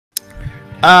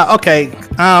Okay.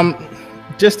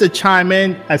 Just to chime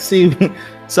in, I see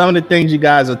some of the things you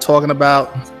guys are talking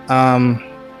about.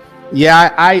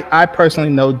 Yeah, I personally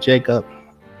know Jacob,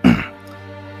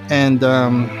 and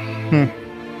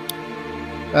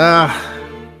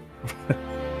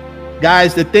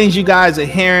guys, the things you guys are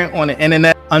hearing on the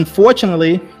internet,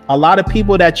 unfortunately, a lot of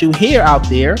people that you hear out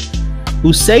there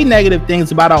who say negative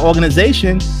things about our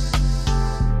organization,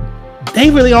 they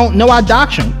really don't know our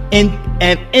doctrine.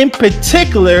 And in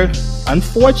particular,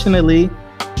 unfortunately,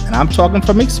 and I'm talking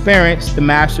from experience, the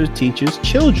master teaches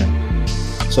children.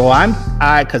 So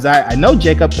because I know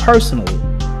Jacob personally,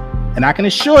 and I can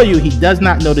assure you he does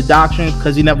not know the doctrine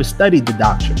because he never studied the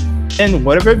doctrine. And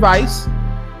word of advice,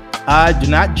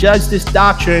 do not judge this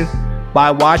doctrine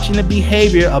by watching the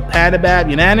behavior of Panabab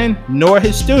Yonanan nor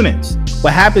his students.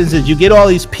 What happens is you get all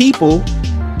these people,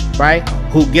 right,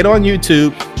 who get on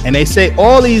YouTube and they say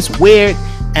all these weird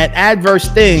and adverse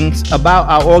things about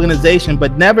our organization,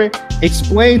 but never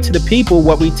explain to the people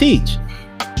what we teach.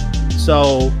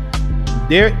 So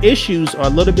their issues are a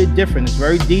little bit different. It's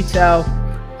very detailed.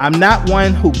 I'm not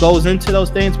one who goes into those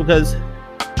things because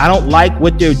I don't like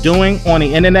what they're doing on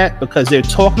the internet, because they're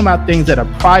talking about things that are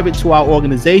private to our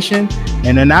organization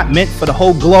and they're not meant for the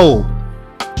whole globe.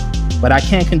 But I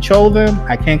can't control them.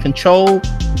 I can't control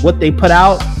what they put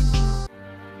out.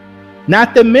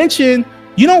 Not to mention,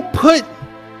 you don't put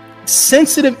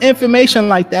sensitive information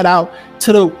like that out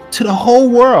to the whole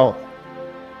world.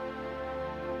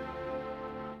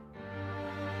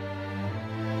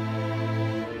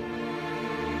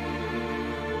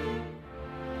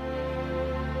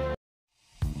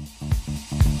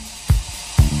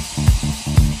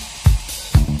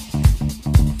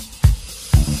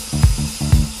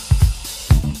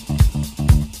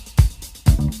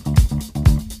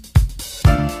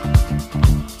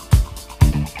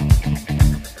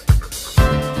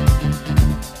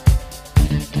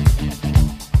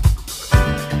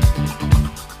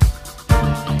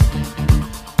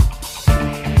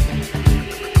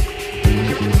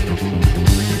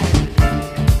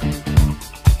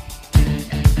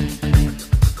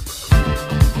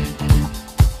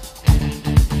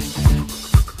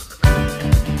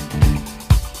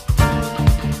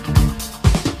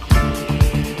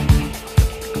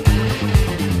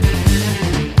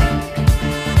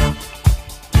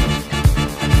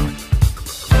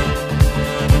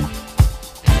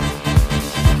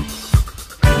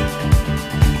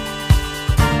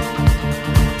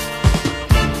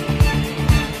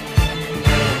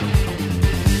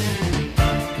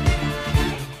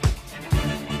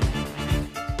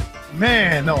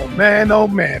 Man, oh man, oh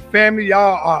man. Family,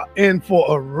 y'all are in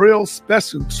for a real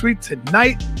special treat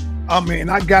tonight. I mean,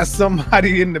 I got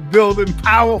somebody in the building,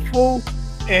 powerful,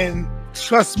 and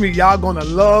trust me, y'all gonna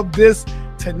love this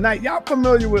tonight. Y'all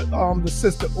familiar with the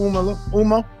sister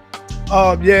Uma?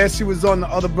 Yeah, she was on the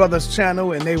other brother's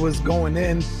channel and they was going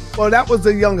in. Well, that was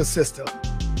the younger sister.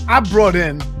 I brought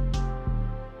in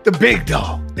the big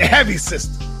dog, the heavy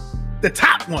sister, the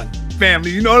top one.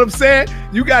 Family, you know what I'm saying?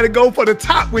 You got to go for the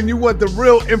top when you want the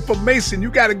real information.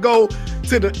 You got to go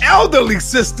to the elderly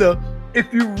sister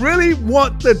if you really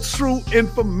want the true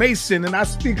information. And I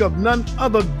speak of none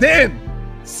other than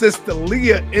Sister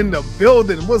Leah in the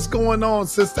building. What's going on,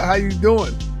 sister? How you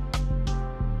doing?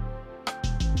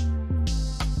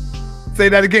 Say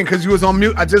that again, because you was on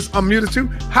mute. I just unmuted you.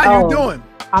 How you doing?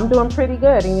 I'm doing pretty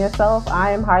good. And yourself? I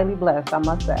am highly blessed, I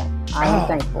must say. I am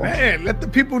thankful. Man, let the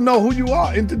people know who you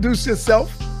are. Introduce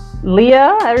yourself.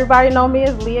 Leah. Everybody know me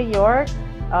as Leah York.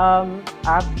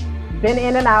 I've been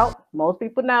in and out. Most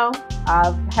people know.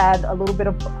 I've had a little bit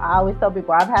of, I always tell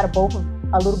people, I've had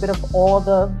a little bit of all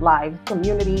the lives,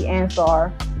 community and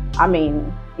SAR. I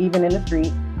mean, even in the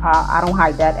street. I don't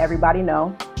hide that. Everybody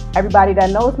know. Everybody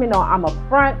that knows me know I'm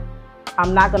upfront.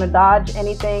 I'm not going to dodge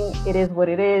anything. It is what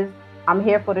it is. I'm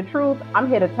here for the truth. I'm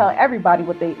here to tell everybody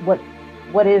what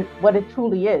it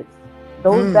truly is.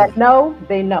 Those that know,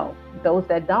 they know. Those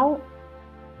that don't,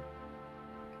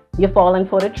 you're falling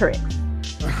for the tricks.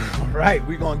 All right,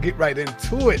 we're gonna get right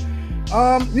into it.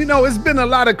 You know, it's been a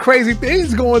lot of crazy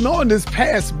things going on this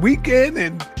past weekend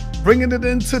and bringing it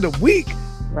into the week.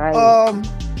 Right.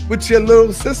 With your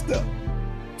little sister.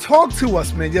 Talk to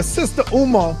us, man. Your sister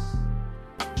Uma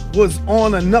was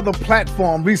on another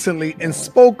platform recently and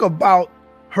spoke about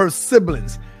her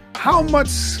siblings. How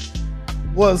much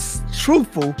was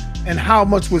truthful and how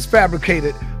much was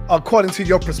fabricated according to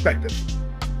your perspective?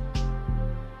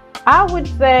 I would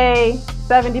say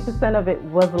 70% of it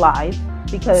was lies,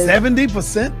 because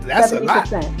 70%? That's 70%, a lot.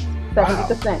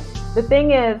 70%. Wow. The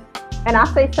thing is, and I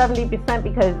say 70%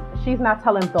 because she's not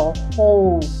telling the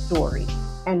whole story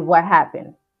and what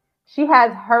happened. she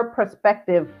has her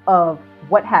perspective of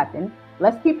what happened.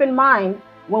 Let's keep in mind,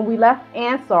 when we left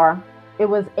Ansar, it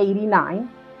was 89,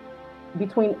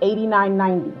 between 89 and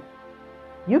 90.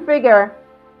 You figure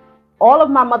all of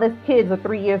my mother's kids are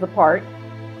 3 years apart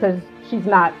because she's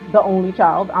not the only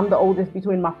child. I'm the oldest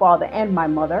between my father and my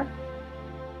mother.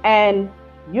 And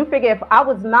you figure if I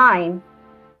was 9,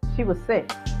 she was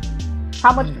 6.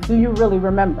 How much do you really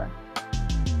remember?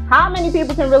 How many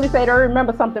people can really say they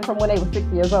remember something from when they were 6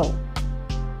 years old?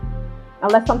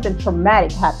 Unless something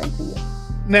traumatic happened to you.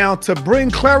 Now, to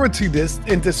bring clarity to this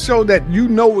and to show that you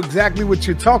know exactly what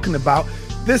you're talking about,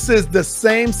 this is the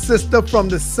same sister from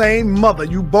the same mother.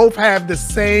 You both have the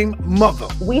same mother.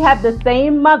 We have the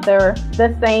same mother,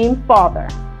 the same father.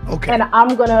 Okay. And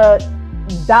I'm going to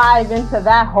dive into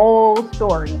that whole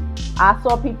story. I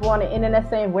saw people on the internet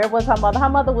saying, where was her mother? Her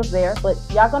mother was there, but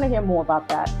y'all going to hear more about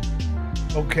that.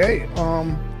 Okay.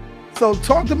 So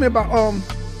talk to me about,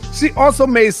 she also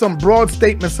made some broad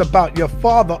statements about your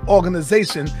father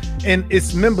organization and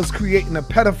its members creating a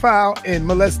pedophile and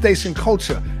molestation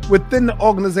culture within the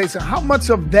organization. How much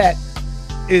of that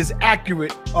is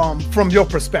accurate from your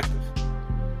perspective?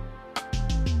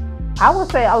 I would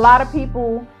say a lot of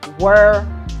people were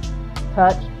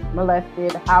touched,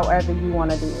 molested, however you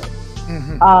want to do it.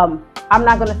 Mm-hmm. I'm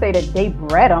not going to say that they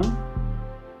bred them.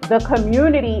 The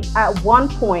community at one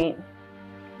point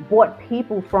brought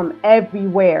people from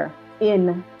everywhere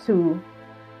into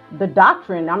the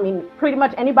doctrine. I mean, pretty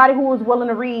much anybody who was willing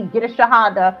to read, get a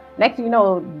shahada, next thing you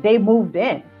know, they moved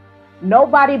in.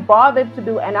 Nobody bothered to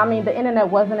do, and I mean, the internet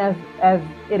wasn't as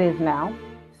it is now.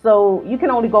 So you can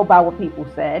only go by what people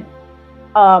said.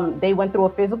 They went through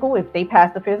a physical. If they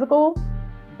passed the physical,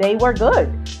 they were good.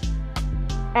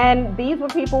 And these were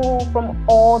people from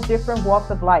all different walks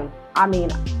of life. I mean,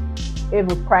 it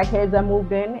was crackheads that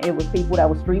moved in. It was people that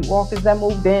were streetwalkers that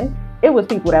moved in. It was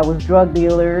people that was drug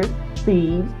dealers,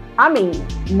 thieves. I mean,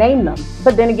 name them.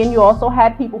 But then again, you also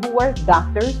had people who were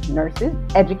doctors, nurses,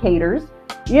 educators.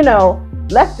 You know,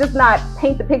 let's just not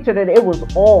paint the picture that it was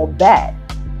all bad.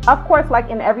 Of course, like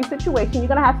in every situation, you're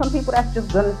going to have some people that's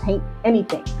just going to taint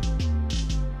anything.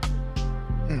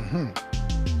 Mm-hmm.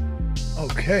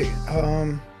 Okay.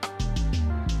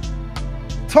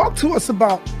 Talk to us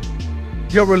about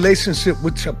your relationship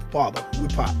with your father,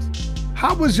 with Pops.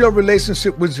 How was your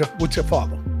relationship with your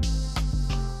father?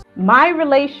 My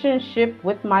relationship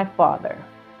with my father.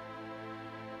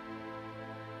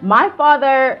 My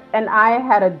father and I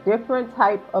had a different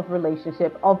type of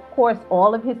relationship. Of course,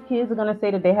 all of his kids are going to say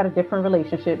that they had a different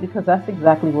relationship because that's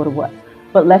exactly what it was.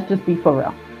 But let's just be for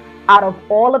real. Out of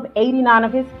all of 89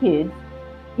 of his kids,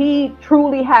 he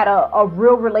truly had a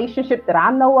real relationship that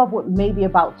I know of with maybe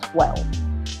about 12.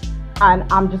 And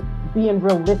I'm just being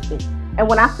realistic. And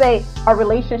when I say a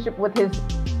relationship with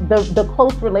the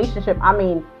close relationship, I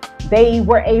mean, they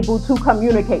were able to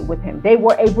communicate with him. They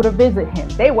were able to visit him.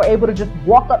 They were able to just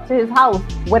walk up to his house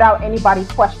without anybody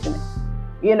questioning,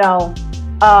 you know.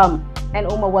 And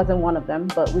Uma wasn't one of them,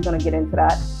 but we're going to get into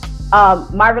that.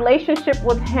 My relationship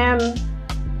with him,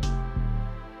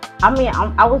 I mean,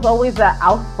 I was always an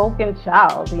outspoken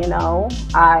child, you know.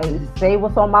 I say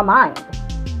what's on my mind.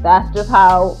 That's just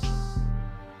how,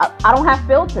 I don't have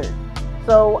filters.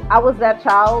 So I was that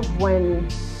child when,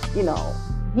 you know,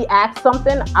 he asked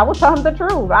something, I would tell him the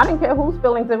truth. I didn't care whose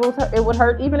feelings it would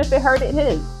hurt, even if it hurted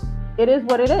his. It is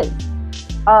what it is.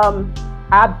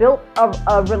 I built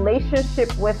a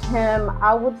relationship with him.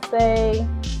 I would say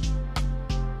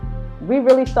we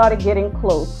really started getting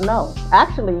close. No,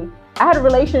 actually, I had a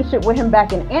relationship with him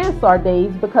back in Ansar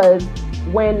days because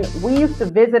when we used to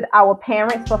visit our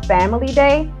parents for family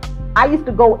day, I used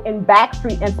to go in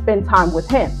Backstreet and spend time with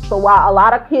him. So while a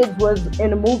lot of kids was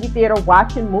in the movie theater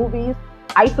watching movies,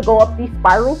 I used to go up these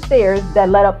spiral stairs that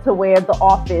led up to where the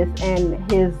office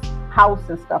and his house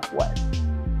and stuff was.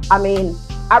 I mean,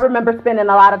 I remember spending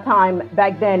a lot of time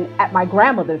back then at my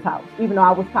grandmother's house, even though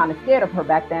I was kind of scared of her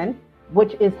back then,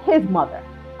 which is his mother.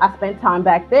 I spent time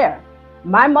back there.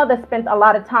 My mother spent a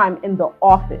lot of time in the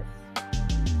office.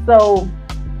 So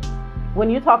when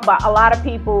you talk about a lot of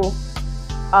people,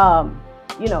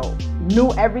 you know,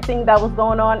 knew everything that was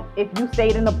going on. If you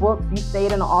stayed in the books, you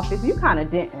stayed in the office, you kind of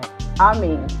didn't. I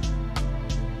mean,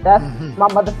 that's my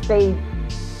mother stayed,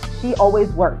 she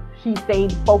always worked. She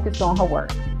stayed focused on her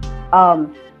work.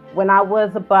 When I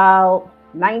was about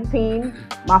 19,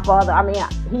 my father, I mean,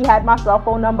 he had my cell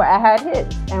phone number, I had his.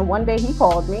 And one day he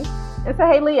called me and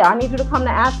said, "Hey, Leah, I need you to come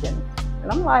to Athens."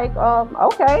 And I'm like,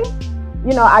 okay.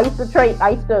 You know, I used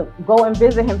to go and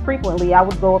visit him frequently. I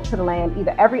would go up to the land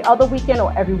either every other weekend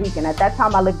or every weekend. At that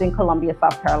time, I lived in Columbia,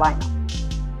 South Carolina.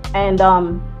 And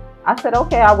I said,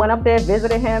 okay. I went up there,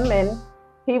 visited him, and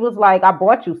he was like, I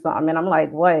bought you something. And I'm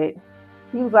like, what?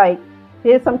 He was like,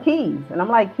 here's some keys. And I'm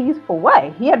like, keys for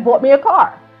what? He had bought me a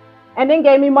car and then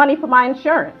gave me money for my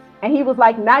insurance. And he was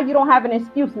like, now you don't have an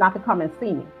excuse not to come and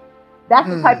see me. That's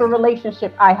the type of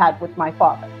relationship I had with my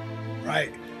father.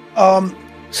 Right.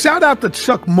 Shout out to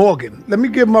Chuck Morgan. Let me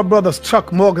give my brother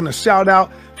Chuck Morgan a shout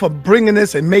out for bringing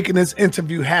this and making this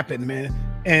interview happen, man.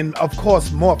 And of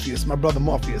course, Morpheus, my brother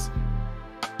Morpheus.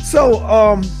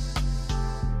 So,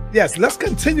 yes, let's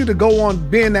continue to go on,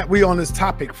 being that we're on this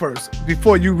topic first,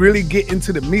 before you really get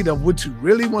into the meat of what you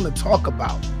really want to talk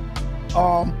about.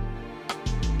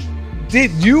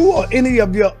 Did you or any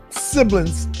of your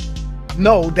siblings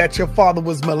know that your father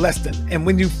was molesting? And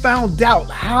when you found out,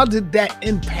 how did that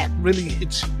impact really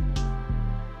hit you?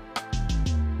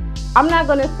 I'm not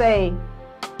going to say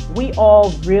we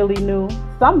all really knew.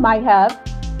 Some might have.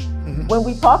 When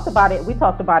we talked about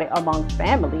it amongst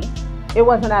family. It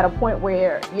wasn't at a point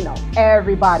where, you know,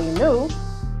 everybody knew.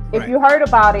 If you heard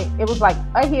about it, it was like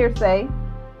a hearsay,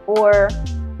 or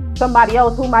somebody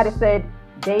else who might have said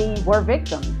they were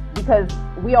victims, because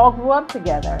we all grew up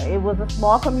together. It was a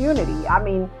small community. I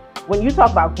mean, when you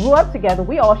talk about grew up together,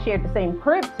 we all shared the same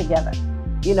crib together.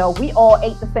 You know, we all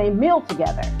ate the same meal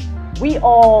together. We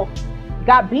all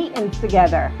got beaten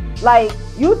together. Like,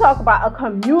 you talk about a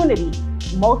community,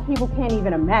 most people can't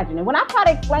even imagine. And when I try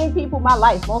to explain people my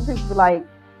life, most people be like,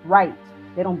 right,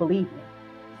 they don't believe me,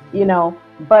 you know.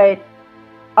 But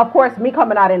of course, me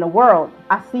coming out in the world,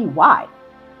 I see why,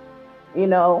 you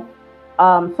know.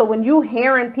 So when you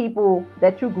hearing people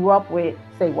that you grew up with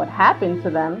say what happened to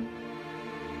them,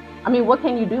 I mean, what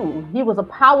can you do? He was a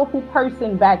powerful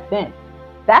person back then.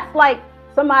 That's like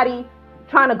somebody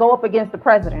trying to go up against the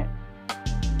president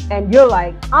and you're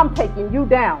like, I'm taking you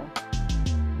down.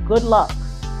 Good luck.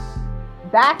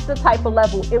 That's the type of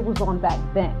level it was on back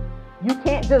then. You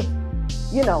can't just,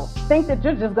 you know, think that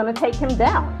you're just going to take him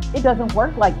down. It doesn't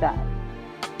work like that.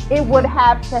 It would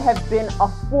have to have been a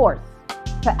force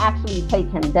to actually take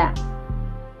him down.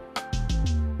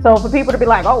 So for people to be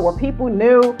like, oh, well, people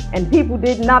knew and people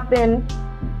did nothing.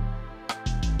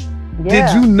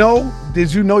 Yeah.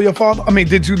 Did you know your father? I mean,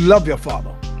 did you love your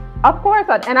father? Of course,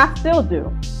 and I still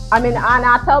do. I mean, and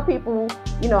I tell people,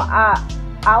 you know, I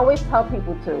always tell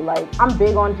people too, like, I'm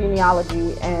big on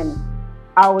genealogy, and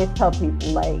I always tell people,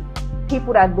 like,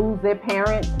 people that lose their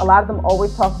parents, a lot of them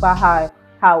always talk about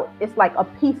how it's like a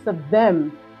piece of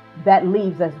them that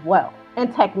leaves as well.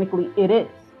 And technically it is.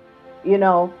 You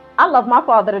know, I love my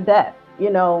father to death. You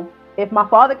know, if my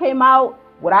father came out,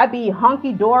 would I be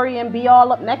hunky-dory and be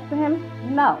all up next to him?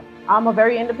 No. I'm a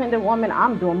very independent woman.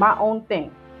 I'm doing my own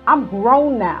thing. I'm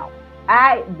grown now.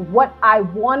 What I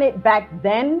wanted back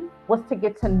then was to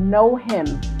get to know him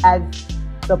as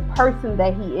the person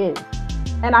that he is.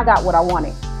 And I got what I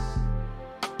wanted.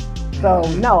 So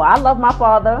no, I love my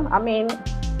father. I mean,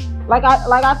 like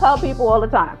I tell people all the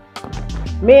time,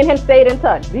 me and him stayed in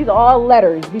touch. These are all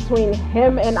letters between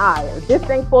him and I. This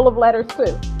thing full of letters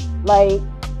too. Like,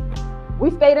 we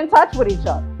stayed in touch with each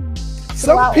other.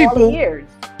 Some people, all the years.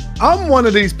 I'm one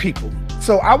of these people.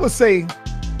 So I would say,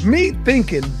 me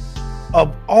thinking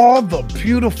of all the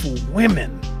beautiful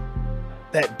women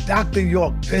that Dr.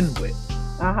 York been with,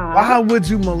 why would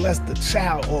you molest a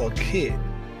child or a kid?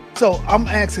 So I'm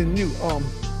asking you,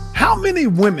 how many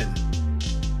women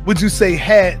would you say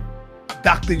had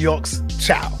Dr. York's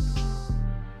child?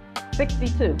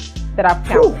 62 that I've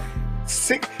counted.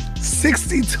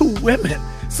 62 women.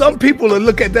 Some people will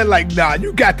look at that like, nah,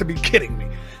 you got to be kidding me.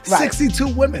 Right. 62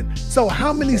 women. So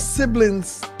how many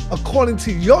siblings, according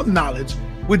to your knowledge,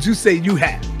 would you say you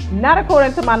had? Not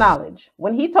according to my knowledge.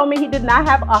 When he told me he did not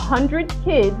have 100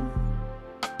 kids,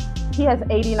 he has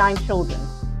 89 children.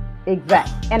 Exact.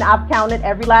 And I've counted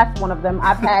every last one of them.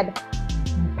 I've had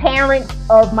parents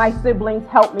of my siblings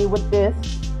help me with this.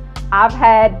 I've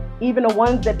had even the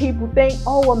ones that people think,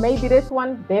 oh, well, maybe this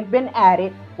one, they've been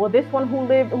added. Well, this one who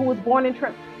was born in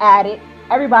Trent, added.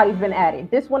 Everybody's been added.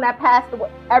 This one that passed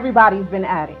away, everybody's been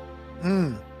added.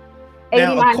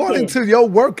 Now, according to your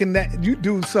work, and that you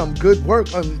do some good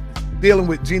work on dealing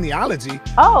with genealogy.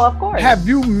 Oh, of course. Have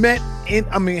you met?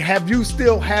 Have you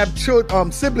still have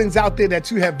children, siblings out there that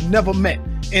you have never met?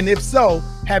 And if so,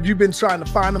 have you been trying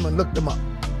to find them and look them up?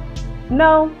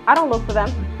 No, I don't look for them.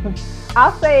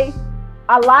 I'll say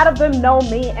a lot of them know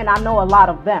me, and I know a lot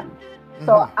of them.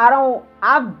 So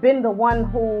I've been the one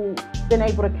who's been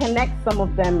able to connect some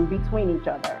of them between each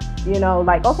other. You know,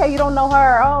 like, okay, you don't know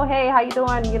her. Oh, hey, how you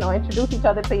doing? You know, introduce each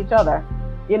other to each other.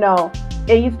 You know,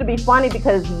 it used to be funny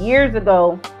because years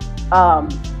ago, I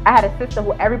had a sister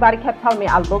who everybody kept telling me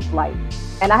I looked like.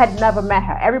 and I had never met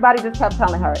her. Everybody just kept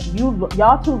telling her,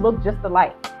 y'all two look just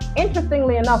alike.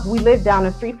 Interestingly enough, we lived down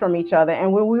the street from each other,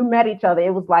 and when we met each other,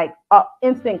 it was like an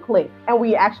instant click, and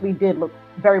we actually did look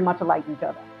very much alike each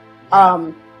other.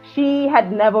 She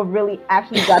had never really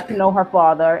actually got to know her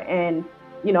father, and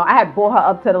I had brought her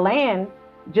up to the land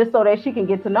just so that she can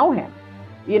get to know him,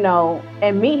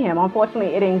 and meet him.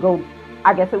 Unfortunately, it didn't go.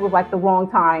 I guess it was like the wrong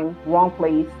time, wrong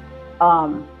place.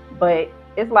 But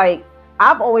it's like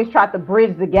I've always tried to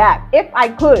bridge the gap if I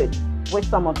could with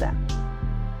some of them.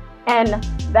 And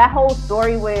that whole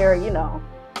story where,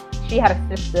 she had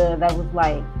a sister that was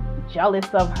like jealous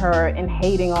of her and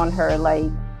hating on her.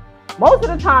 Like, most of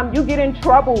the time you get in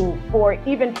trouble for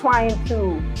even trying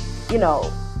to,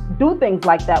 do things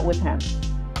like that with him.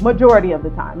 Majority of the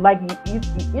time. Like,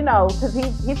 because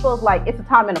he feels like it's a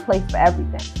time and a place for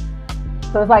everything.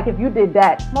 So it's like, if you did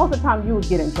that, most of the time you would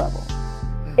get in trouble.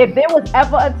 If there was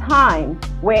ever a time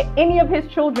where any of his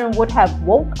children would have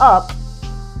woke up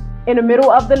in the middle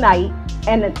of the night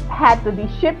and it had to be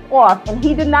shipped off and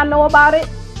he did not know about it,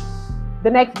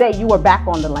 the next day you were back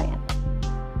on the land.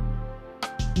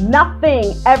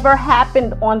 Nothing ever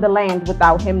happened on the land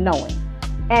without him knowing.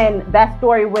 And that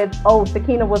story with,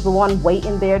 Sakina was the one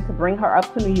waiting there to bring her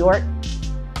up to New York.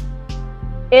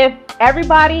 If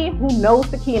everybody who knows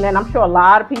Sakina, and I'm sure a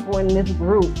lot of people in this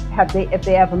group if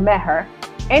they ever met her,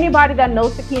 anybody that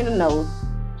knows Sakina knows,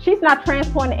 she's not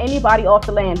transporting anybody off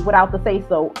the land without the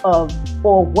say-so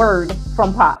or word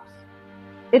from Pops.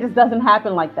 It just doesn't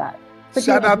happen like that.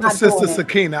 Shout out to Sister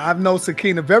Sakina. I've known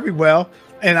Sakina very well,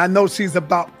 and I know she's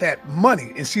about that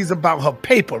money, and she's about her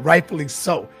paper, rightfully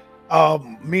so.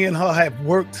 Me and her have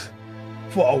worked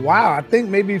for a while. I think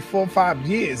maybe 4 or 5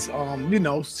 years.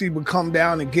 She would come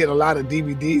down and get a lot of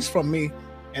DVDs from me,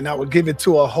 and I would give it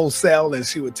to her wholesale, and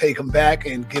she would take them back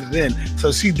and get it in.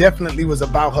 So she definitely was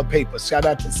about her paper. Shout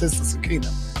out to Sister Sakina.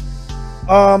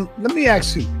 Let me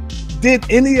ask you, did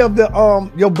any of the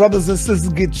your brothers and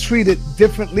sisters get treated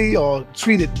differently or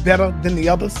treated better than the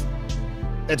others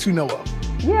that you know of?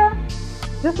 Yeah,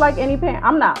 just like any parent. I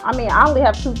only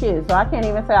have 2 kids, so I can't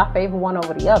even say I favor one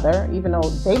over the other, even though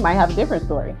they might have a different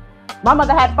story. My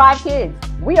mother had 5 kids.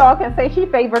 We all can say she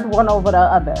favored one over the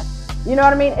other. You know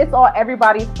what I mean? It's all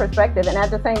everybody's perspective. And at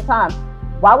the same time,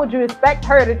 why would you expect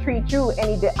her to treat you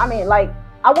any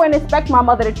I wouldn't expect my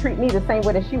mother to treat me the same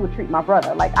way that she would treat my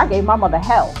brother. Like, I gave my mother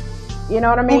hell. You know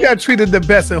what I mean? Who got treated the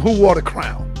best and who wore the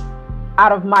crown?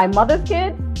 Out of my mother's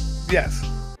kids? Yes.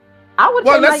 I would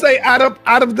let's say out of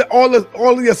all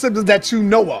of your siblings that you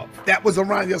know of, that was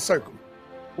around your circle.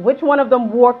 Which one of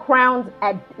them wore crowns?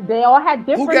 They all had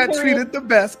different Who got periods. treated the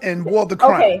best and wore the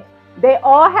crown? Okay. They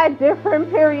all had different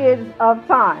periods of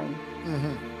time.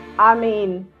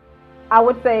 Mm-hmm. I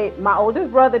would say my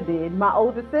oldest brother did. My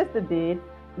older sister did.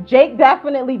 Jake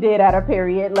definitely did at a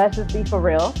period. Let's just be for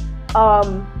real.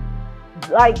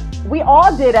 We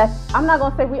all did I'm not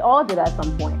going to say we all did at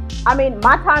some point.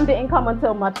 My time didn't come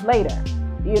until much later.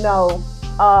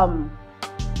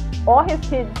 All his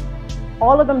kids,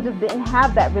 all of them just didn't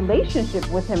have that relationship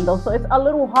with him though. So it's a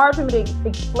little hard for me to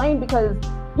explain, because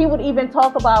he would even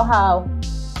talk about how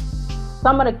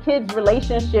some of the kids'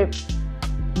 relationship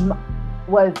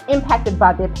was impacted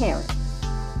by their parents.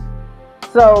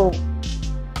 So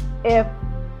if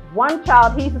one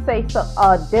child, he used to say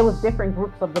there was different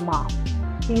groups of the mom.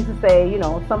 He used to say,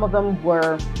 some of them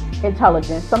were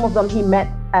intelligent. Some of them he met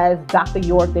as Dr.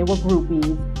 York. They were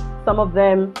groupies. Some of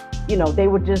them, they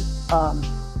were just,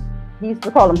 he used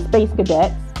to call them space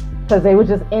cadets, because they were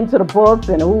just into the books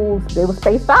and they were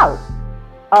spaced out.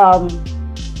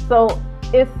 So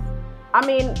it's,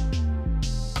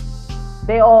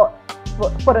 they all,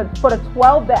 for the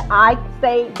 12 that I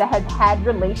say that has had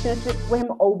relationships with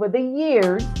him over the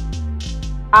years,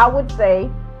 I would say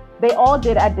they all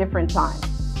did at different times.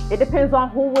 It depends on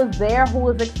who was there, who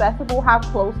was accessible, how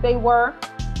close they were.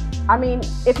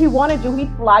 If he wanted you,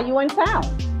 he'd fly you in town.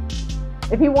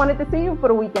 If he wanted to see you for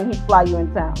the weekend, he'd fly you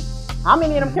in town. How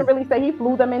many of them can really say he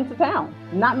flew them into town?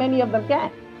 Not many of them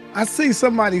can. I see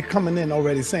somebody coming in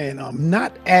already saying,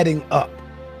 not adding up.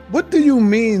 What do you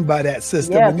mean by that,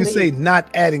 sister? Yeah, when you say not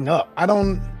adding up? I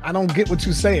don't get what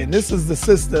you're saying. This is the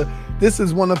sister. This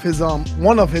is one of his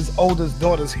oldest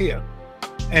daughters here.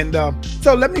 And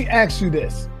so let me ask you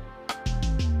this.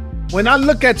 When I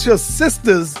look at your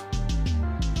sister's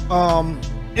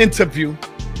interview,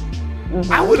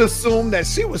 I would assume that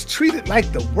she was treated like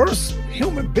the worst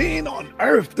human being on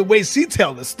earth, the way she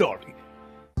tells the story.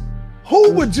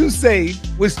 Who would you say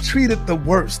was treated the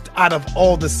worst out of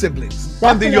all the siblings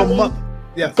under your mother?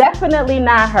 Yes. Definitely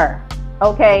not her.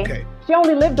 Okay. She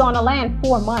only lived on the land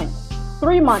 4 months.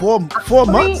 3 months. 4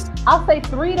 months? I'll say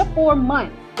 3 to 4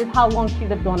 months is how long she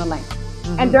lived on the land.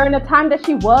 And during the time that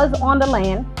she was on the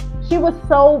land, she was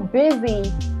so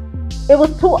busy. It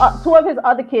was two of his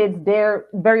other kids. They're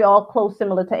very all close,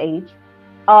 similar to age.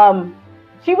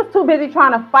 She was too busy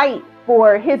trying to fight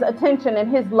for his attention and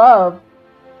his love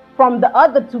from the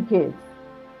other 2 kids.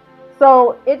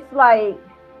 So it's like,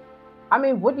 I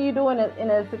mean, what do you do in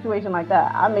a situation like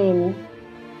that? I mean,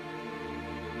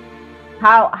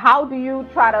 how do you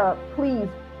try to please,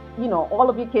 all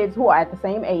of your kids who are at the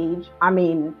same age? I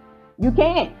mean, you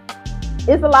can't.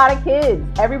 It's a lot of kids.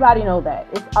 Everybody knows that.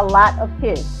 It's a lot of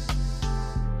kids.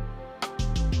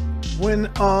 When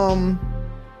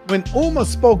Uma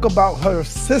spoke about her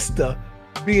sister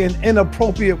being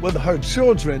inappropriate with her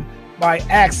children by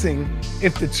asking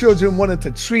if the children wanted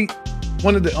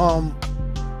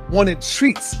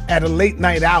treats at a late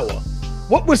night hour,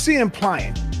 what was she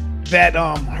implying? That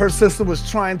her sister was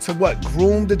trying to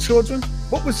groom the children?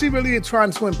 What was she really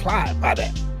trying to imply by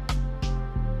that?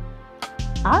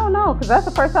 I don't know, because that's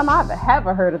the first time I've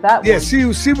ever heard of that. Yeah, one.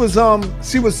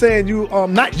 she was saying you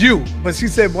not you, but she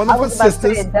said one of her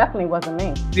sisters. It definitely wasn't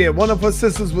me. Yeah, one of her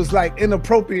sisters was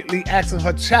inappropriately asking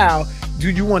her child,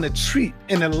 "Do you want a treat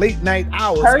in the late night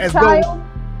hours?" Her child?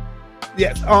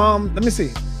 Yes. Let me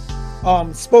see.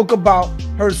 Spoke about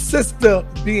her sister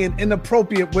being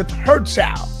inappropriate with her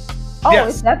child. Oh, yes.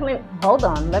 It's definitely. Hold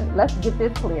on. Let's get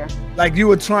this clear. Like you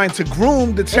were trying to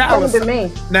groom the child. It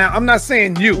me. Now, I'm not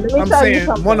saying you. I'm saying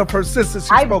one of her sisters.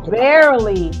 I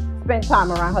barely spent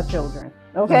time around her children.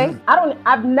 Okay,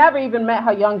 I've never even met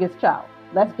her youngest child.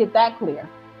 Let's get that clear.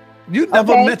 You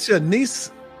never met your niece?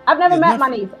 I've never met my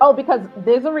niece. Oh, because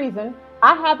there's a reason.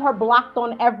 I have her blocked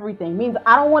on everything. Means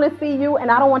I don't want to see you, and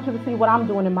I don't want you to see what I'm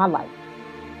doing in my life.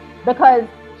 Because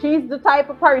she's the type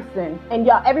of person, and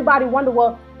everybody wonder,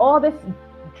 well, all this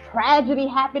tragedy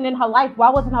happened in her life. Why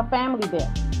wasn't her family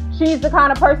there? She's the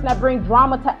kind of person that brings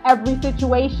drama to every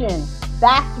situation.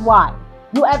 That's why.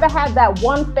 You ever had that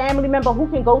one family member who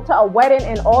can go to a wedding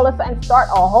and all of a sudden start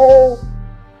a whole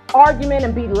argument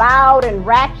and be loud and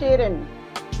ratchet? And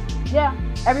yeah,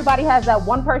 everybody has that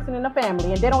one person in the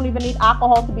family, and they don't even need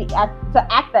alcohol to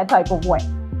act that type of way.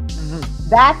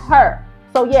 That's her.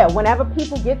 So yeah, whenever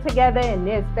people get together and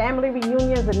there's family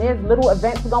reunions and there's little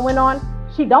events going on,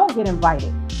 she don't get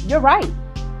invited. You're right.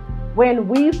 When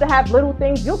we used to have little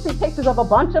things, you'll see pictures of a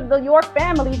bunch of the York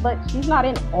family, but she's not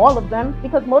in all of them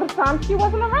because most of the time she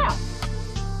wasn't around.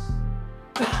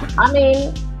 I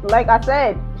mean, like I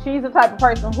said, she's the type of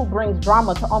person who brings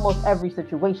drama to almost every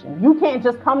situation. You can't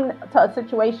just come to a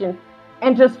situation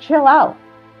and just chill out.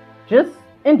 Just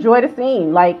enjoy the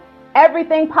scene. Like,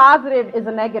 everything positive is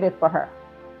a negative for her.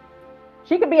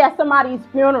 She could be at somebody's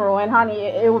funeral and honey,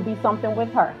 it would be something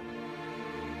with her.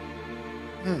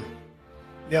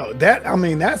 Yo,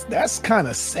 that's kind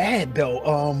of sad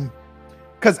though.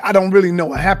 Because I don't really know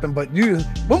what happened, but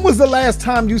when was the last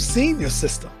time you seen your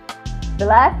sister? The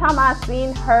last time I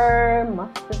seen her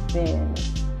must have been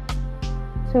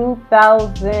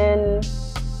 2000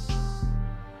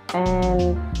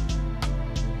 and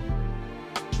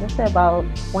let's say about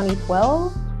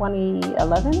 2012,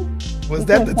 2011. Was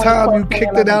that the time you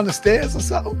kicked her down the stairs or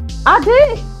something? I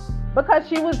did. Because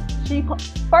she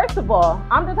first of all,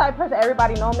 I'm the type of person,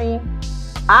 everybody know me.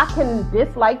 I can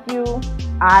dislike you.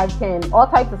 I can, all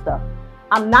types of stuff.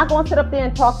 I'm not going to sit up there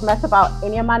and talk mess about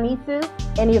any of my nieces,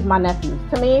 any of my nephews.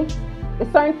 To me,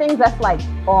 it's certain things that's like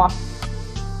off.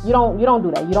 You don't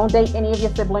do that. You don't date any of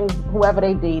your siblings, whoever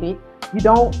they dated. You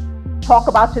don't talk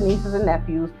about your nieces and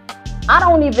nephews. I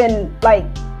don't even, like,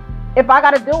 if I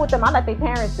got to deal with them, I let their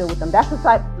parents deal with them. That's the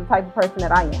type of person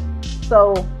that I am.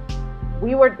 So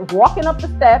we were walking up the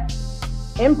steps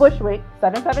in Bushwick,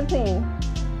 717,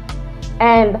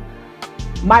 and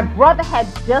my brother had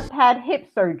just had hip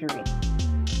surgery,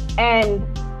 and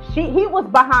he was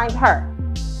behind her.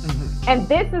 And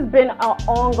this has been an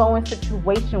ongoing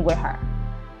situation with her.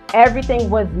 Everything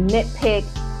was nitpicked.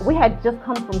 We had just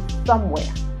come from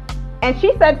somewhere. And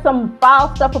she said some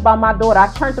foul stuff about my daughter.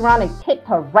 I turned around and kicked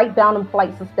her right down them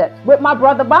flights of steps with my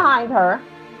brother behind her.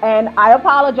 And I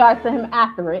apologized to him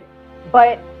after it.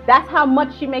 But that's how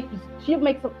much she'll make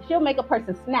a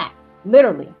person snap,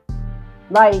 literally.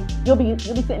 Like, you'll be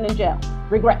sitting in jail,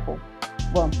 regretful.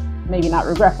 Well, maybe not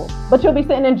regretful, but you'll be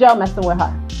sitting in jail messing with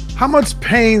her. How much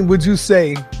pain would you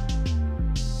say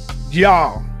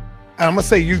y'all, and I'm gonna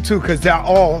say you too, because y'all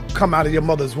all come out of your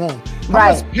mother's womb.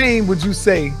 How much pain would you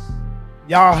say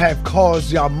y'all have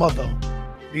caused y'all mother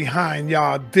behind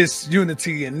y'all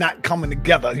disunity and not coming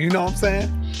together? You know what I'm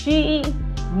saying?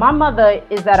 My mother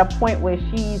is at a point where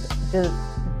she's just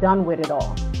done with it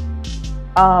all.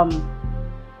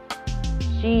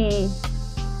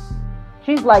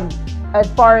 she's like, as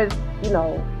far as,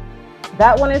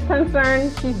 that one is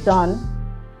concerned, she's done.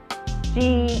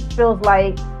 She feels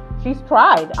like she's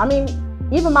tried. I mean,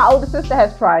 even my older sister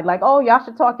has tried. Like, oh, y'all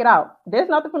should talk it out. There's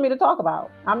nothing for me to talk about.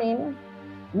 I mean,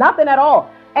 nothing at all.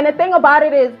 And the thing about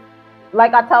it is,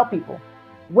 like I tell people,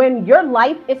 when your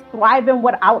life is thriving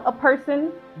without a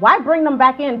person, why bring them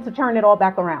back in to turn it all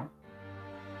back around?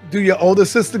 Do your older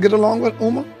sister get along with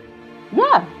Uma?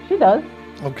 Yeah, she does.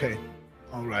 Okay.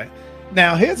 All right.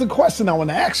 Now, here's a question I want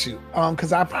to ask you,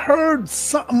 because I've heard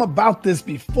something about this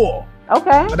before.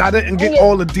 Okay. But I didn't get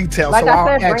all the details. Like so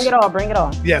I said, bring it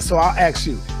on. Yeah, so I'll ask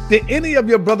you. Did any of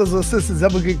your brothers or sisters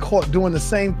ever get caught doing the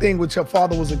same thing which your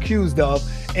father was accused of?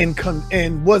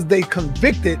 And was they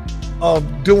convicted of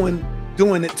doing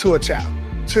it to a child?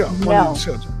 One of the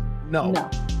children? No.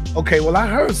 Okay, well, I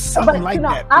heard something like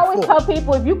that before. I always tell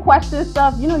people, if you question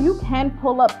stuff, you can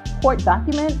pull up court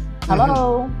documents.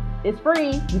 Hello, it's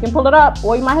free. You can pull it up,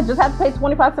 or you might just have to pay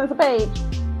 25 cents a page.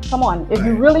 Come on, if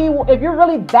you're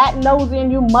really that nosy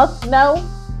and you must know,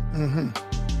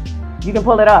 you can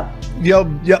pull it up. Your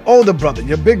older brother,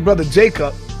 your big brother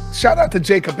Jacob. Shout out to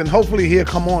Jacob, and hopefully he'll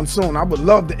come on soon. I would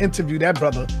love to interview that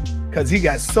brother because he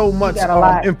got so much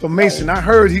information. Right. I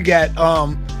heard he got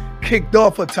kicked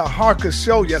off a Taharka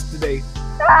show yesterday.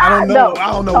 I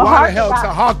don't know why the hell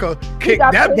Taharka kicked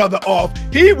that brother off.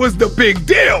 He was the big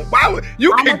deal. Why would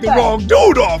you kick the wrong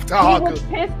dude off, Taharka? He was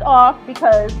pissed off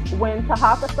because when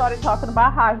Taharka started talking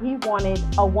about how he wanted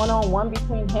a one-on-one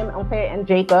between him and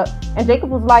Jacob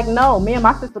was like, no, me and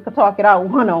my sister could talk it out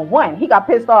one-on-one. He got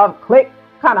pissed off,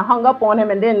 kind of hung up on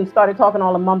him, and then started talking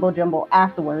all the mumbo jumbo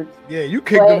afterwards. Yeah, you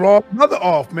kicked the wrong brother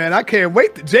off, man. I can't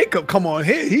wait till Jacob come on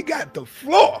here. He got the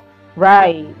floor.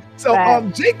 Right. So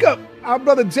Jacob, our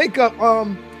brother Jacob,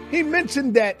 he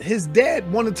mentioned that his dad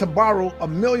wanted to borrow $1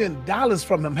 million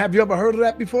from him. Have you ever heard of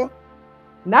that before?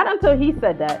 Not until he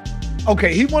said that.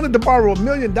 Okay, he wanted to borrow $1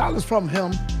 million from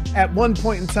him at one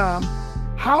point in time.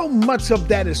 How much of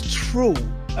that is true?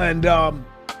 And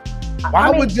why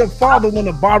would your father want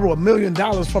to borrow $1 million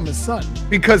from his son?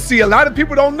 Because see, a lot of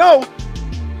people don't know,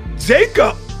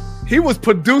 Jacob, he was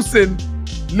producing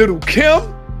Little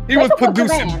Kim. He was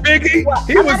producing Biggie.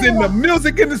 He was in the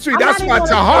music industry. That's why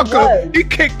Taharka, he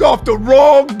kicked off the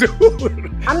wrong dude.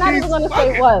 I'm not even going to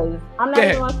say was. I'm not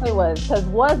even going to say was, because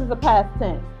was is a past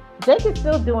tense. Jake is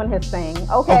still doing his thing,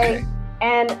 okay?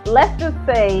 And let's just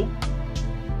say,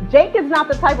 Jake is not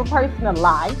the type of person to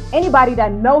lie. Anybody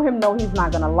that know him know he's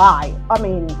not going to lie. I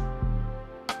mean,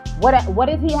 what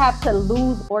does he have to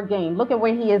lose or gain? Look at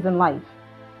where he is in life.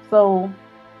 So,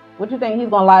 what do you think he's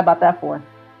going to lie about that for?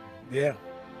 Yeah.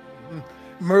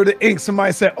 Murder Inc.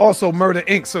 Somebody said also Murder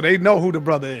Inc. So they know who the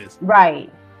brother is.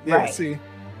 Right. Yeah, right. See.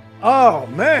 Oh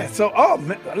man.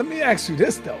 Let me ask you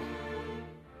this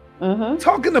though.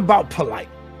 Talking about Polite.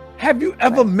 Have you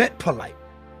ever met Polite?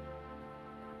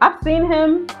 I've seen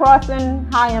him crossing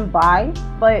high and by,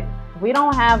 but we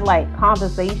don't have like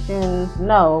conversations.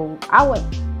 No, I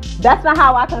wouldn't. That's not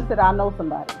how I consider I know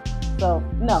somebody. So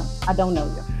no, I don't know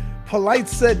you. Polite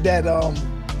said that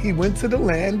he went to the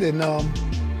land and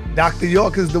Dr.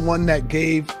 York is the one that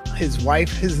gave his wife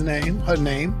her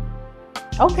name.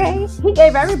 Okay, he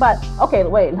gave everybody. Okay,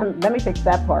 wait, let me fix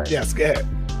that part. Yes, go ahead.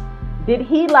 Did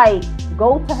he like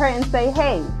go to her and say,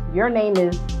 hey, your name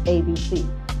is ABC?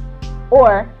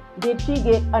 Or did she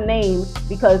get a name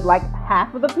because like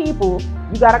half of the people,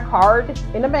 you got a card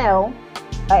in the mail,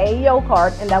 an AEO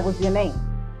card, and that was your name?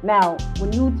 Now,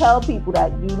 when you tell people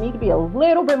that, you need to be a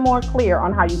little bit more clear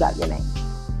on how you got your name.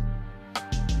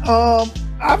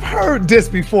 I've heard this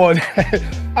before.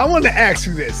 I want to ask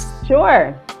you this.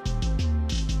 Sure.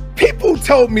 People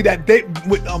told me that they,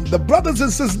 with the brothers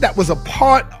and sisters that was a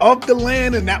part of the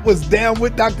land and that was down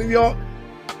with Dr. York,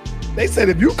 they said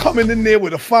if you coming in there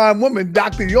with a fine woman,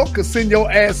 Dr. York could send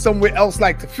your ass somewhere else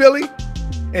like to Philly,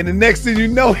 and the next thing you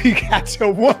know, he got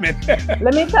your woman.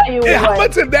 Let me tell you how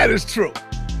much of that is true?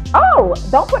 Oh,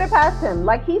 don't put it past him.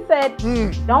 Like he said,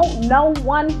 don't no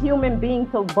one human being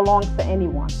belongs to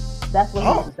anyone. That's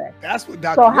what he said. That's what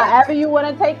Dr. So York however said. you want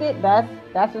to take it,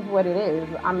 that's just what it is.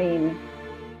 I mean,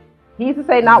 he used to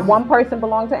say not one person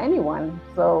belonged to anyone.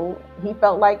 So he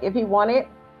felt like if he wanted,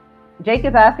 Jake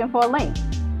is asking for a link.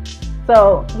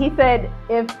 So he said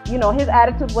if, his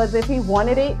attitude was if he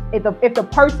wanted it, if the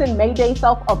person made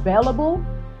themselves available,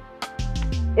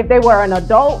 if they were an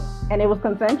adult and it was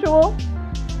consensual.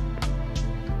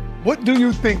 What do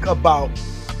you think about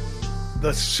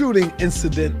the shooting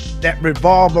incident that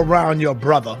revolved around your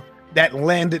brother that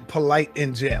landed Polite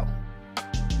in jail?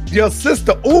 Your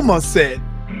sister Uma said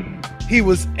he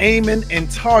was aiming and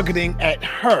targeting at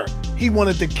her. He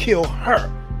wanted to kill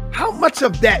her. How much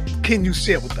of that can you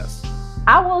share with us?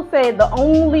 I will say the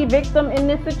only victim in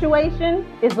this situation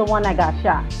is the one that got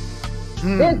shot.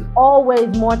 There's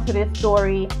always more to this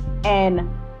story, and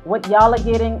what y'all are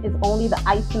getting is only the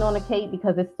icing on the cake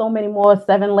because there's so many more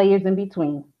 7 layers in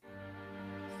between.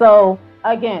 So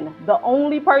again, the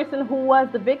only person who was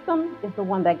the victim is the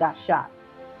one that got shot.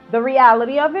 The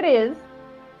reality of it is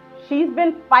she's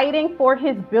been fighting for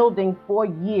his building for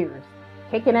years,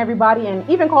 kicking everybody in,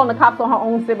 even calling the cops on her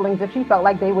own siblings if she felt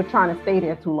like they were trying to stay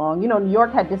there too long. You know, New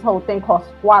York had this whole thing called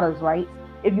squatters' rights.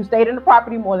 If you stayed in the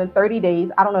property more than 30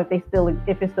 days, I don't know if it still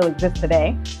exists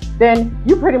today, then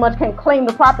you pretty much can claim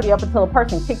the property up until a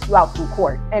person kicks you out through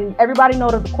court. And everybody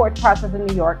knows that the court process in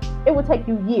New York, it would take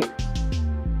you years.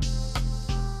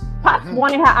 Pops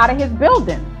wanted her out of his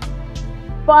building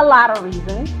for a lot of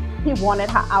reasons. He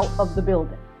wanted her out of the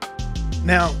building.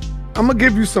 Now, I'm gonna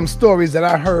give you some stories that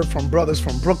I heard from brothers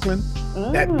from Brooklyn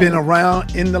that been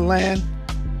around in the land.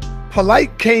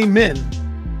 Polite came in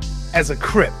as a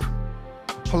Crip.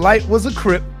 Polite was a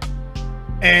Crip,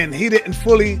 and he didn't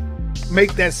fully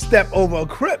make that step over a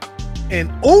Crip. And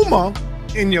Uma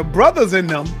and your brothers in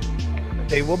them,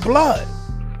 they were blood.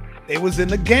 They was in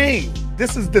the gang.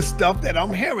 This is the stuff that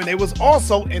I'm hearing. They was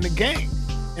also in the gang.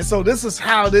 And so this is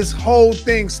how this whole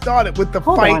thing started with the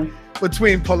fight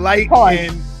between Polite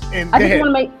and I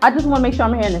just want to make sure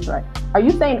I'm hearing this right. Are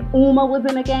you saying Uma was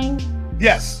in a gang?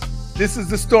 Yes. This is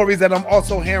the stories that I'm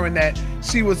also hearing, that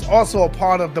she was also a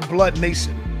part of the Blood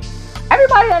Nation.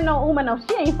 Everybody that know Uma knows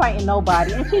she ain't fighting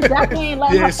nobody, and she definitely ain't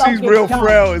letting herself get jumped. Yeah, she's real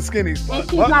frail and skinny. And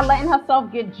she's not letting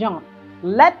herself get jumped.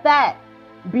 Let that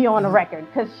be on the record,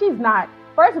 because she's not.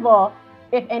 First of all,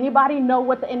 if anybody know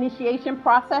what the initiation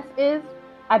process is,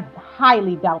 I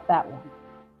highly doubt that one.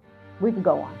 We could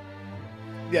go on.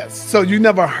 Yes. So you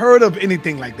never heard of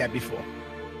anything like that before?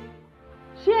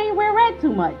 She ain't wear red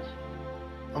too much.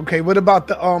 Okay. What about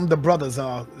the brothers?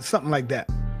 Something like that.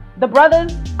 The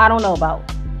brothers, I don't know about,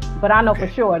 but I know for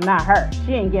sure not her.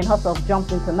 She ain't getting herself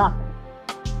jumped into nothing.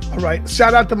 All right.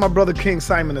 Shout out to my brother King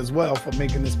Simon as well for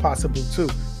making this possible too.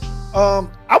 I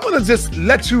want to just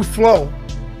let you flow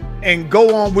and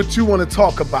go on what you want to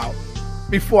talk about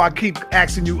before I keep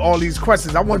asking you all these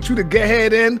questions. I want you to get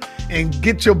ahead in and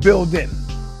get your build in.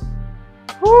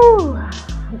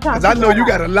 Because I know you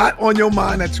got a lot on your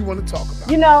mind that you want to talk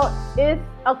about. You know, it's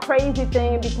a crazy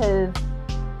thing because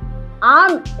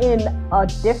I'm in a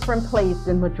different place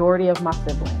than majority of my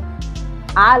siblings.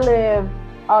 I live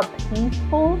a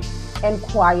peaceful and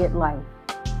quiet life.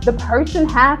 The person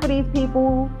half of these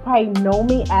people probably know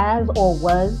me as or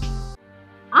was,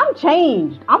 I'm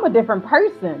changed. I'm a different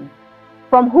person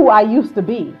from who I used to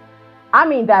be. I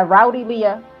mean, that rowdy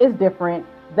Leah is different.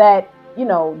 That, you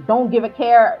know, don't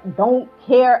care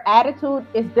attitude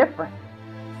is different.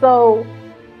 So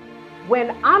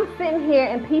when I'm sitting here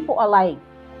and people are like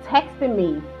texting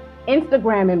me,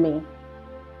 Instagramming me,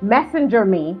 messenger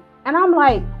me, and I'm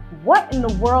like, what in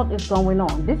the world is going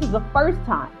on? This is the first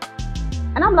time.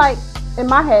 And I'm like, in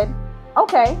my head,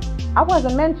 okay, I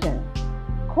wasn't mentioned.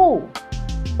 Cool.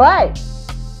 But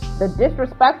the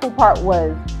disrespectful part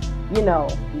was, you know,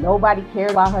 nobody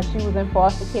cared about her. She was in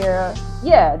foster care.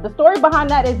 Yeah, the story behind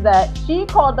that is that she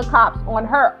called the cops on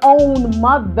her own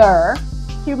mother.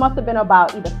 She must have been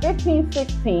about either 15,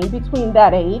 16, between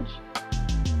that age.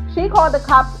 She called the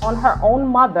cops on her own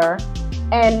mother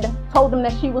and told them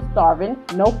that she was starving.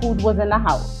 No food was in the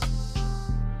house.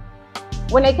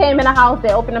 When they came in the house,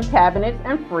 they opened up cabinets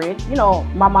and fridge. You know,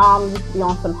 my mom used to be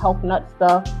on some health nut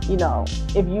stuff. You know,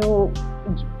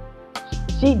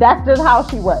 that's just how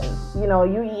she was. You know,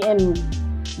 you eating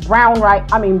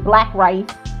black rice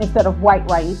instead of white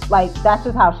rice. Like, that's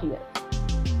just how she is.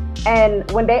 And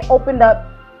when they opened up,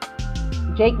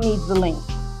 Jake needs the link.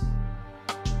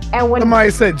 And when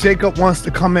somebody said Jacob wants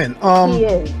to come in, he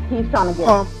is. He's trying to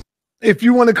get. If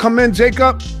you want to come in,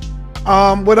 Jacob,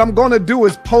 what I'm going to do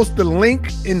is post the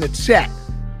link in the chat.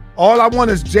 All I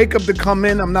want is Jacob to come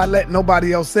in. I'm not letting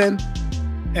nobody else in.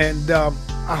 And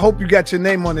I hope you got your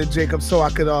name on it, Jacob, so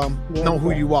I could know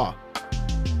who you are.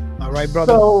 All right,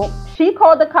 brother. So she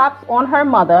called the cops on her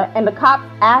mother, and the cops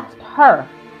asked her.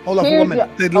 Hold on for a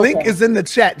minute. The link is in the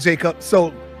chat, Jacob.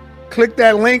 So click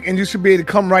that link, and you should be able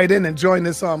to come right in and join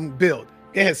this build.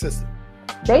 Go ahead, sister.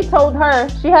 They told her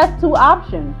she has 2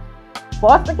 options: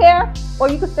 foster care, or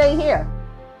you could stay here.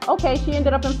 Okay, she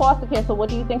ended up in foster care. So what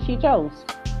do you think she chose?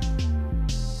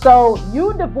 So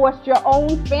you divorced your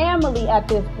own family at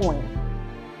this point.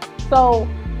 So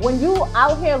when you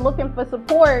out here looking for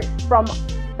support from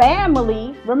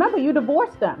family, remember, you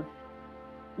divorced them.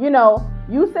 You know,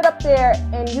 You sit up there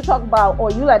and you talk about,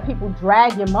 or you let people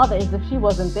drag your mother as if she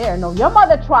wasn't there. No, your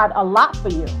mother tried a lot for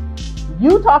you.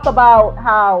 You talk about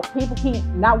how people keep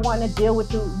not wanting to deal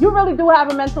with you. You really do have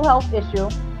a mental health issue.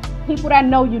 People that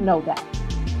know you know that.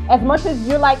 As much as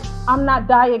you're like, I'm not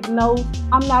diagnosed,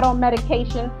 I'm not on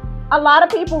medication. A lot of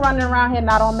people running around here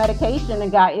not on medication and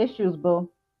got issues,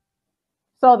 boo.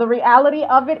 So the reality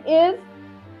of it is,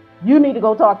 you need to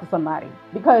go talk to somebody,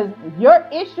 because your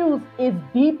issues is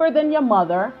deeper than your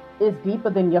mother, is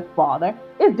deeper than your father,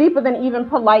 is deeper than even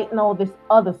Polite and all this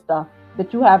other stuff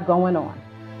that you have going on.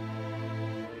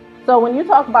 So when you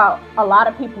talk about a lot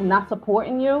of people not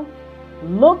supporting you,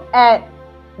 look at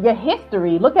your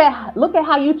history. Look at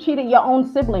how you cheated your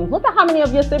own siblings. Look at how many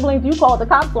of your siblings you called the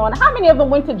cops on. How many of them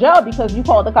went to jail because you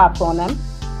called the cops on them?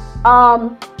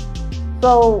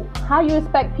 So how you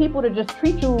expect people to just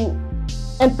treat you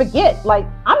and forget? Like,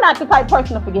 I'm not the type of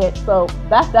person to forget, so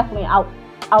that's definitely out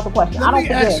the question. Let me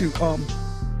ask you,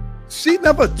 she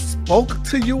never spoke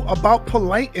to you about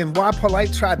Polite and why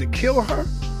Polite tried to kill her?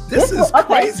 This is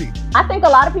crazy. I think a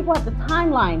lot of people have the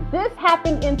timeline. This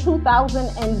happened in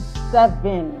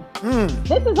 2007.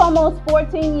 This is almost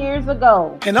 14 years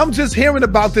ago. And I'm just hearing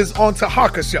about this on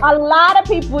Tahaka Show. A lot of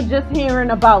people just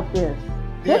hearing about this.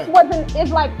 This wasn't, it's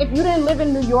like if you didn't live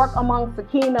in New York among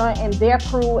Sakina and their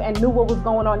crew and knew what was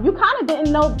going on, you kind of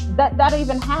didn't know that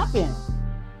even happened.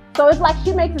 So it's like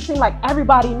she makes it seem like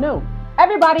everybody knew.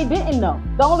 Everybody didn't know.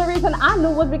 The only reason I knew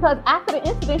was because after the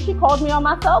incident, she called me on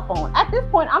my cell phone. At this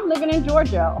point, I'm living in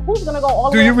Georgia. Who's going to go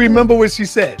all the way? Do you remember what she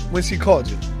said when she called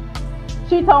you?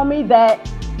 She told me that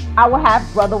our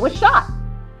half brother was shot.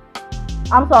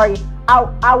 I'm sorry.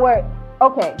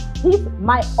 Okay, he's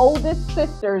my oldest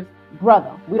sister's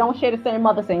brother. We don't share the same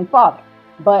mother, same father.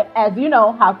 But as you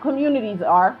know how communities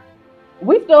are,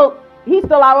 he's still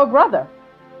our brother.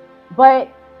 But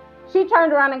she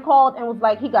turned around and called and was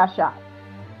like, he got shot.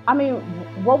 I mean,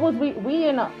 what was we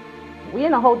in a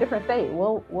whole different state.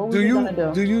 What was we gonna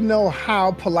do? Do you know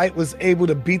how Polite was able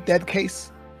to beat that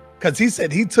case? Because he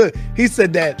said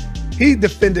that he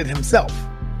defended himself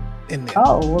in there.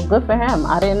 Oh, well, good for him.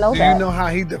 I didn't know that. Do you know how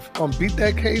he beat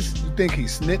that case? You think he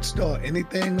snitched or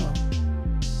anything? Or?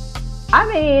 I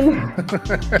mean,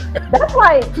 that's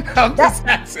like I'm just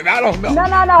asking. I don't know.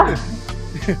 No.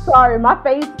 Sorry, my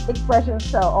face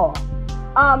expressions tell all.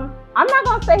 I'm not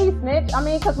gonna say he snitched. I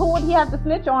mean, because who would he have to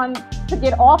snitch on to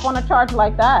get off on a charge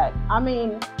like that? I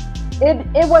mean,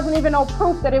 it wasn't even no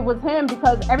proof that it was him,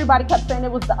 because everybody kept saying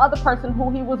it was the other person who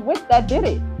he was with that did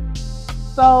it.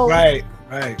 So right.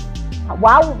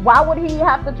 Why would he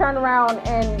have to turn around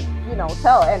and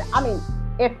tell? And I mean,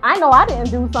 if I know I didn't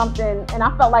do something and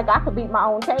I felt like I could beat my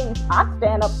own case, I'd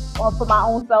stand up for my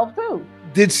own self too.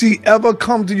 Did she ever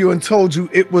come to you and told you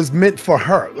it was meant for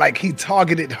her? Like he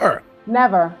targeted her?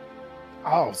 Never.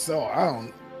 Oh, so I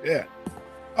don't, yeah.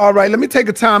 All right, let me take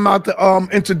a time out to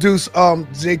introduce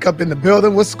Jacob in the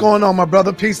building. What's going on, my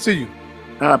brother? Peace to you.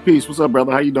 Peace. What's up,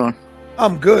 brother? How you doing?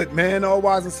 I'm good, man. All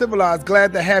wise and civilized.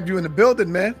 Glad to have you in the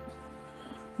building, man.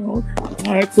 All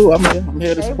right, cool. I'm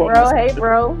here to support myself. Hey,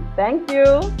 bro. Thank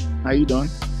you. How you doing?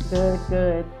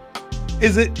 Good.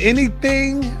 Is it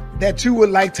anything that you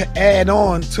would like to add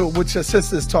on to what your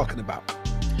sister is talking about?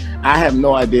 I have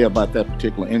no idea about that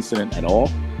particular incident at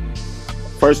all.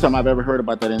 First time I've ever heard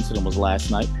about that incident was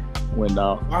last night when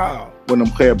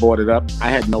Claire brought it up. I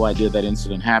had no idea that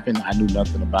incident happened. I knew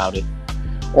nothing about it.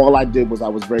 All I did was I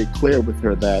was very clear with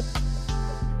her that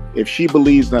if she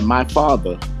believes that my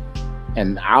father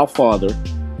and our father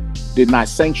did not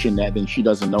sanction that, then she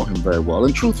doesn't know him very well.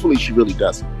 And truthfully, she really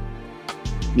doesn't.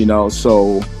 He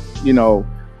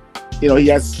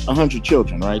has 100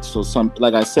 children, right? So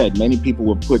like I said, many people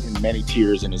were put in many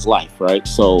tears in his life, right?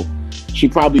 So she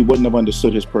probably wouldn't have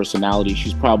understood his personality.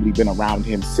 She's probably been around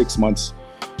him 6 months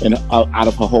out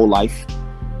of her whole life,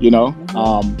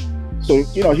 So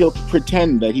he'll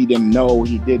pretend that he didn't know,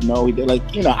 he did know, he did. Like,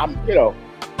 I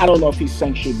don't know if he's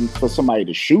sanctioned for somebody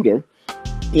to shoot her.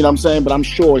 You know what I'm saying? But I'm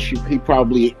sure he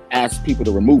probably asked people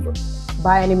to remove her.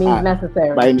 By any means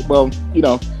necessary. By any means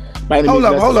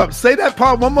Hold up. Say that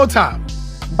part one more time.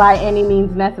 By any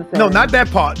means necessary. No, not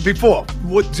that part. Before,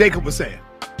 what Jacob was saying.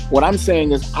 What I'm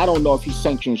saying is, I don't know if he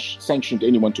sanctioned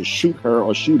anyone to shoot her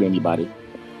or shoot anybody,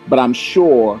 but I'm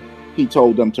sure he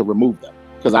told them to remove them,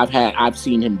 because I've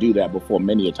seen him do that before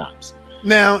many a times.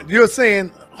 Now you're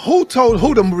saying who told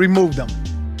who to remove them?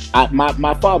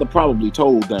 My father probably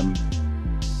told them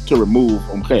to remove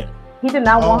Umkhe. He did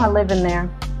not want her living there.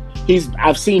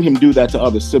 I've seen him do that to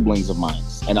other siblings of mine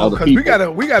and other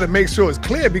people. We gotta make sure it's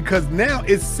clear, because now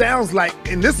it sounds like,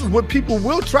 and this is what people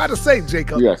will try to say,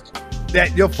 Jacob. Yes.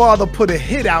 That your father put a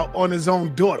hit out on his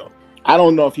own daughter. I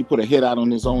don't know if he put a hit out on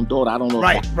his own daughter. I don't know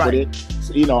if he put it.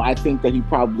 So, you know, I think that he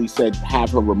probably said have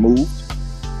her removed,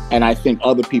 and I think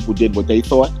other people did what they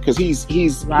thought, because he's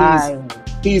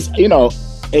you know,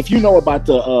 if you know about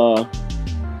the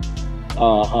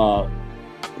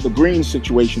Green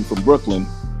situation from Brooklyn,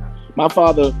 my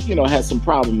father, you know, has some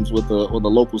problems with the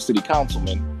local city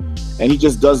councilman, and he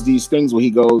just does these things where he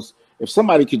goes, if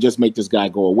somebody could just make this guy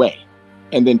go away,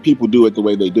 and then people do it the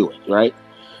way they do it, right?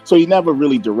 So he never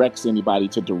really directs anybody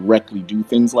to directly do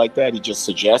things like that. He just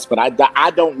suggests. But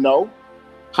I don't know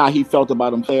how he felt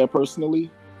about him personally.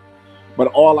 But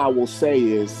all I will say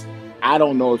is, I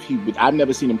don't know if I've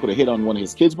never seen him put a hit on one of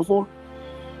his kids before.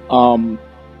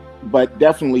 But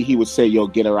definitely he would say, yo,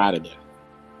 get her out of there.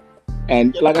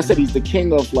 And like I said, he's the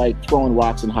king of like throwing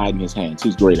rocks and hiding his hands.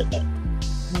 He's great at that.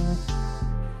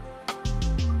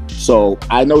 So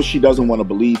I know she doesn't want to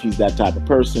believe he's that type of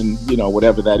person, you know,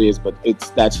 whatever that is, but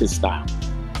that's his style.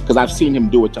 Because I've seen him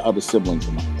do it to other siblings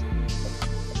of mine.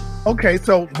 Okay,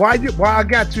 so while I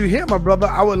got you here, my brother,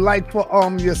 I would like for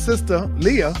your sister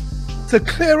Leah to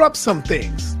clear up some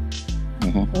things.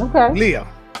 Okay. Leah.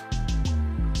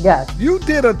 Yes. You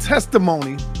did a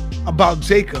testimony about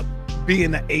Jacob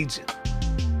being an agent.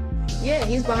 Yeah,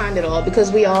 he's behind it all,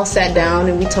 because we all sat down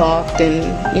and we talked,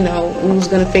 and you know, we was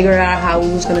gonna figure out how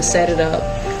we was gonna set it up.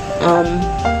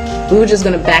 We were just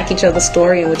gonna back each other's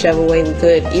story in whichever way we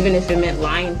could, even if it meant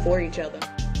lying for each other.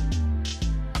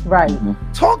 Right.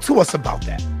 Talk to us about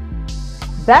that.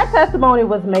 That testimony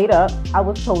was made up. I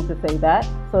was told to say that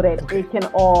so that it can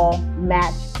all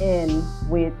match in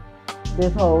with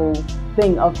this whole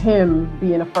thing of him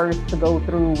being the first to go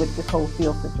through with this whole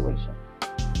field situation.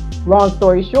 Long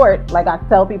story short, like I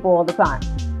tell people all the time,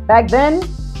 back then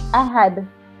I had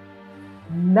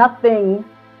nothing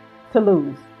to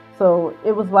lose. So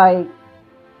it was like,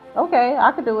 okay,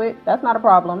 I could do it. That's not a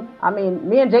problem. I mean,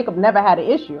 me and Jacob never had an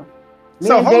issue.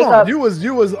 So hold on, you was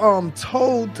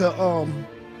told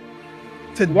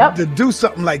to do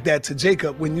something like that to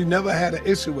Jacob when you never had an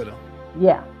issue with him.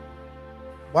 Yeah.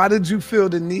 Why did you feel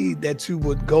the need that you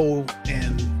would go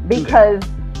and because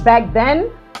back then,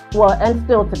 well, and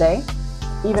still today,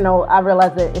 even though I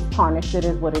realize that it's tarnished, it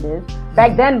is what it is.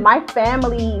 Back then, my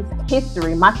family's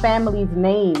history, my family's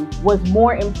name was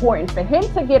more important for him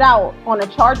to get out on the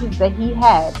charges that he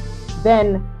had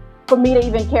than for me to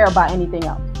even care about anything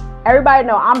else. Everybody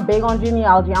know I'm big on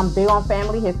genealogy. I'm big on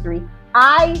family history.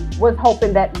 I was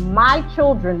hoping that my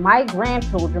children, my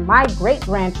grandchildren, my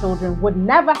great-grandchildren would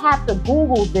never have to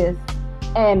Google this,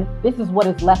 and this is what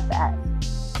it's left as.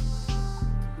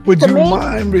 Would you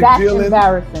mind revealing? That's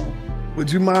embarrassing.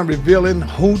 Would you mind revealing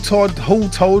who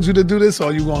told you to do this,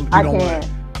 or you don't want?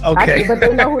 Okay, but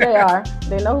they know who they are.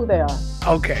 They know who they are.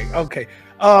 Okay.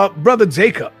 Brother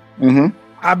Jacob,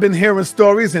 I've been hearing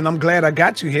stories, and I'm glad I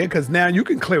got you here because now you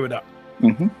can clear it up.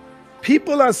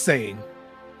 People are saying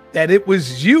that it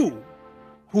was you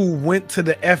who went to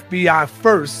the FBI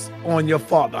first on your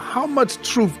father. How much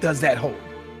truth does that hold?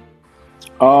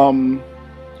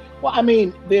 Well, I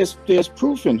mean, there's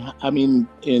proof in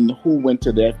who went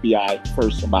to the FBI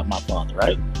first about my father,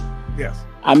 right? Yes.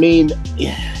 I mean,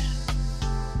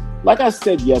 like I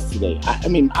said yesterday,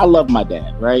 I love my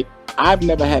dad, right? I've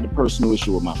never had a personal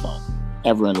issue with my father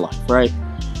ever in life, right?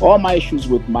 All my issues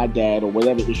with my dad or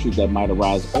whatever issues that might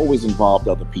arise always involved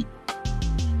other people.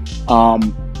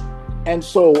 And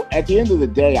so at the end of the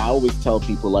day, I always tell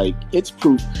people, like, it's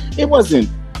proof. It wasn't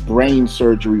brain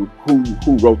surgery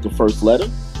who wrote the first letter.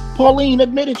 Pauline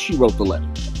admitted she wrote the letter,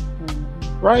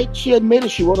 right? She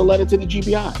admitted she wrote a letter to the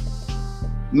GBI.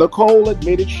 Nicole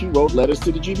admitted she wrote letters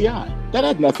to the GBI. That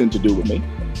had nothing to do with me,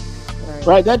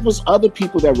 right? That was other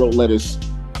people that wrote letters,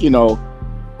 you know,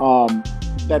 and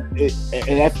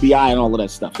FBI and all of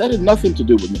that stuff. That had nothing to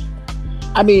do with me.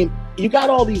 I mean, you got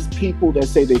all these people that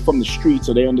say they're from the streets,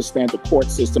 or they understand the court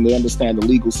system, they understand the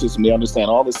legal system, they understand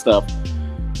all this stuff.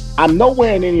 I'm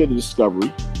nowhere in any of the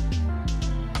discovery.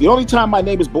 The only time my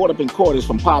name is brought up in court is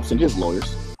from Pops and his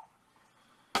lawyers.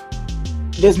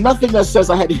 There's nothing that says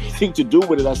I had anything to do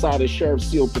with it outside of Sheriff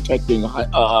Seal protecting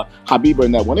Habiba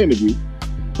in that one interview.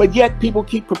 But yet people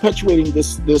keep perpetuating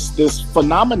this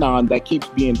phenomenon that keeps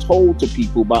being told to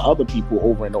people by other people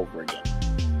over and over again.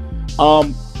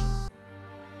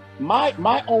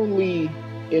 My only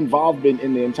involvement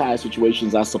in the entire situation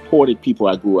is I supported people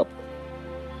I grew up with.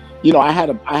 You know, I had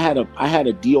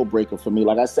a deal breaker for me.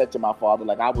 Like I said to my father,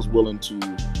 like I was willing to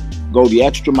go the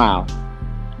extra mile,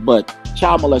 but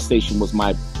child molestation was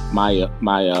my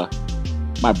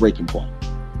breaking point.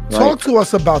 Right? Talk to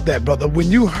us about that, brother.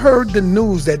 When you heard the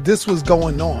news that this was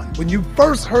going on, when you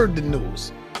first heard the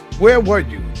news, Where were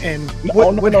you? And no.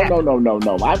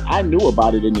 I knew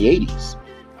about it in the 80s.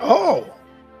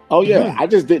 Oh yeah. I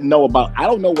just didn't know about. I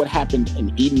don't know what happened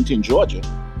in Edenton, Georgia,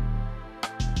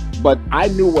 but I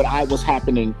knew what was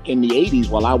happening in the 80s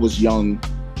while I was young,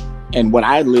 and what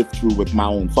I lived through with my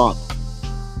own father.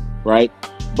 Right.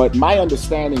 But my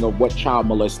understanding of what child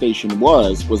molestation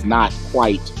was not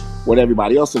quite what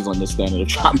everybody else's understanding of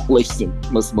child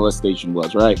molestation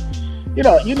was, right? You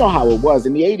know how it was.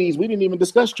 In the 80s, we didn't even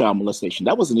discuss child molestation.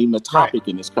 That wasn't even a topic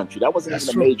in this country. That wasn't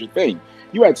even a major thing.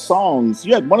 You had songs.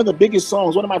 You had one of the biggest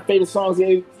songs, one of my favorite songs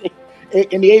in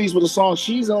the 80s was a song,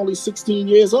 "She's Only 16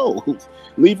 Years Old.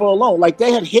 Leave Her Alone." Like,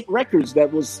 they had hit records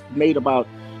that was made about,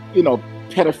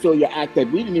 pedophilia act that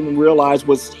we didn't even realize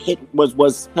was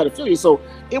pedophilia. So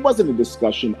it wasn't a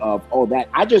discussion of all that.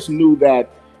 I just knew that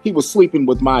he was sleeping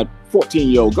with my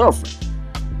 14-year-old girlfriend.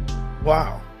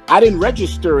 Wow. I didn't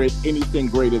register it anything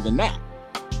greater than that.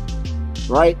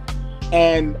 Right?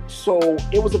 And so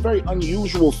it was a very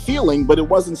unusual feeling, but it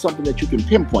wasn't something that you can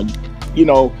pinpoint.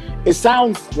 It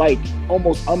sounds like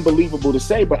almost unbelievable to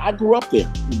say, but I grew up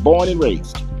there, born and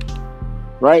raised.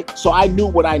 Right? So I knew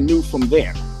what I knew from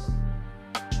there.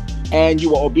 And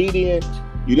you were obedient.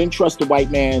 You didn't trust the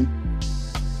white man.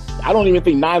 I don't even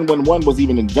think 911 was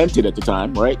even invented at the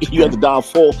time, right? You had to dial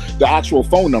the actual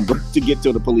phone number to get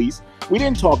to the police. We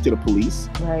didn't talk to the police.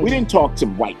 Right. We didn't talk to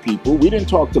white people. We didn't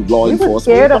talk to law enforcement. Were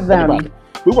scared of them.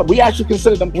 We actually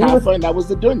considered them kafir, and that was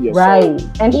the dunya. Right. So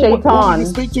and shaitan.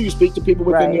 You speak to people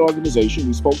within the organization.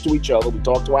 We spoke to each other. We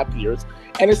talked to our peers.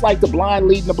 And it's like the blind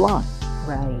leading the blind.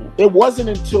 Right. It wasn't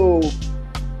until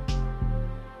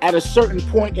at a certain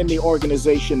point in the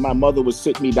organization, my mother would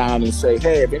sit me down and say,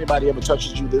 "Hey, if anybody ever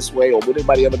touches you this way, or would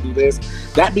anybody ever do this?"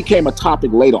 That became a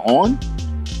topic later on.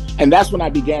 And that's when I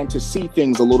began to see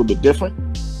things a little bit different.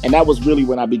 And that was really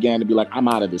when I began to be like, I'm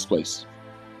out of this place.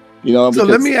 So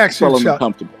let me ask you, Chuck,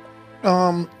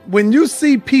 when you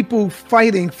see people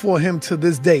fighting for him to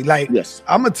this day, like, yes.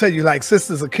 I'm going to tell you, like,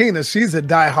 Sister Sakina, she's a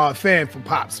diehard fan for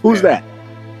Pops. Who's that?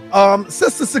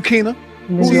 Sister Sakina.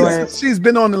 She's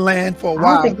been on the land for a while.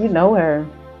 I don't think you know her.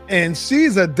 And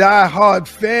she's a diehard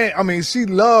fan. I mean, she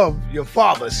loved your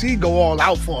father. She go all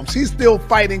out for him. She's still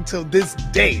fighting till this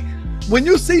day. When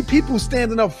you see people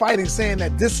standing up fighting, saying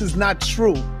that this is not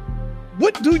true,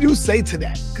 what do you say to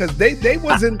that? Because they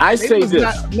wasn't.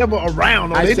 Never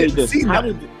around. Or I they say didn't this. see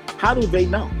How do they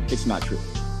know it's not true?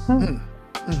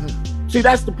 Mm-hmm. See,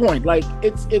 that's the point. Like,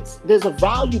 there's a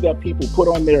value that people put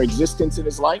on their existence in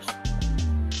his life.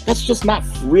 That's just not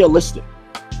realistic,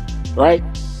 right?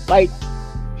 Like,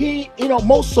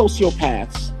 most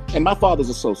sociopaths, and my father's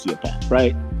a sociopath,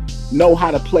 right, know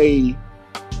how to play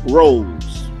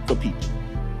roles for people.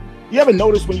 You ever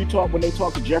notice when they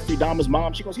talk to Jeffrey Dahmer's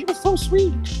mom, she goes, "He was so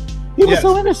sweet. He was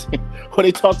so innocent." Or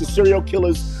they talk to serial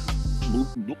killers'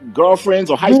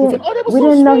 girlfriends or high school friends. "Oh, they were so sweet. We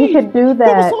didn't know he could do that.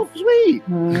 They were so sweet."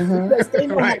 Mm-hmm. They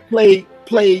know how to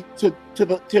play to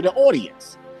the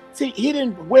audience. See, he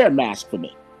didn't wear a mask for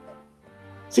me.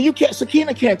 So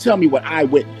Sakina can't tell me what I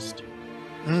witnessed.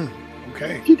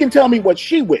 Okay. She can tell me what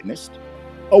she witnessed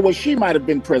or what she might have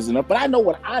been present of, but I know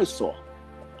what I saw.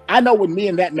 I know what me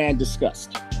and that man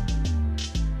discussed.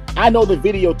 I know the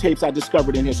videotapes I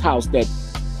discovered in his house that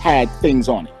had things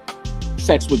on it.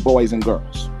 Sex with boys and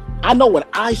girls. I know what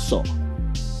I saw.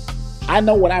 I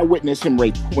know what I witnessed him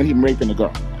raping a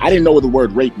girl. I didn't know what the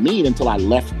word rape mean until I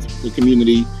left the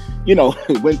community,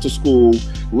 went to school,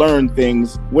 learned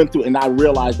things, went through, and I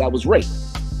realized that was rape.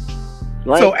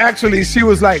 Right? So actually she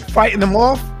was like fighting him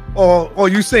off, or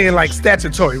you saying like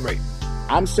statutory rape?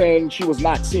 I'm saying she was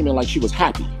not seeming like she was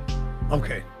happy.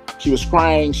 Okay. She was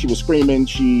crying, she was screaming,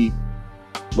 she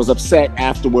was upset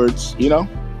afterwards,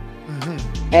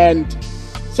 Mm-hmm. And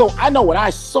so I know what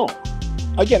I saw.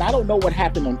 Again, I don't know what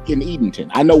happened in Edenton.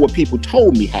 I know what people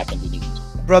told me happened in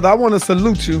Edenton. Brother, I want to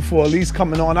salute you for at least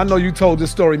coming on. I know you told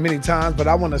this story many times, but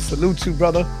I want to salute you,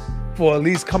 brother, for at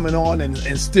least coming on and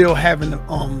still having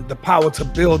the power to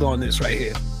build on this right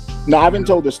here. No, I haven't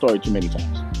told this story too many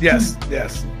times. Yes.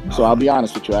 So I'll be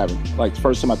honest with you, I haven't. Like, the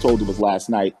first time I told it was last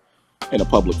night in a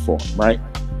public forum, right?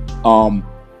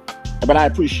 But I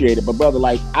appreciate it. But brother,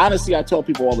 like, honestly, I tell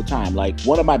people all the time, like,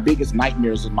 one of my biggest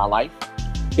nightmares in my life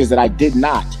is that I did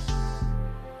not,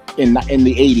 in the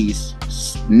 80s,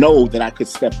 know that I could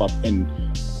step up and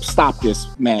stop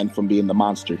this man from being the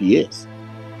monster he is.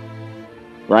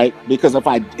 Right? Because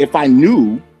if I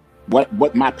knew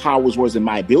what my powers was and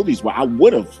my abilities were, I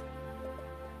would have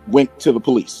went to the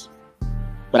police.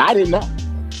 But I didn't know.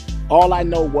 All I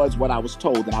know was what I was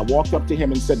told. And I walked up to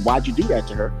him and said, "Why'd you do that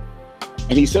to her?"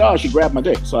 And he said, "Oh, she grabbed my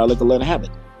dick, so I let her have it."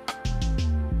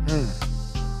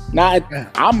 Now,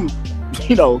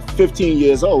 15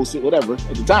 years old, whatever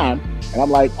at the time, and I'm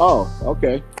like, oh,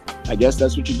 okay, I guess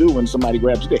that's what you do when somebody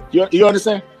grabs your dick. You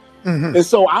understand? Mm-hmm. And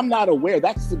so I'm not aware.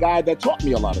 That's the guy that taught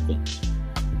me a lot of things.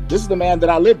 This is the man that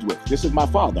I lived with. This is my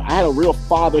father. I had a real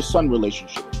father-son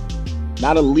relationship,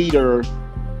 not a leader,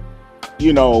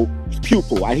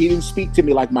 pupil. He didn't speak to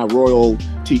me like my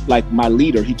like my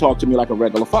leader. He talked to me like a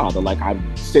regular father. Like I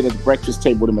sit at the breakfast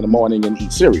table with him in the morning and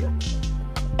eat cereal.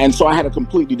 And so I had a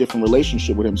completely different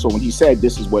relationship with him. So when he said,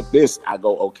 this is what this, I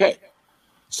go, okay.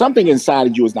 Something inside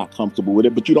of you is not comfortable with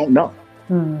it, but you don't know.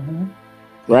 Mm-hmm.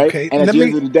 Right? Okay. And at the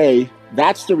end of the day,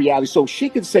 that's the reality. So she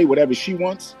can say whatever she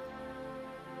wants,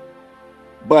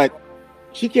 but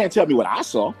she can't tell me what I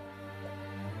saw.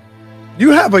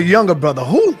 You have a younger brother.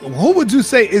 Who would you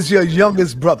say is your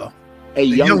youngest brother? A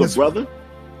younger brother?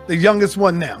 The youngest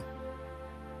one now.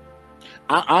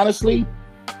 I honestly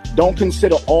don't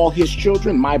consider all his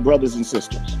children my brothers and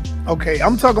sisters. Okay,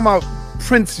 I'm talking about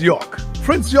Prince York.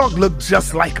 Prince York looked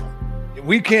just like him.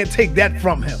 We can't take that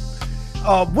from him.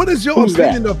 What is your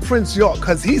opinion of Prince York?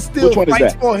 Because he still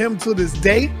fights for him to this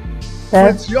day.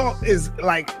 Prince York is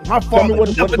like, my father never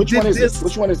did this.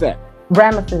 Which one is that?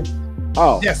 Ramesses.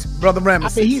 Oh yes, brother Ramesses. I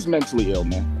think he's mentally ill,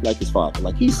 man, like his father.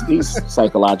 Like he's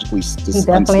psychologically he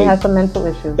definitely unstable. Has some mental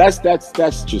issues.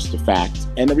 That's just a fact.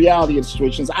 And the reality of the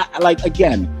situations,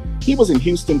 again, he was in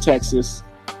Houston, Texas,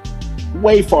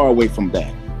 way far away from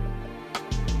that.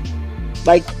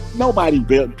 Like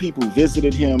people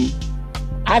visited him.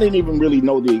 I didn't even really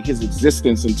know his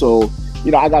existence until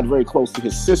I got very close to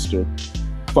his sister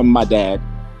from my dad,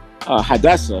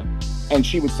 Hadessa. And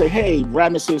she would say, hey,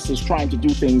 Ramesses is trying to do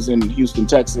things in Houston,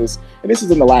 Texas. And this is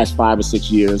in the last 5 or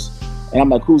 6 years. And I'm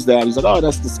like, who's that? He's like, oh,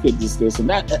 that's this kid, this and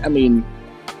that. And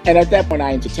at that point,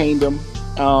 I entertained him.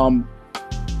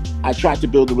 I tried to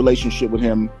build a relationship with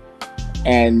him.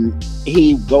 And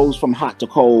he goes from hot to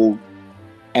cold.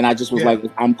 And I just was like,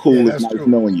 I'm cool. It's nice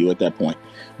knowing you at that point.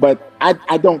 But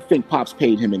I don't think Pops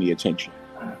paid him any attention.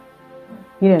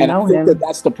 And I think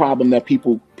that's the problem that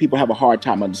people have a hard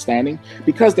time understanding.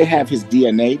 Because they have his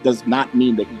DNA does not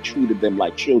mean that he treated them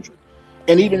like children.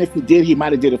 And even if he did, he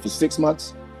might have did it for 6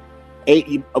 months.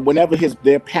 Whenever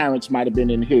their parents might have been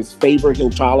in his favor,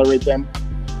 he'll tolerate them,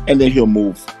 and then he'll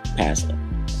move past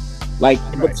them.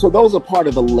 So those are part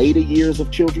of the later years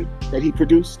of children that he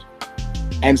produced.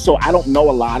 And so I don't know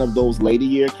a lot of those later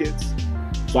year kids.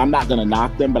 So I'm not gonna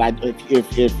knock them, but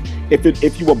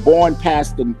if you were born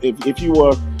past them, if you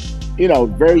were,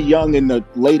 very young in the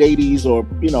late 80s or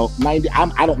 90,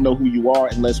 I don't know who you are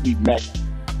unless we've met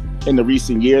in the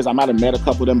recent years. I might have met a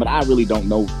couple of them, but I really don't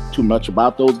know too much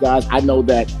about those guys. I know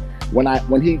that when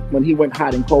he went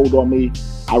hot and cold on me,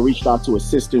 I reached out to his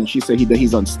sister and she said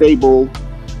he's unstable,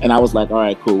 and I was like, all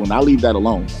right, cool, and I'll leave that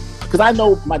alone because I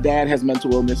know my dad has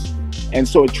mental illness. And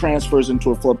so it transfers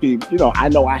into for people. I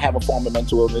know I have a form of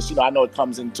mental illness. I know it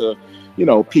comes into,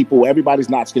 people. Everybody's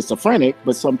not schizophrenic,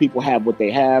 but some people have what they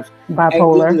have. Bipolar. And at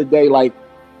the end of the day, like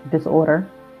disorder.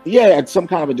 Yeah, it's some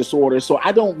kind of a disorder. So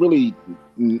I don't really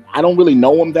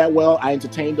know him that well. I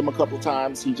entertained him a couple of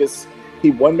times.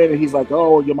 He 1 minute he's like,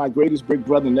 oh, you're my greatest big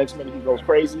brother. The next minute he goes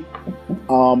crazy.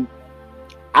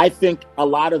 I think a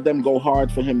lot of them go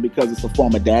hard for him because it's a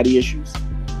form of daddy issues.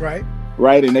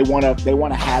 Right, and they want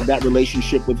to have that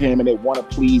relationship with him, and they want to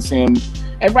please him.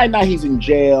 And right now he's in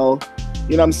jail,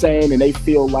 you know what I'm saying? And they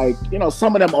feel like,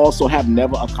 some of them also have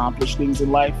never accomplished things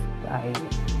in life. Right.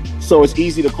 So it's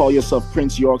easy to call yourself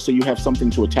Prince York, so you have something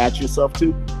to attach yourself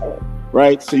to,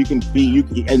 right? So you can be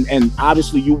and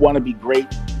obviously you want to be great,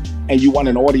 and you want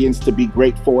an audience to be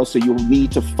great for. So you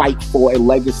need to fight for a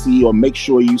legacy or make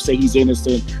sure you say he's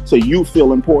innocent, so you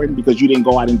feel important because you didn't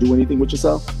go out and do anything with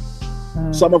yourself.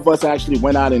 Some of us actually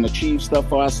went out and achieved stuff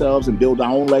for ourselves and build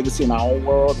our own legacy in our own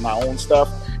world and our own stuff.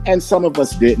 And some of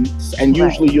us didn't. And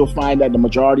usually you'll find that the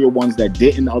majority of ones that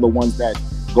didn't are the ones that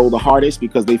go the hardest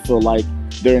because they feel like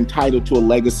they're entitled to a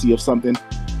legacy of something.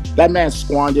 That man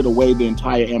squandered away the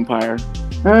entire empire,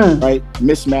 right?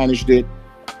 Mismanaged it.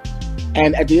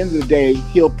 And at the end of the day,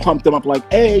 he'll pump them up like,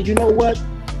 hey, you know what?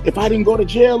 If I didn't go to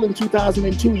jail in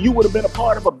 2002, you would have been a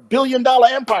part of $1 billion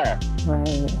empire.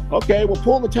 Right. Okay, well,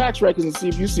 pull the tax records and see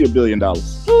if you see $1 billion.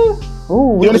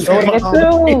 Ooh, you understand?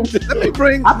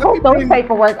 I pulled those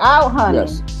paperwork out, honey.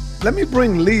 Yes. Let me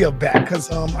bring Leah back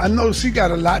because I know she got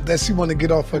a lot that she want to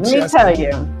get off her chest. Let me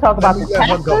tell you. Talk about the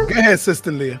taxes. Go ahead,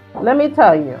 Sister Leah. Let me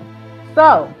tell you.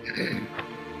 So,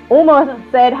 Uma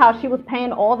said how she was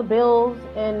paying all the bills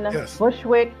in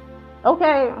Bushwick.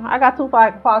 Okay, I got 2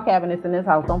 file cabinets in this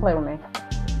house. Don't play with me.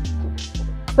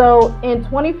 So in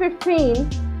 2015,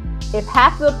 if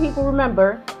half of the people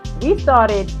remember, we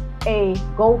started a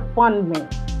GoFundMe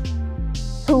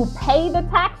to pay the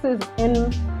taxes in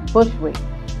Bushwick.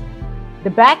 The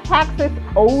back taxes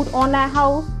owed on that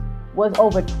house was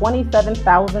over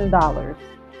 $27,000.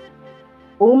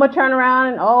 Uma turned around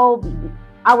and, oh,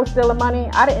 I was stealing money.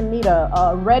 I didn't need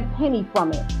a red penny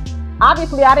from it.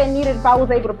 Obviously, I didn't need it if I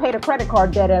was able to pay the credit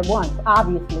card debt at once.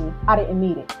 Obviously, I didn't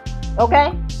need it. Okay?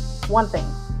 One thing.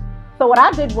 So what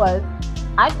I did was,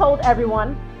 I told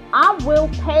everyone, I will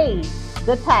pay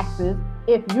the taxes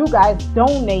if you guys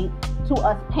donate to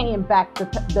us paying back the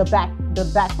back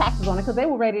taxes on it, because they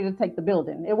were ready to take the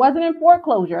building. It wasn't in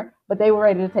foreclosure, but they were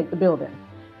ready to take the building.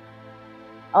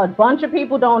 A bunch of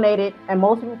people donated, and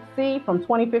most people see from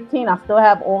 2015, I still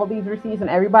have all these receipts and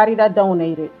everybody that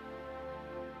donated.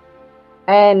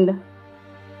 And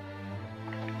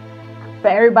for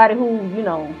everybody who, you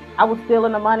know, I was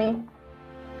stealing the money,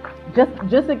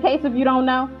 just in case if you don't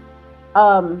know,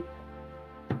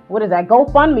 what is that?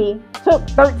 GoFundMe took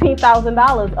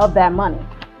 $13,000 of that money,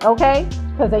 okay?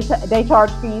 Because they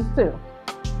charge fees too.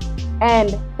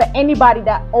 And for anybody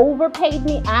that overpaid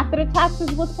me after the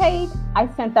taxes was paid, I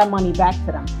sent that money back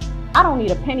to them. I don't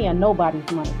need a penny of nobody's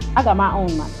money. I got my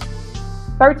own money.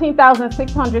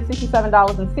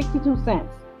 $13,667.62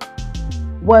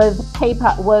 was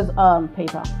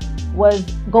was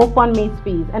GoFundMe's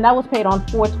fees, and that was paid on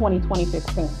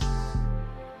 4/20/2015.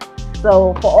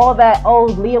 So for all that, oh,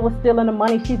 Leah was stealing the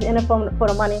money, she's in it for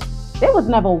the money. There was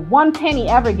never one penny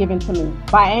ever given to me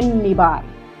by anybody.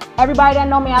 Everybody that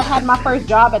know me, I've had my first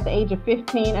job at the age of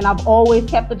 15, and I've always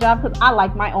kept the job because I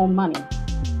like my own money.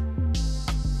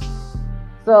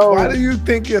 So why do you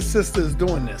think your sister is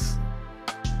doing this?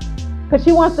 Because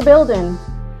she wants the building.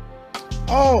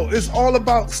 Oh, it's all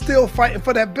about still fighting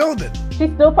for that building.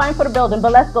 She's still fighting for the building,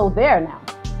 but let's go there now.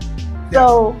 Yes.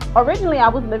 So originally I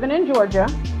was living in Georgia,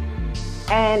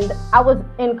 and I was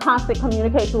in constant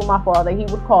communication with my father. He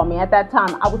would call me. At that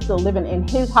time, I was still living in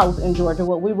his house in Georgia,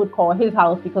 what we would call his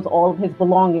house, because all of his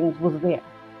belongings was there.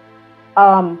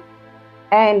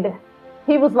 And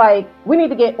he was like, we need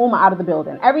to get Uma out of the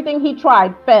building. Everything he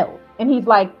tried failed. And he's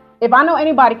like, if I know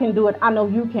anybody can do it, I know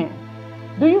you can.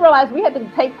 Do you realize we had to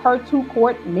take her to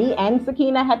court? Me and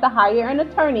Sakina had to hire an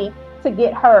attorney to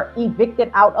get her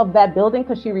evicted out of that building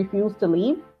because she refused to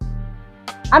leave.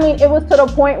 I mean, it was to the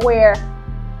point where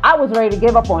I was ready to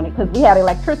give up on it because we had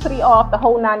electricity off, the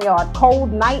whole 9 yards,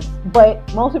 cold nights. But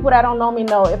most people that don't know me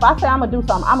know if I say I'm going to do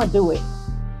something, I'm going to do it.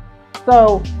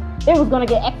 So it was going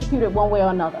to get executed one way or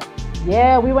another.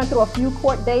 Yeah, we went through a few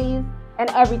court days and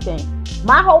everything.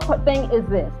 My whole thing is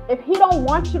this. If he don't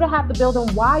want you to have the building,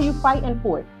 why are you fighting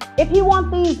for it? If he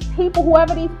wants these people,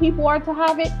 whoever these people are, to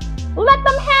have it, let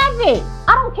them have it.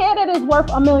 I don't care that it's worth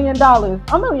 $1 million.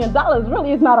 $1 million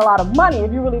really is not a lot of money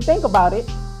if you really think about it.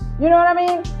 You know what I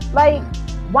mean? Like,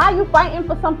 why are you fighting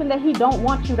for something that he don't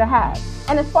want you to have?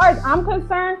 And as far as I'm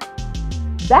concerned,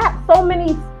 that so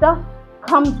many stuff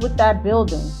comes with that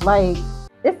building. Like,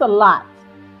 it's a lot.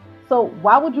 So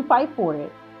why would you fight for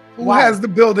it? Who has the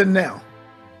building now?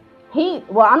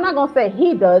 Well, I'm not going to say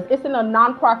he does. It's in a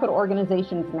nonprofit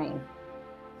organization's name.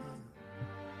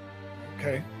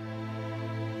 Okay.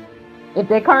 If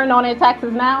they're current on their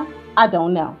taxes now, I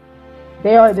don't know.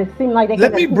 They seem like they.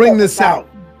 Let me bring this out.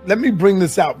 Let me bring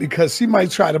this out because she might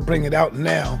try to bring it out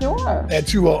now. Sure.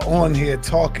 That you are on here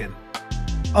talking.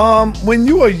 When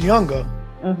you were younger,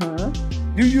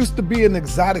 you used to be an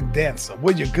exotic dancer.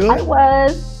 Were you good? I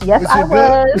was. Yes, I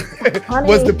was.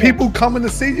 Was the people coming to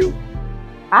see you?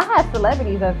 I had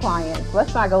celebrities as clients.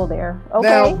 Let's not go there. Okay.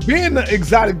 Now, being an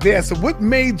exotic dancer, what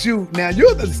made you? Now,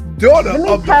 you're the daughter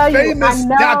of the famous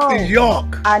Dr.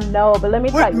 York. I know, but let me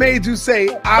tell you. What made you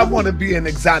say, I want to be an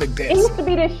exotic dancer? It used to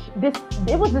be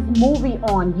it was this movie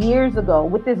on years ago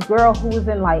with this girl who was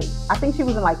in I think she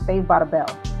was in Saved by the Bell.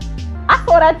 I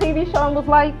saw that TV show and was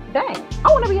like, dang, I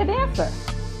want to be a dancer.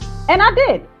 And I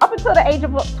did. Up until the age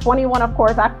of 21, of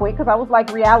course, I quit because I was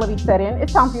like, reality set in.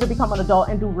 It's time for you to become an adult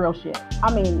and do real shit.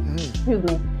 I mean, excuse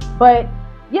me. But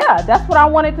yeah, that's what I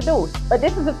wanted to do. But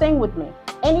this is the thing with me.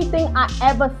 Anything I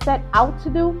ever set out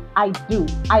to do, I do.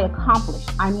 I accomplish.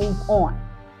 I move on.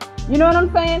 You know what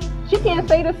I'm saying? She can't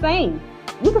say the same.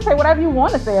 You can say whatever you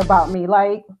want to say about me.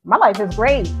 Like, my life is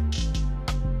great.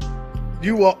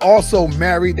 You were also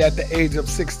married at the age of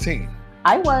 16.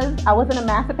 I was an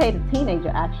emancipated teenager,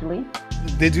 actually.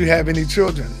 Did you have any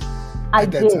children? I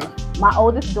did. My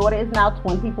oldest daughter is now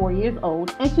 24 years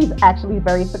old, and she's actually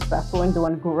very successful and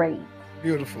doing great.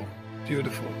 Beautiful,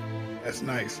 beautiful. That's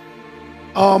nice.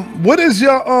 What is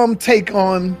your take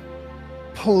on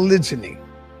polygyny?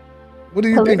 What do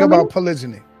you think about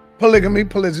polygyny?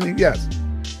 Polygyny, yes.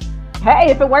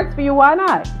 Hey, if it works for you, why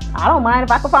not? I don't mind.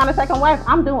 If I can find a second wife,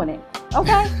 I'm doing it.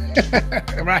 Okay?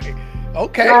 Right.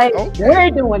 Okay. Like, okay.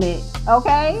 We're doing it.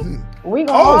 Okay. We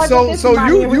gonna Oh, all get this so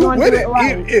money and we you gonna with do it.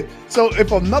 right. So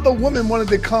if another woman wanted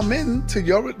to come into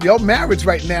your marriage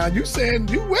right now, you saying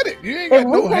you with it. You ain't got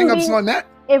no hang-ups on that.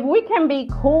 If we can be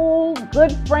cool,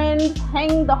 good friends,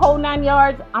 hang the whole 9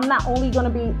 yards, I'm not only gonna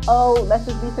be, oh, let's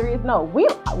just be serious. No,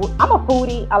 I'm a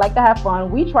foodie. I like to have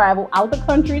fun. We travel out the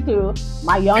country too.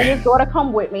 My youngest daughter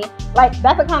come with me. Like,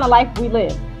 that's the kind of life we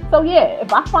live. So yeah,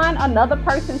 if I find another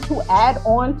person to add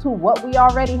on to what we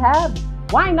already have,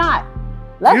 why not?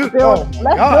 Let's build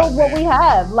what we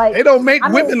have. Like, they don't make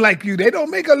women like you. They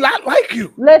don't make a lot like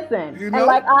you. Listen, you know?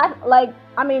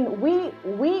 And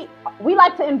we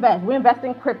like to invest. We invest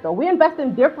in crypto. We invest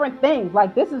in different things.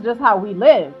 Like, this is just how we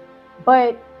live.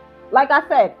 But like I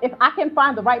said, if I can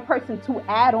find the right person to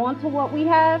add on to what we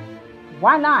have,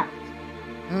 why not?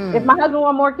 If my husband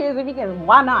want more kids, if he can,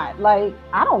 why not? Like,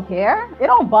 I don't care. It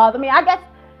don't bother me. I guess,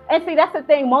 and see, that's the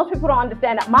thing. Most people don't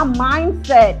understand that. My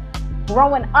mindset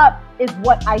growing up is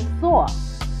what I saw.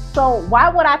 So why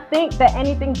would I think that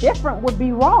anything different would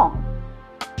be wrong?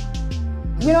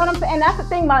 You know what I'm saying? And that's the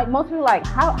thing. Like, most people are like,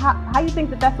 how you think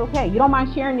that that's okay? You don't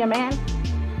mind sharing your man?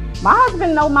 My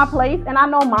husband knows my place and I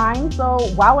know mine. So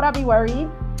why would I be worried?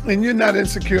 And you're not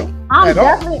insecure I'm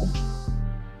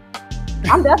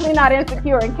definitely not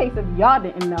insecure, in case if y'all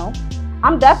didn't know.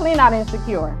 I'm definitely not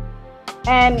insecure.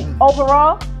 And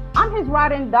overall, I'm his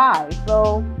ride and die.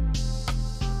 So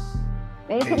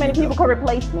ain't too many people could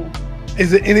replace me. Is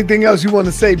there anything else you want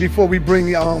to say before we bring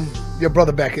your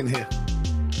brother back in here?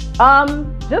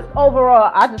 Just overall,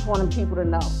 I just wanted people to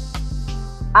know.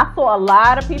 I saw a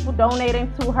lot of people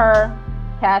donating to her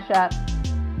Cash App.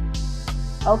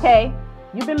 Okay,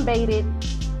 you've been baited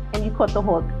and you caught the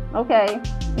hook. Okay,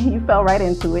 you fell right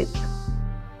into it.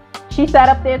 She sat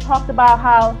up there, talked about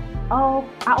how, oh,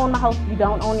 I own my house. You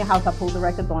don't own your house. I pulled the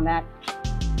records on that.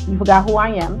 You forgot who I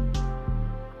am.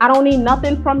 I don't need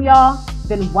nothing from y'all.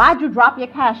 Then why'd you drop your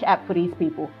Cash App for these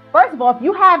people? First of all, if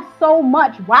you have so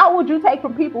much, why would you take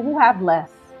from people who have less?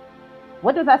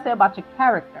 What does that say about your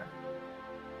character?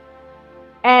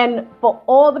 And for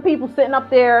all the people sitting up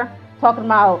there talking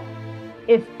about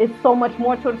it's so much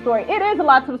more to the story. It is a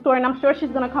lot to the story, and I'm sure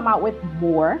she's going to come out with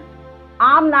more.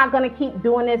 I'm not going to keep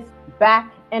doing this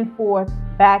back and forth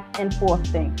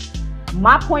thing.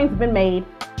 My point's been made.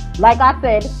 Like I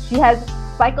said, she has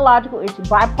psychological issues,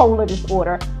 bipolar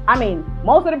disorder. I mean,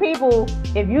 most of the people,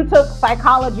 if you took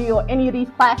psychology or any of these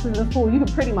classes in school, you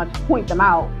can pretty much point them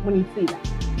out when you see them.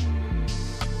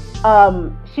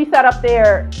 She sat up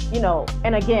there, you know,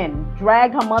 and again,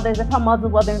 dragged her mother as if her mother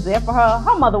wasn't there for her.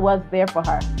 Her mother was there for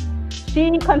her.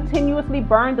 She continuously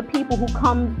burned the people who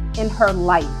come in her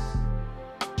life.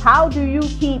 How do you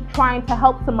keep trying to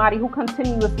help somebody who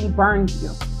continuously burns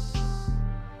you?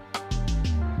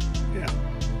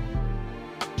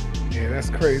 Yeah, that's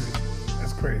crazy.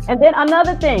 That's crazy. And then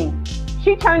another thing,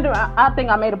 she turned around, I think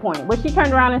I made a point, but she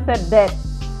turned around and said that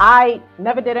I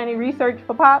never did any research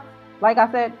for Pop. Like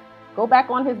I said, go back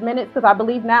on his minutes, because I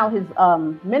believe now his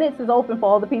minutes is open for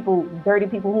all the people, dirty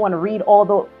people who want to read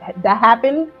all that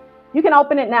happened. You can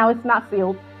open it now. It's not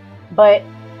sealed. But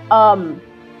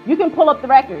you can pull up the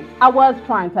records. I was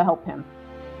trying to help him.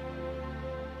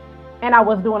 And I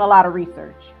was doing a lot of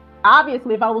research.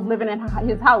 Obviously, if I was living in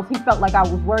his house, he felt like I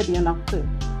was worthy enough too.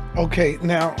 Okay,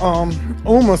 now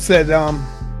Uma said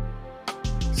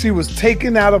she was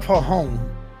taken out of her home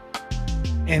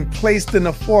and placed in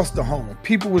a foster home.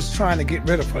 People was trying to get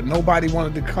rid of her. Nobody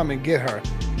wanted to come and get her.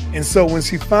 And so when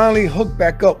she finally hooked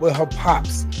back up with her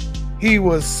pops, he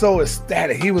was so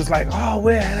ecstatic. He was like, oh,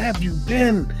 where have you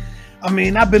been? I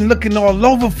mean, I've been looking all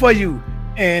over for you.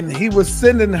 And he was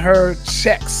sending her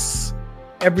checks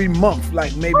every month,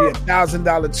 like maybe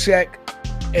 $1,000 check.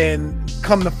 And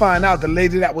come to find out, the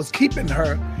lady that was keeping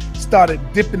her started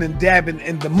dipping and dabbing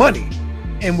in the money.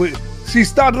 And she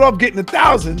started off getting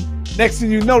 1,000. Next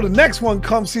thing you know, the next one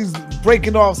comes, she's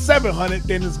breaking off 700,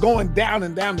 then it's going down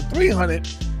and down to 300.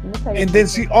 And then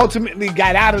she ultimately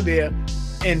got out of there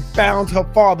and found her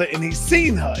father, and he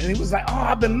seen her. And he was like, oh,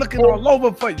 I've been looking all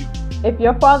over for you. If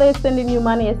your father is sending you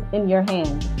money, it's in your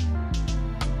hand.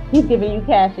 He's giving you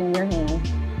cash in your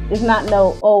hand. It's not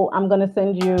I'm going to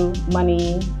send you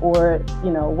money, or,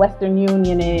 you know, Western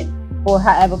Union it, or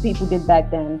however people did back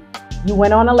then. You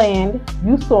went on a land,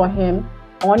 you saw him.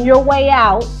 On your way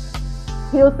out,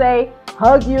 he'll say,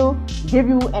 hug you, give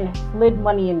you, and slid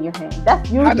money in your hand.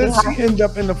 That's usually how did she end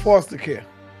up in the foster care?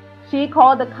 She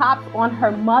called the cops on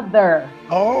her mother.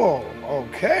 Oh,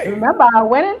 okay. Remember, I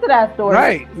went into that story.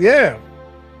 Right, yeah.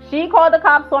 She called the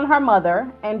cops on her mother,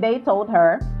 and they told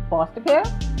her, foster care,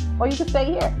 or you can stay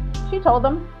here. She told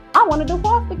them, I want to do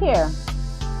foster care.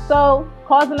 So,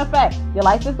 cause and effect. Your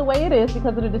life is the way it is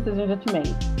because of the decisions that you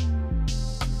made.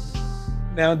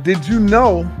 Now, did you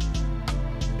know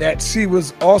that she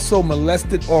was also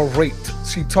molested or raped?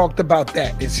 She talked about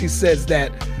that, and she says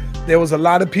that there was a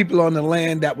lot of people on the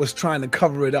land that was trying to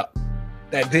cover it up,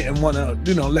 that didn't want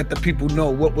to, let the people know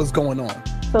what was going on.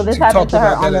 So this happened to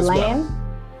her on the land?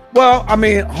 Well, I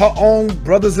mean, her own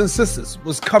brothers and sisters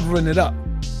was covering it up,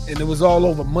 and it was all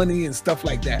over money and stuff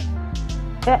like that.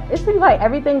 It seems like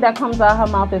everything that comes out of her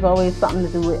mouth is always something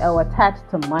to do with or attached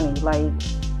to money. Like,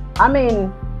 I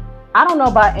mean, I don't know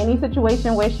about any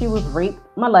situation where she was raped,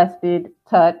 molested,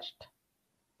 touched.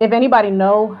 If anybody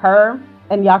know her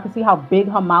and y'all can see how big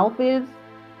her mouth is,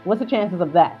 what's the chances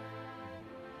of that?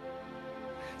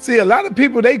 See, a lot of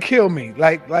people, they kill me.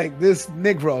 Like this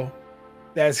Negro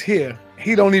that's here.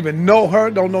 He don't even know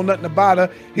her, don't know nothing about her.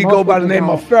 He go by the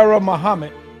name of Farah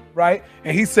Muhammad, right?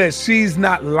 And he says she's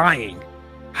not lying.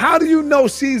 How do you know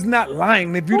she's not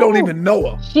lying if you don't even know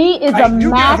her? She is like, a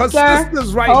you master. Got her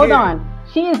sisters right hold here. on.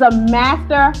 She is a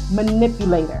master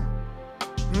manipulator.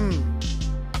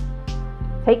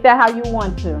 Take that how you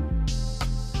want to.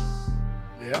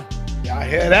 Yeah, I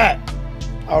hear that.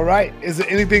 All right. Is there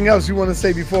anything else you want to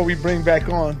say before we bring back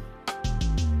on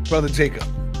Brother Jacob?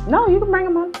 No, you can bring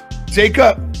him on.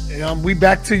 Jacob, we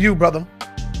back to you, brother.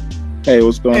 Hey,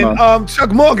 what's going on?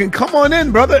 Chuck Morgan, come on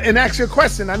in, brother, and ask your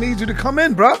question. I need you to come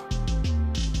in, bro.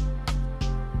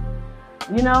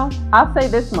 I'll say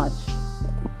this much.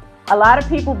 A lot of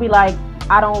people be like,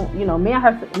 I don't, me and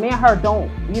her don't,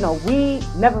 we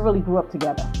never really grew up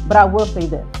together. But I will say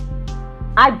this.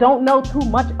 I don't know too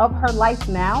much of her life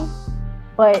now,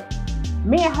 but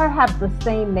me and her have the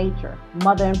same nature.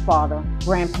 Mother and father,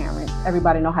 grandparents,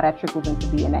 everybody know how that trickles into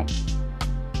DNA.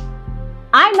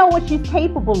 I know what she's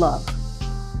capable of.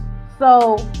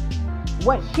 So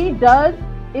what she does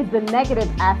is the negative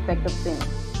aspect of things.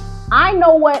 I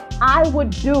know what I would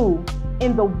do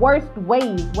in the worst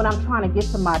ways when I'm trying to get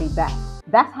somebody back.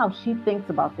 That's how she thinks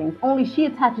about things. Only she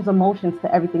attaches emotions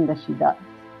to everything that she does.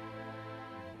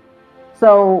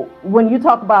 So when you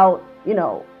talk about,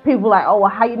 people like, oh, well,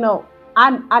 how you know?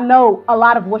 I know a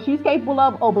lot of what she's capable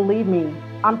of. Oh, believe me,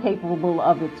 I'm capable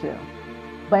of it too.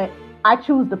 But I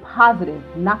choose the positive,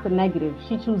 not the negative.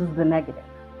 She chooses the negative.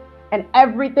 And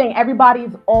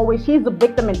she's a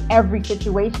victim in every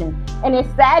situation. And it's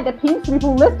sad that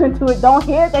people listening to it don't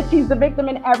hear that she's the victim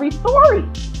in every story.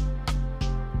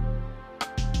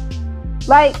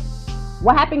 Like,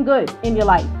 what happened good in your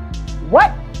life?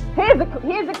 What? Here's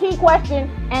a key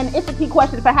question, and it's a key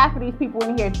question for half of these people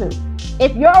in here too.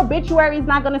 If your obituary is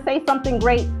not going to say something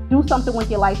great, do something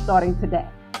with your life starting today.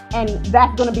 And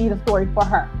that's going to be the story for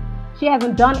her. She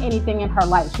hasn't done anything in her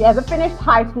life. She hasn't finished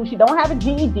high school. She don't have a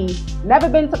GED, never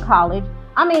been to college.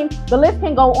 I mean, the list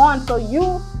can go on. So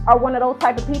you are one of those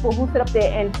type of people who sit up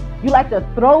there and you like to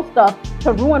throw stuff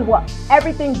to ruin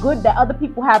everything good that other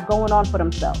people have going on for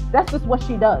themselves. That's just what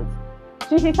she does.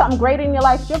 She sees something great in your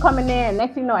life, she'll come in there and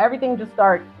next thing you know, everything just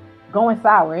start going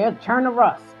sour. It'll turn to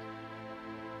rust.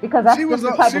 Because that's just the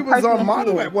type of person. She was on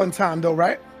model at one time though,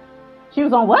 right? She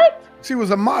was on what? She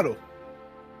was a model.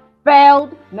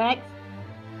 Failed. Next.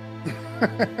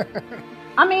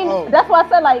 I mean, that's why I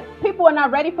said, like, people are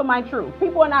not ready for my truth.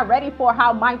 People are not ready for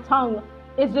how my tongue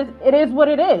is just, it is what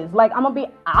it is. Like, I'm going to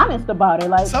be honest about it.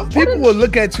 Like, some people will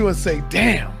look at you and say,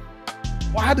 damn,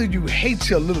 why do you hate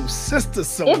your little sister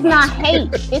so much? It's not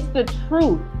hate. It's the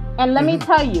truth. And let me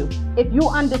tell you, if you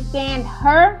understand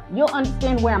her, you'll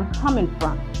understand where I'm coming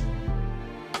from.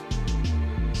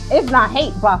 It's not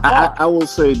hate, by far. I will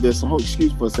say this. Oh,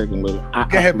 excuse for a second, Leah.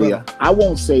 Go ahead, Leah. I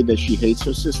won't say that she hates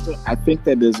her sister. I think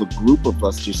that there's a group of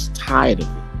us just tired of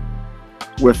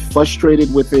it. We're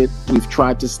frustrated with it. We've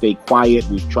tried to stay quiet.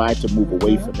 We've tried to move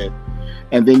away from it.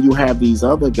 And then you have these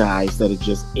other guys that are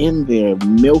just in there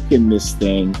milking this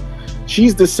thing.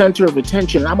 She's the center of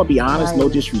attention. And I'm going to be honest, no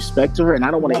disrespect to her. And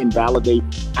I don't want to invalidate.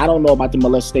 I don't know about the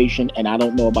molestation and I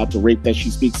don't know about the rape that she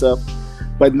speaks of.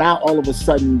 But now all of a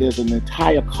sudden there's an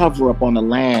entire cover up on the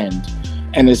land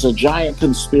and there's a giant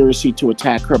conspiracy to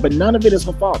attack her. But none of it is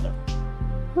her father.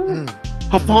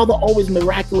 Her father always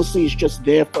miraculously is just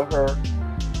there for her,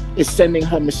 is sending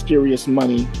her mysterious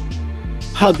money,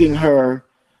 hugging her.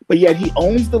 But yet he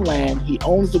owns the land. He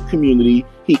owns the community.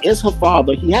 He is her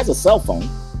father. He has a cell phone.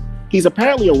 He's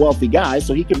apparently a wealthy guy,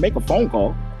 so he can make a phone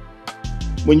call.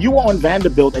 When you were on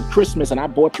Vanderbilt at Christmas and I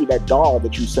bought you that doll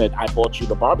that you said, I bought you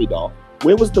the Barbie doll,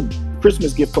 where was the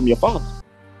Christmas gift from your father?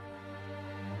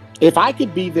 If I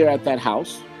could be there at that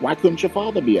house, why couldn't your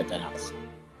father be at that house?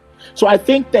 So I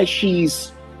think that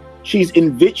she's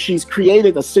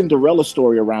created a Cinderella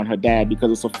story around her dad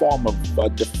because it's a form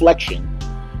of deflection.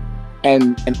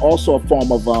 and also a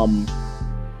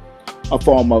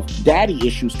form of daddy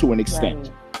issues to an extent.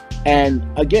 Right. And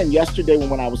again, yesterday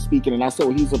when I was speaking, and I said,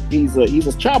 well, he's a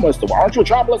child molester. Well, aren't you a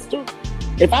child molester too?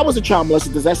 If I was a child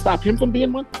molester, does that stop him from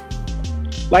being one?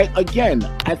 Like, again,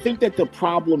 I think that the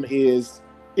problem is,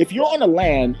 if you're on a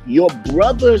land, your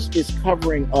brothers is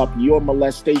covering up your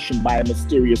molestation by a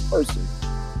mysterious person,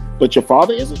 but your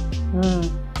father isn't.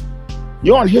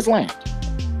 You're on his land.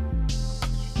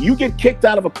 You get kicked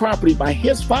out of a property by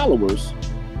his followers,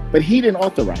 but he didn't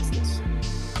authorize this.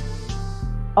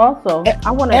 Also,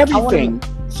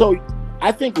 So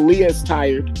I think Leah is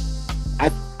tired.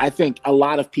 I think a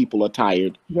lot of people are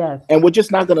tired. Yes. And we're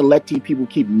just not going to let these people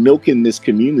keep milking this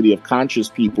community of conscious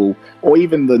people, or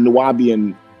even the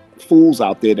Nubian fools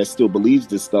out there that still believes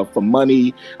this stuff, for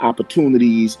money,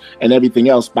 opportunities, and everything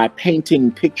else, by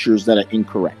painting pictures that are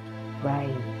incorrect. Right.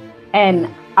 And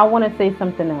I want to say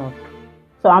something else.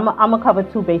 So I'm going to cover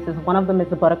two bases. One of them is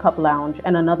the Buttercup Lounge,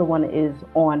 and another one is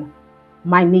on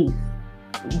my niece.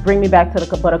 Bring me back to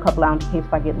the Buttercup Lounge in case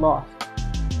I get lost.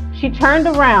 She turned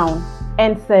around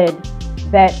and said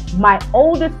that my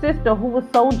older sister, who was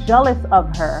so jealous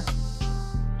of her,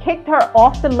 kicked her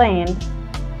off the land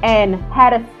and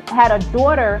had a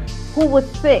daughter who was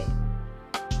sick.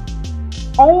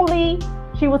 Only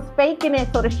she was faking it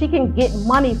so that she can get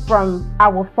money from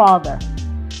our father.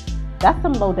 That's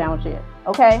some low down shit,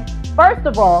 okay? First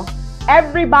of all,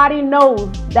 everybody knows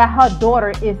that her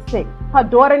daughter is sick. Her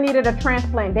daughter needed a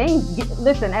transplant.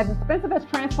 Listen, as expensive as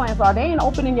transplants are, they ain't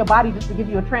opening your body just to give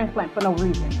you a transplant for no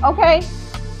reason, okay?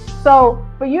 So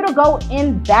for you to go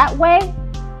in that way,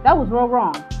 that was real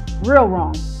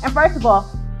wrong. And first of all,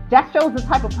 that shows the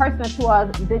type of person that you are,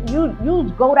 that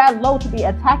you go that low to be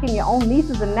attacking your own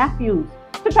nieces and nephews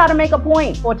to try to make a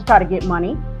point or to try to get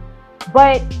money.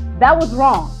 But that was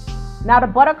wrong. Now the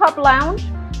Buttercup Lounge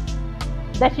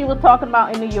that she was talking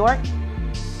about in New York,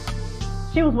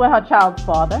 she was with her child's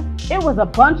father. It was a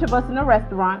bunch of us in the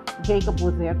restaurant. Jacob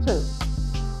was there too.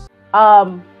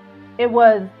 It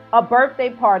was a birthday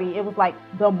party. It was like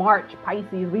the March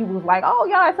Pisces. We was like, oh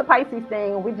yeah, it's a Pisces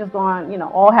thing. We just going,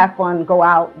 all have fun, go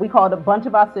out. We called a bunch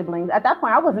of our siblings. At that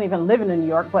point, I wasn't even living in New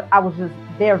York, but I was just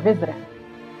there visiting.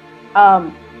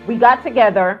 We got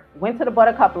together, went to the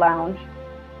Buttercup Lounge.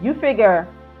 You figure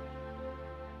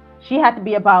she had to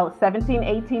be about 17,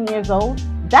 18 years old.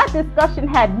 That discussion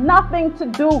had nothing to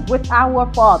do with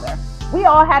our father. We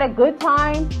all had a good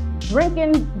time.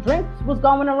 Drinks was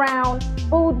going around.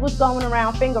 Food was going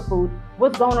around. Finger food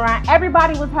was going around.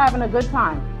 Everybody was having a good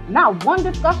time. Not one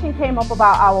discussion came up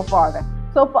about our father.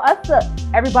 So for us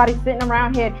everybody sitting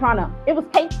around here it was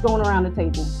cakes going around the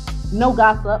table. No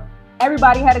gossip.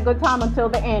 Everybody had a good time until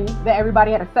the end. That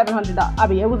everybody had it was a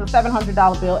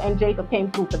 $700 bill, and Jacob came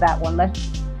through for that one.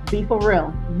 Let's be for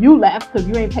real. You left because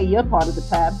you ain't pay your part of the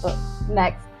tab, but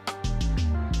next.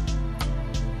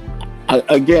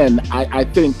 Again, I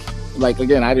think,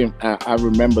 I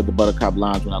remember the Buttercup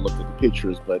Lounge when I looked at the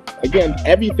pictures, but again,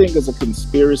 everything is a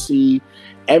conspiracy.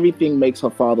 Everything makes her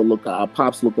father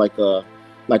pops look like a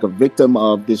victim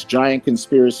of this giant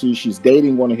conspiracy. She's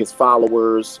dating one of his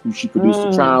followers who she produced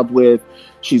a child with.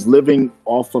 She's living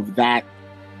off of that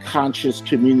conscious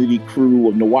community crew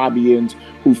of Nubians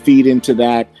who feed into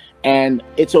that. And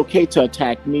it's okay to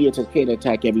attack me. It's okay to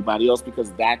attack everybody else,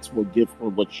 because that's what gives her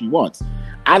what she wants.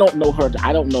 I don't know her.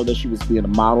 I don't know that she was being a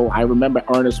model. I remember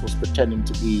Ernest was pretending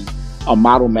to be a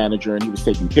model manager, and he was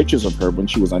taking pictures of her when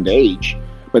she was underage.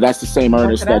 But that's the same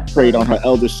Ernest that preyed on her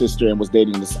elder sister and was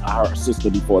dating her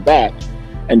sister before that,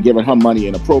 and giving her money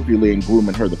inappropriately and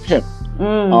grooming her the pimp.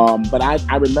 But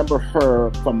I remember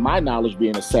her, from my knowledge,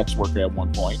 being a sex worker at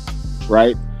one point,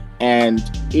 right? And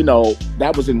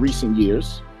that was in recent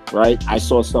years. Right, I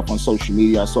saw stuff on social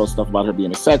media. I saw stuff about her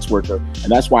being a sex worker,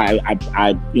 and that's why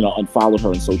I unfollowed her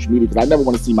on social media, because I never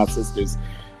want to see my sisters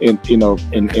in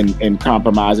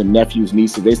compromise, and nephews,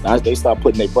 nieces. They start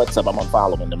putting their butts up. I'm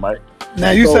unfollowing them, right?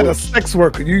 Now you said a sex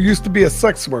worker. You used to be a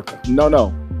sex worker.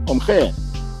 No.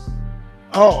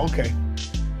 Oh, okay.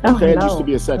 Used to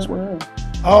be a sex worker.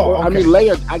 Oh, okay. I mean,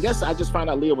 Leah, I guess I just found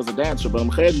out Leah was a dancer, but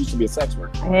Mkhair used to be a sex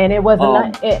worker. And it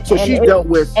wasn't. Dealt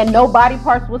with. And no body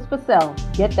parts was for sale.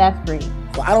 Get that straight.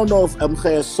 So I don't know if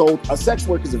Mkhair sold. A sex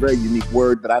worker is a very unique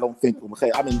word, but I don't think Mkhair.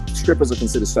 I mean, strippers are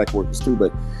considered sex workers too,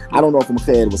 but I don't know if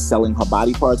Mkhair was selling her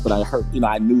body parts, but I heard,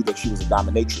 I knew that she was a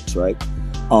dominatrix, right?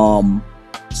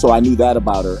 So I knew that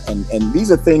about her, and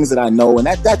these are things that I know, and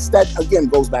that again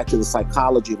goes back to the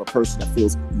psychology of a person that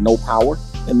feels no power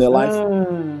in their life.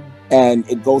 And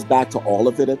it goes back to all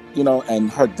of it,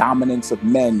 and her dominance of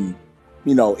men,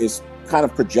 is kind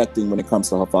of projecting when it comes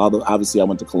to her father. Obviously, I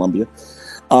went to Columbia.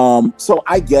 So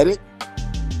I get it.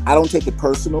 I don't take it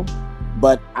personal,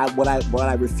 but what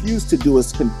I refuse to do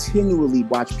is continually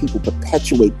watch people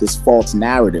perpetuate this false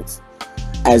narrative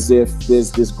as if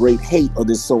there's this great hate or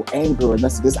there's so anger. And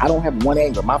this, I don't have one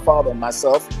anger. My father and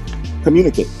myself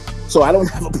communicate. So I don't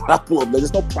have a problem.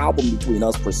 There's no problem between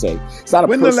us per se. It's not a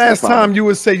When the last problem. time you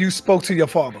would say you spoke to your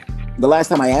father? The last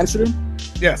time I answered him?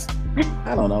 Yes.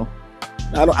 I don't know.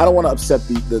 I don't want to upset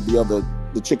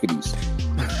the chickadees.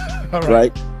 All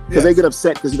right? Because they get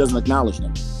upset because he doesn't acknowledge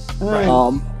them.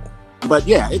 Right. But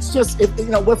yeah, it's just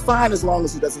we're fine as long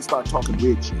as he doesn't start talking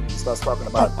weird shit. He starts talking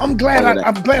about. I'm glad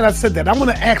I said that. I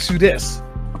want to ask you this,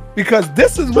 because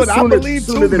this is what I believe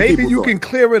too. Maybe you can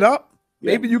clear it up.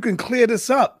 Yeah. Maybe you can clear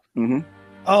this up.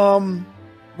 Mm-hmm.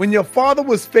 When your father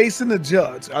was facing the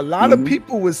judge, a lot of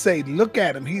people would say, "Look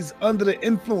at him. He's under the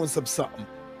influence of something.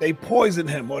 They poisoned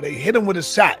him or they hit him with a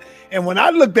shot." And when I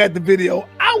looked at the video,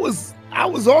 I was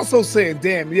also saying,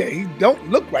 "Damn, yeah, he don't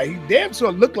look right. He damn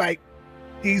sure look like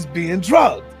he's being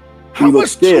drugged." How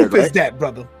much truth is that,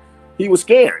 brother? He was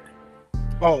scared.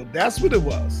 Oh, that's what it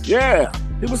was. Yeah,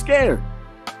 he was scared.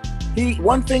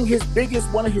 One of his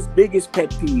biggest pet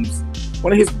peeves,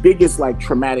 one of his biggest like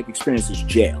traumatic experiences,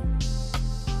 jail.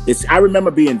 I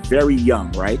remember being very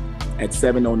young, right? At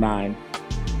 709.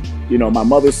 My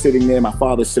mother's sitting there, my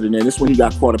father's sitting there. This is when he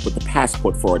got caught up with the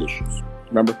passport fraud issues.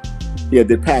 Remember? He had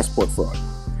the passport fraud.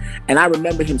 And I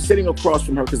remember him sitting across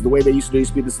from her, because the way there used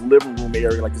to be this living room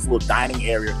area, like this little dining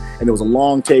area, and there was a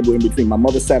long table in between. My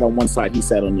mother sat on one side, he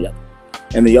sat on the other.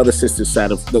 And the other sisters sat,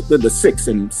 the 6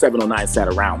 and 709 sat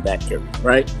around that area,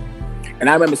 right? And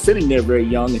I remember sitting there very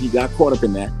young, and he got caught up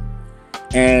in that.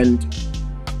 And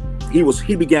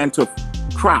he began to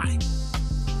cry.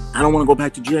 "I don't want to go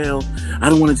back to jail. I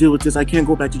don't want to deal with this. I can't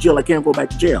go back to jail. I can't go back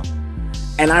to jail."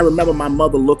 And I remember my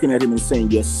mother looking at him and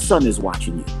saying, "Your son is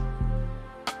watching you.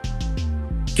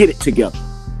 Get it together."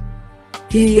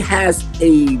 He has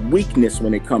a weakness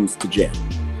when it comes to jail.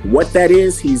 What that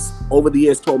is, he's over the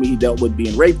years told me he dealt with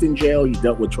being raped in jail. He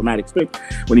dealt with traumatic experience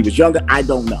when he was younger. I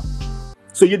don't know.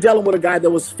 So you're dealing with a guy that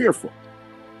was fearful.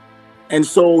 And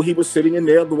so he was sitting in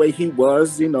there the way he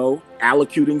was,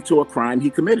 allocuting to a crime he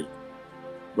committed,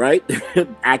 right?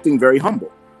 Acting very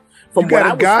humble. You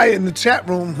got a guy in the chat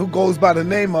room who goes by the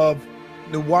name of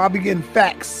Nuwabian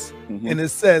Facts, and it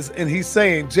says, and he's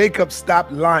saying, "Jacob,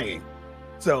 stop lying."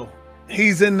 So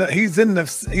he's in the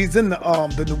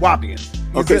Nuwabian.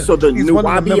 Okay, so the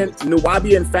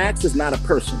Nuwabian Facts is not a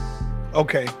person.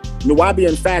 Okay.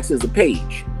 Nuwabian Facts is a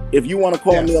page. If you want to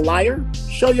call me a liar,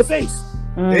 show your face.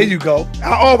 There you go.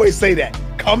 I always say that.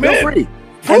 Come in. Free.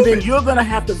 And then you're going to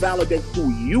have to validate who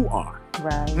you are.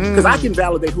 Right. Because I can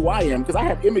validate who I am, because I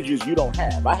have images you don't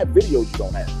have. I have videos you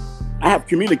don't have. I have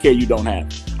communique you don't have.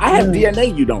 I have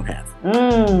DNA you don't have.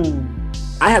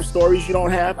 I have stories you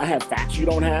don't have. I have facts you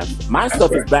don't have. My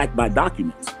stuff is backed by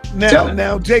documents.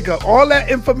 Now, Jacob, all that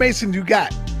information you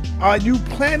got, are you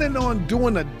planning on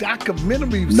doing a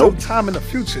documentary sometime in the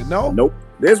future? No? Nope.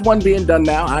 There's one being done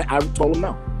now. I told him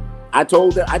no. I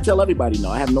tell everybody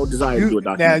no. I have no desire to do a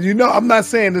documentary. Now, I'm not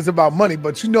saying this about money,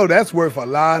 but that's worth a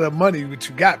lot of money what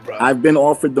you got, bro. I've been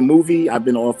offered the movie. I've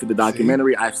been offered the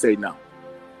documentary. I've said no.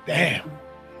 Damn.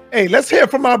 Hey, let's hear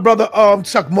from our brother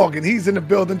Chuck Morgan. He's in the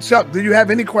building. Chuck, do you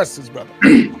have any questions, brother?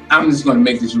 I'm just going to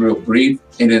make this real brief.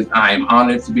 I am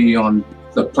honored to be on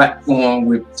the platform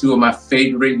with two of my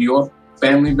favorite York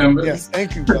family members. Yes,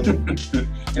 thank you, brother.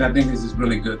 And I think this is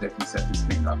really good that we set this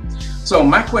thing up. So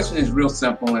my question is real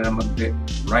simple, and I'm going to get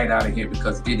right out of here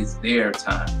because it is their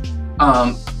time.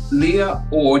 Leah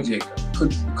or Jacob,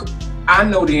 I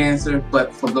know the answer,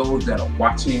 but for those that are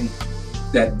watching,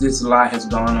 that this lie has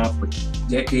gone on for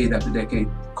decade after decade,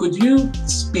 could you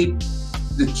speak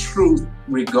the truth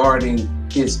regarding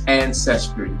his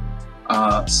ancestry?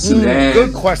 Sudan?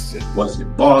 Good question. Was it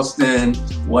Boston?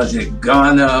 Was it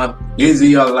Ghana? Is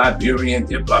he a Liberian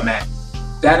diplomat?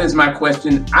 That is my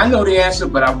question. I know the answer,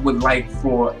 but I would like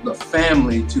for the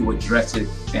family to address it,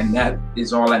 and that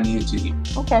is all I needed to hear.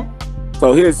 Okay.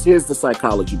 So here's the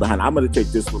psychology behind it. I'm going to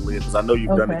take this with Leah because I know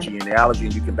you've done a genealogy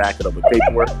and you can back it up with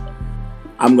paperwork.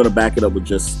 I'm going to back it up with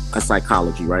just a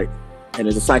psychology, right?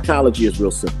 And the psychology is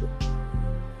real simple.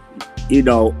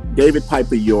 David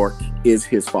Piper York is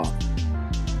his father.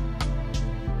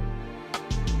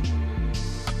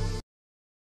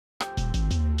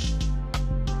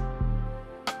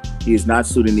 He is not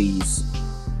Sudanese.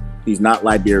 He's not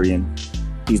Liberian.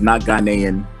 He's not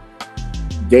Ghanaian.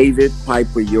 David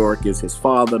Piper York is his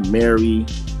father. Mary,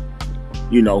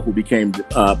 who became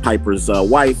Piper's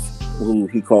wife, who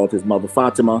he called his mother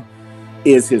Fatima,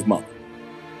 is his mother.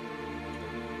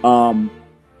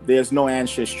 There's no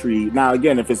ancestry. Now,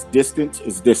 again, if it's distant,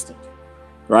 it's distant,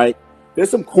 right? There's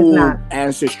some cool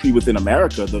ancestry within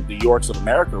America. The Yorks of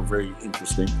America are very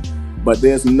interesting. But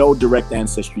there's no direct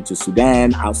ancestry to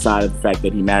Sudan outside of the fact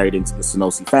that he married into the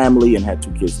Sanusi family and had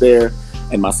 2 kids there.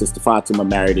 And my sister Fatima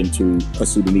married into a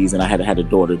Sudanese, and I had a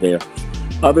daughter there.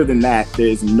 Other than that,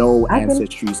 there's no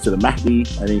ancestries to the Mahdi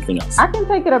or anything else. I can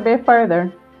take it a bit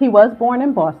further. He was born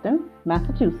in Boston,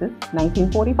 Massachusetts,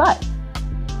 1945.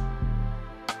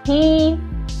 He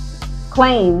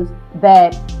claims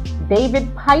that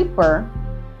David Piper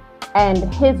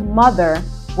and his mother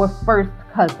were first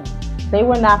cousins. They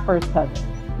were not first cousins.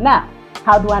 Now,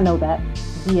 how do I know that?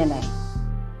 DNA.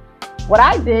 What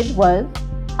I did was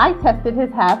I tested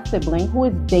his half-sibling, who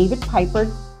is David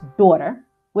Piper's daughter,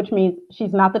 which means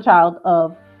she's not the child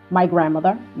of my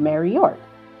grandmother, Mary York.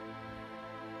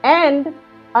 And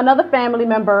another family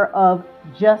member of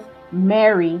just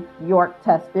Mary York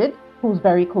tested, who's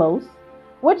very close,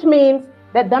 which means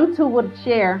that them two would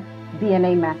share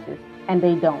DNA matches, and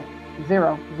they don't.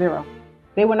 0, 0.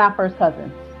 They were not first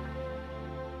cousins.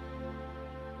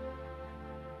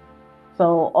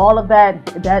 So all of that,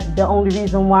 the only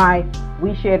reason why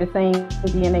we share the same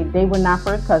DNA, they were not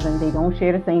first cousins. They don't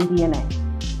share the same DNA.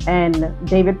 And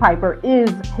David Piper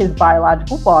is his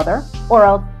biological father, or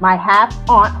else my half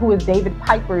aunt, who is David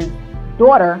Piper's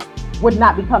daughter, would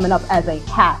not be coming up as a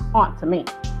half aunt to me.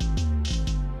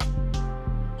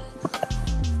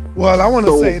 Well, I want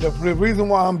to say the reason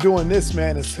why I'm doing this,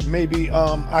 man, is to maybe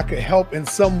I could help in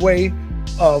some way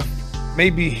of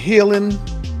maybe healing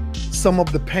some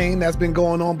of the pain that's been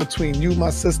going on between you, my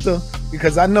sister,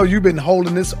 because I know you've been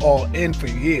holding this all in for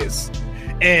years.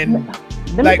 And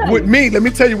like with me, let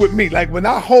me tell you with me, like when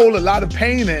I hold a lot of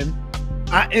pain in,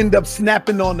 I end up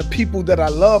snapping on the people that I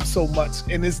love so much,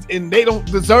 and they don't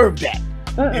deserve that.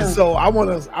 And so I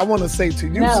wanna say to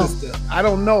you, sister, I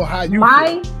don't know how you feel.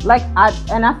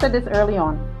 I said this early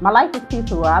on. My life is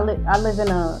peaceful. I live in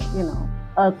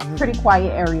a pretty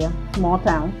quiet area, small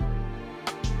town.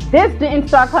 This didn't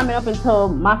start coming up until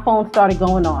my phone started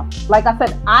going off. Like I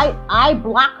said, I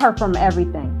block her from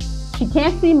everything. She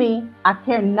can't see me. I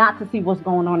care not to see what's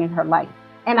going on in her life.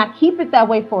 And I keep it that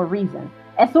way for a reason.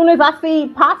 As soon as I see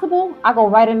possible, I go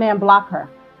right in there and block her.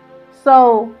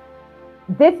 So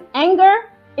this anger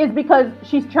is because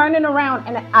she's turning around,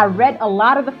 and I read a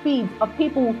lot of the feeds of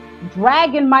people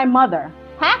dragging my mother.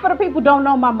 Half of the people don't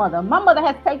know my mother. My mother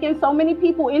has taken so many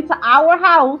people into our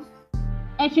house,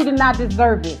 and she did not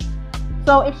deserve it.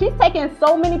 So if she's taking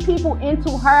so many people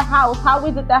into her house, how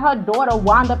is it that her daughter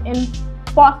wound up in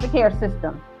foster care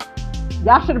system?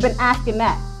 Y'all should have been asking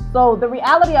that. So the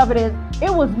reality of it is,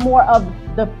 it was more of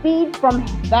the feed from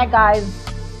that guy's,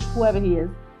 whoever he is,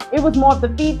 it was more of the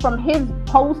feed from his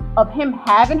post of him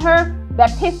having her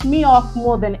that pissed me off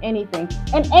more than anything.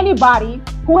 And anybody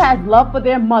who has love for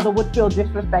their mother would feel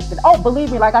disrespected. Oh,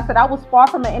 believe me, like I said, I was far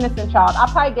from an innocent child. I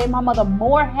probably gave my mother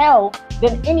more hell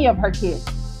than any of her kids.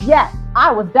 Yes,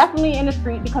 I was definitely in the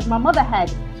street because my mother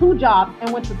had 2 jobs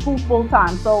and went to school full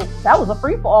time. So that was a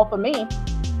free for all for me.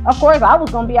 Of course, I was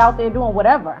going to be out there doing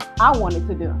whatever I wanted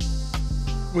to do.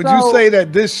 Would you say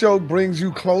that this show brings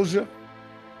you closure?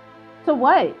 To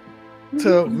what?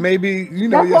 To maybe,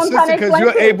 your sister, because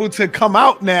you're able to come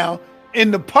out now in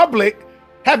the public.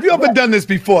 Have you ever done this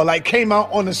before? Like came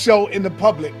out on the show in the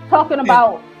public? Talking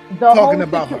about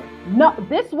her. No,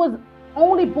 this was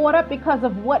only brought up because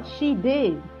of what she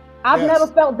did. I've never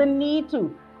felt the need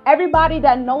to. Everybody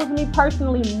that knows me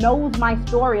personally knows my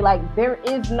story. Like there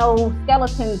is no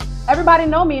skeletons. Everybody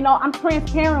know me. I'm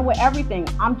transparent with everything.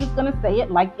 I'm just going to say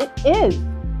it like it is.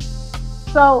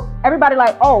 So everybody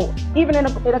like, oh, even in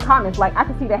the comments, like I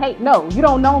can see the hate. No, you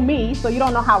don't know me, so you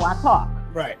don't know how I talk.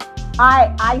 Right.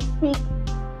 I speak.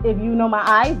 If you know my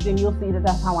eyes, then you'll see that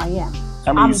that's how I am.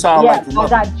 I mean, you sound like your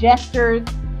mother. I got gestures.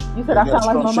 You said I sound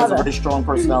like my mother. She has a very strong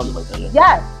personality like that. Yeah.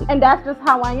 Yes, and that's just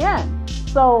how I am.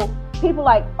 So people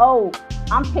like, oh,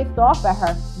 I'm pissed off at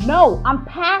her. No, I'm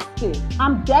past it.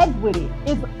 I'm dead with it.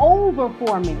 It's over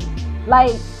for me.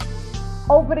 Like,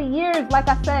 over the years, like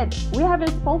I said, we haven't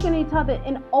spoken to each other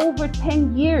in over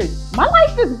 10 years. My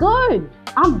life is good.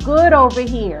 I'm good over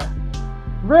here.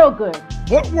 Real good.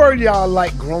 What were y'all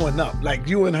like growing up? Like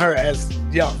you and her as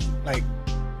young? Like,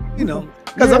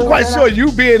 because I'm quite sure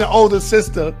you being an older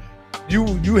sister,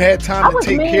 you had time to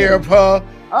take care of her,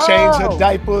 change her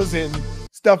diapers and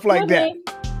stuff like that.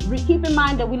 Keep in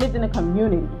mind that we lived in a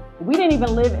community. We didn't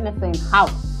even live in the same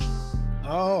house.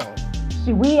 Oh.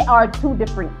 We are 2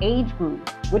 different age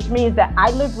groups, which means that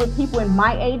I lived with people in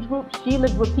my age group. She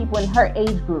lived with people in her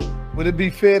age group. Would it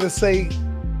be fair to say,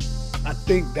 I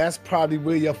think that's probably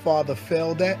where your father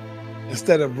failed at?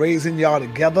 Instead of raising y'all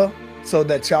together, so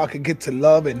that y'all could get to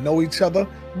love and know each other.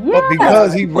 Yeah. But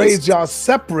because he raised y'all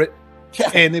separate,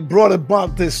 and it brought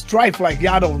about this strife, like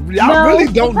y'all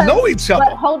really don't know each other.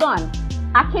 But hold on.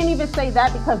 I can't even say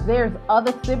that because there's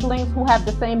other siblings who have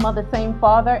the same mother, same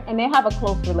father, and they have a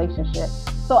close relationship.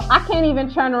 So I can't even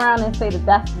turn around and say that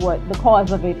that's what the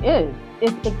cause of it is.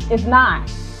 It's not.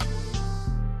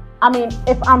 I mean,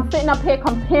 if I'm sitting up here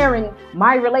comparing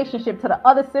my relationship to the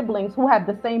other siblings who have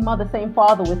the same mother, same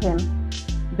father with him,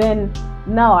 then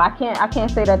no, I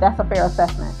can't say that that's a fair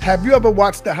assessment. Have you ever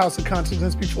watched The House of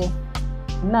Consciousness before?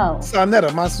 No.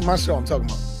 Sarnetta, my show I'm talking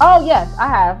about. Oh, yes, I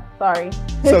have. Sorry.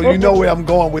 So you know where I'm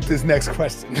going with this next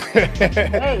question.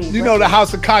 Hey, you know the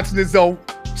House of Consciousness don't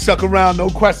suck around, no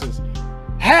questions.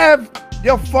 Have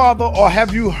your father, or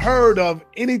have you heard of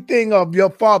anything of your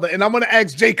father? And I'm going to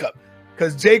ask Jacob,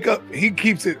 because Jacob, he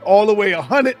keeps it all the way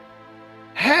 100.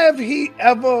 Have he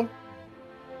ever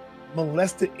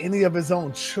molested any of his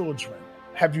own children?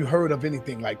 Have you heard of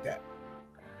anything like that?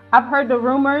 I've heard the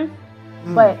rumors,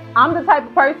 but I'm the type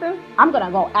of person, I'm going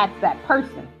to go ask that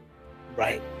person.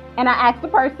 Right. And I asked the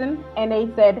person, and they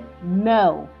said,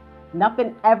 no,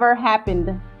 nothing ever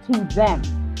happened to them.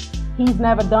 He's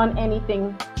never done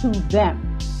anything to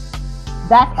them.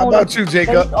 That's how about you,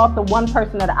 Jacob? Based off the one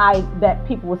person that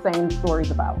people were saying stories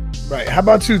about. Right. How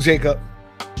about you, Jacob?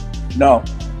 No.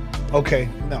 Okay.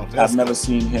 No. I've never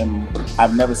seen him.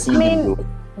 I've never seen him do it.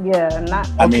 Yeah, not.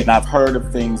 I mean, I've heard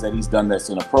of things that he's done that's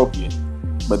inappropriate,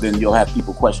 but then you'll have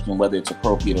people question whether it's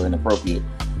appropriate or inappropriate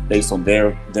based on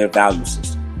their value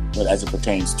system. But as it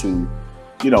pertains to,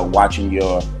 watching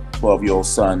your 12-year-old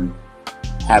son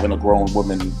having a grown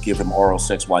woman give him oral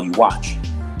sex while you watch.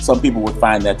 Some people would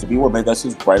find that to be, well, maybe that's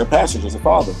his rite of passage as a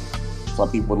father.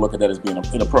 Some people would look at that as being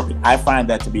inappropriate. I find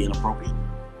that to be inappropriate.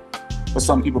 But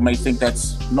some people may think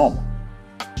that's normal.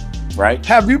 Right?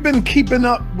 Have you been keeping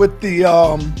up with the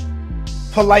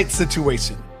Polite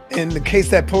situation in the case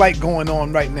that Polite going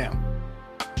on right now?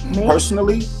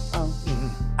 Personally,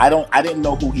 I didn't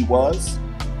know who he was.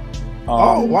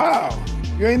 Oh, wow.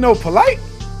 You ain't know Polite?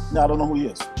 No, I don't know who he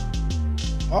is.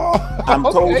 Oh, I'm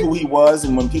told who he was,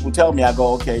 and when people tell me, I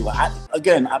go, okay. Well,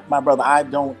 my brother, I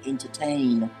don't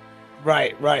entertain.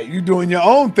 Right. You doing your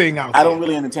own thing out there. I don't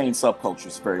really entertain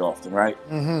subcultures very often, right?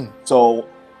 So,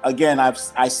 again,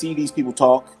 I see these people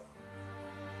talk,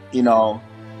 the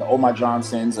Omar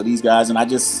Johnsons or these guys, and I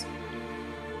just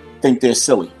think they're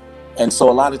silly. And so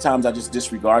a lot of times I just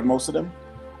disregard most of them.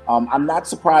 I'm not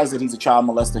surprised that he's a child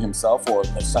molester himself,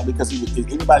 because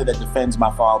anybody that defends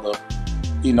my father,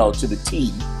 to the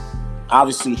T,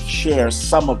 obviously shares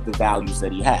some of the values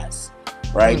that he has,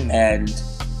 right? And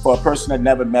for a person that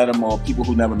never met him, or people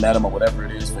who never met him, or whatever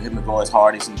it is, for him to go as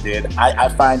hard as he did, I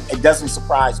find it doesn't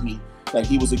surprise me that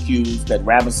he was accused, that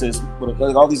Ramesses,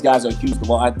 all these guys are accused of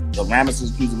Ramesses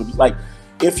is accused of, like,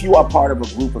 if you are part of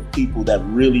a group of people that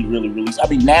really,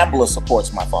 NAMBLA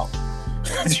supports my father.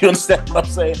 Do you understand what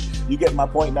I'm saying? You get my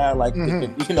point now? Like,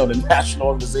 the National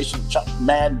Organization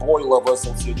Man-Boy Lover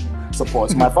Association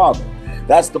supports my father.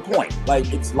 That's the point.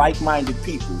 Like, it's like-minded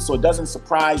people. So it doesn't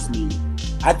surprise me.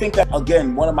 I think that,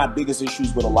 again, one of my biggest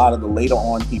issues with a lot of the later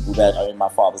on people that are in my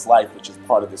father's life, which is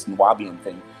part of this Nwabian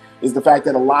thing, is the fact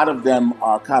that a lot of them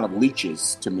are kind of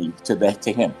leeches to me, to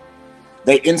him.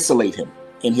 They insulate him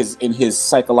in his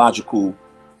psychological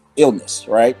illness,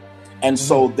 right? And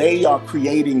so they are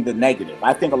creating the negative.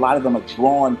 I think a lot of them are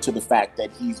drawn to the fact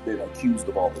that he's been accused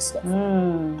of all this stuff.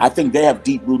 I think they have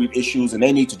deep-rooted issues, and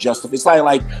they need to justify. It's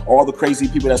like all the crazy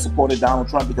people that supported Donald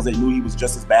Trump because they knew he was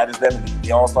just as bad as them, and they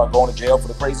all start going to jail for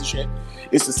the crazy shit.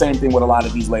 It's the same thing with a lot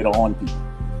of these later on people.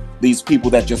 These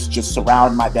people that just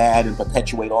surround my dad and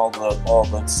perpetuate all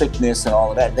the sickness and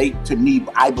all of that. To me,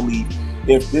 I believe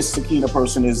if this Sakina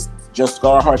person is just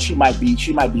Garhart, she might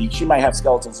have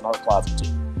skeletons in her closet too.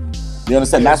 You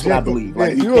understand? That's what I believe.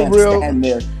 Like, you can't stand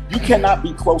there. You cannot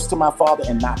be close to my father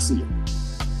and not see it.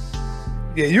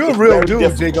 Yeah, you're a real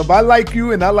dude, Jacob. I like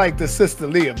you, and I like the sister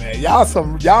Leah, man.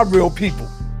 Y'all real people.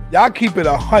 Y'all keep it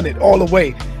 100 all the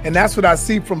way, and that's what I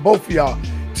see from both of y'all.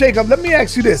 Jacob, let me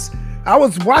ask you this. I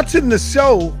was watching the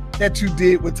show that you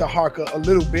did with Taharka a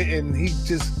little bit, and he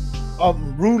just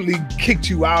rudely kicked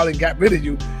you out and got rid of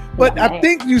you. But I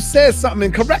think you said something,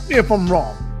 and correct me if I'm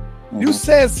wrong. You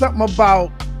said something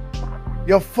about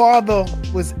your father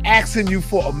was asking you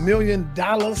for $1 million.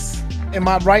 Am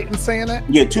I right in saying that?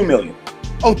 Yeah, $2 million.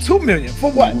 Oh, $2 million.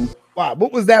 For what? Wow,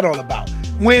 what was that all about?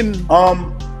 When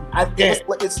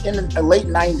it's in the late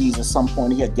 90s at some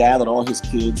point. He had gathered all his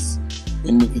kids,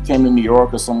 and he came to New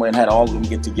York or somewhere and had all of them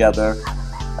get together.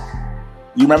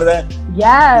 You remember that?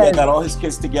 Yes. He got all his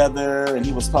kids together and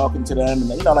he was talking to them. And,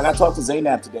 you know, like I talked to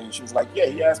Zaynab today and she was like, yeah,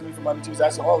 he asked me for money too. He was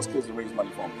asking all his kids to raise money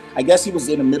for him. I guess he was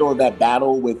in the middle of that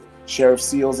battle with Sheriff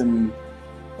Seals and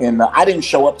I didn't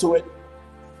show up to it,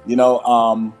 you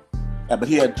know, but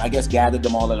he had, I guess, gathered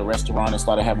them all at a restaurant and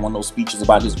started having one of those speeches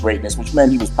about his greatness, which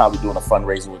meant he was probably doing a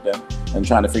fundraiser with them and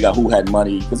trying to figure out who had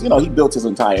money. Because, you know, he built his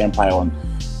entire empire on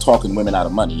talking women out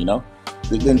of money, you know.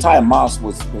 The entire mosque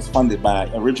was funded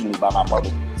originally by my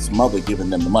mother's mother giving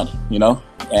them the money, you know.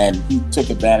 And he took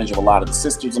advantage of a lot of the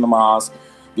sisters in the mosque,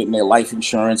 getting their life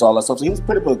insurance, all that stuff. So he was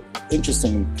pretty an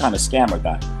interesting kind of scammer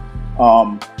guy.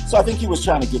 So I think he was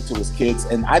trying to get to his kids,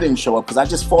 and I didn't show up because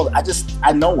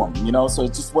I know him, you know, so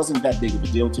it just wasn't that big of a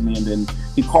deal to me. And then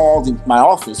he called in my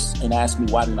office and asked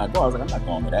me why didn't I go. I was like, I'm not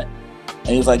going to that. And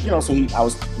he was like, you know, so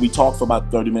we talked for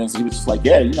about 30 minutes. And he was just like,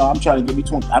 yeah, you know, I'm trying to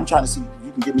see if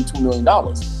you can give me $2 million.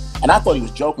 And I thought he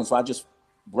was joking, so I just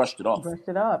brushed it off. Brushed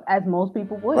it off, as most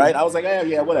people would. Right? I was like,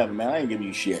 yeah, whatever, man. I ain't giving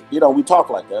you shit. You know, we talk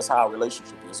like that. That's how our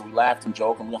relationship is. So we laughed and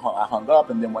joked, and I hung up.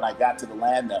 And then when I got to the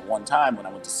land that one time when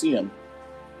I went to see him,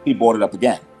 he bought it up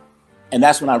again. And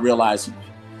that's when I realized,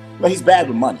 he's bad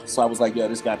with money. So I was like, yeah,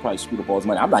 this guy probably screwed up all his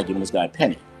money. I'm not giving this guy a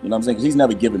penny. You know what I'm saying? Because he's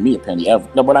never given me a penny ever.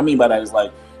 No, what I mean by that is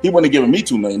like, he wouldn't have given me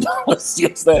 $2 million. You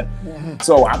understand?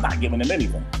 So I'm not giving him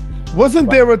anything.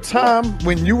 Wasn't there a time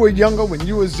when you were younger, when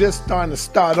you was just starting to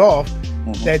start off,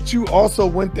 that you also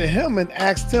went to him and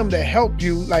asked him to help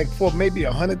you, like for maybe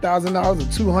 $100,000 or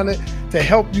 $200,000 to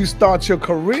help you start your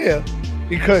career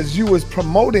because you was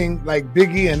promoting like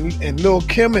Biggie and Lil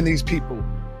Kim and these people?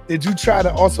 Did you try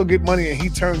to also get money and he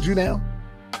turned you down?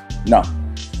 No,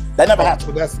 that never happened.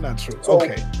 So that's not true. So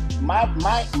okay.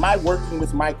 My working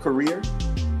with my career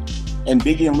and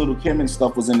Biggie and Lil Kim and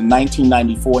stuff was in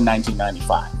 1994,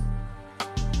 1995.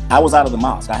 I was out of the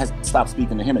mosque. I had stopped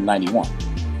speaking to him in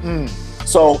 91.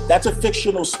 So that's a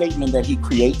fictional statement that he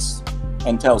creates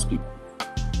and tells people,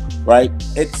 right?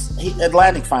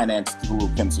 Atlantic financed the Lil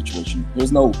Kim situation.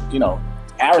 There's no, you know,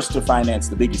 Arista financed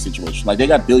the Biggie situation. Like, they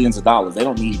got billions of dollars. They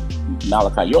don't need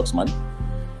Malachi York's money.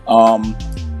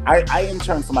 I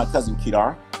interned for my cousin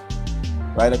Kedar,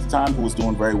 right, at the time, who was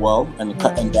doing very well, and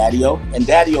Daddy-O. And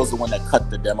Daddy-O's the one that cut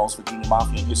the demos for Junior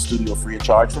Mafia in his studio free of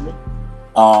charge for me.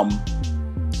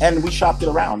 And we shopped it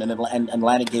around, and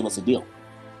Atlantic gave us a deal.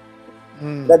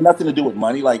 It had nothing to do with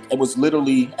money. Like, it was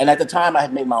literally, and at the time I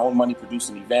had made my own money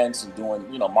producing events and doing,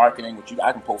 you know, marketing, which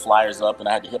I can pull flyers up, and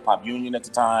I had the Hip Hop Union at the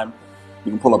time.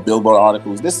 You can pull up Billboard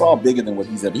articles. This is all bigger than what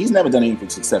he's never done anything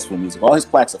successful in music. All his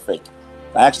plaques are fake.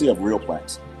 I actually have real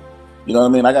plaques. You know what I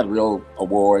mean? I got real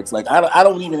awards. Like, I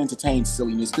don't even entertain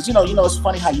silliness because, you know, it's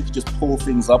funny how you can just pull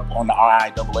things up on the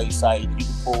RIAA site. You can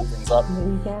pull things up.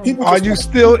 Are you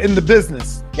still in the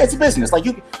business? Yeah, it's a business. Like,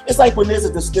 it's like when there's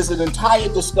an entire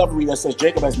discovery that says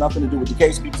Jacob has nothing to do with the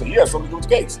case. People say, yeah, something to do with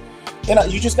the case. You know,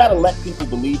 you just got to let people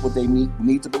believe what they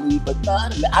need to believe. But no,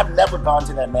 I've never gone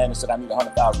to that man and said I need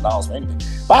 $100,000 for anything.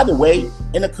 By the way,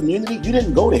 in the community, you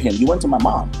didn't go to him. You went to my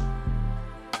mom.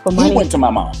 He went to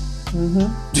my mom.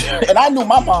 And I knew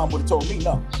my mom would have told me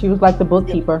no. She was like the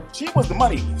bookkeeper. She was the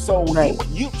money. So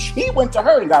he went to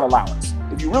her and got allowance,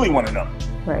 if you really want to know.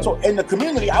 Right. So in the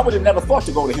community, I would have never thought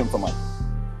to go to him for money.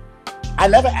 I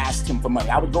never asked him for money.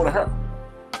 I would go to her,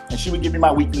 and she would give me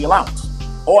my weekly allowance.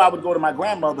 Or I would go to my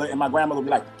grandmother, and my grandmother would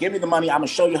be like, give me the money. I'm going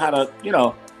to show you how to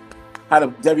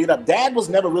divvy it up. Dad was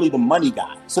never really the money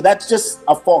guy. So that's just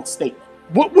a false statement.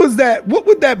 What would that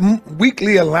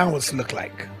weekly allowance look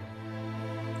like?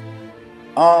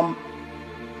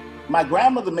 My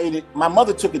grandmother made it. My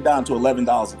mother took it down to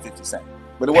 $11.50,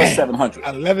 but it was $700.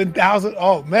 11,000.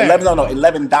 Oh man.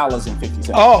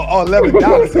 $11.50. Oh, $11.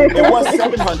 It was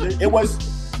 $700. It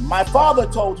was. My father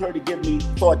told her to give me.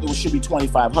 Thought it should be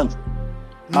 $2,500.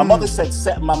 My mother said.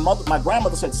 My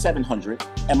grandmother said $700,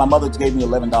 and my mother gave me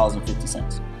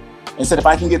 $11.50, and said if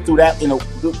I can get through that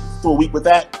through a week with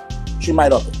that, she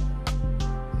might up it.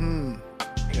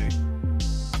 Okay.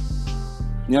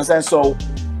 You know what I'm saying? So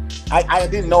I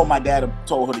didn't know my dad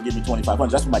told her to give me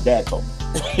 $2,500. That's what my dad told me.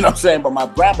 You know what I'm saying? But my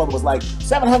grandmother was like,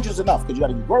 $700 is enough because you got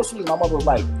to get groceries. My mother was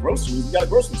like, groceries? You got a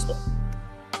grocery store.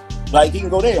 Like, you can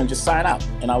go there and just sign out.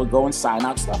 And I would go and sign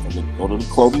out stuff. I would go to the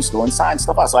clothing store and sign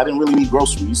stuff out. So I didn't really need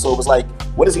groceries. So it was like,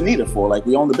 what does he need it for? Like,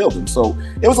 we own the building. So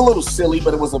it was a little silly,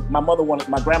 but it was my mother wanted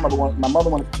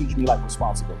to teach me like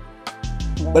responsibility.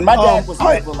 But my dad was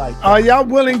never like. Are y'all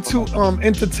willing to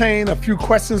entertain a few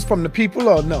questions from the people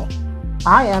or no?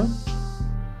 I am.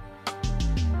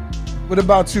 What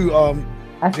about you?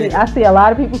 I see a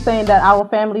lot of people saying that our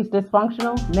family's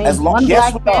dysfunctional. Name one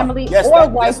black family or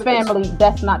white family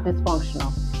that's not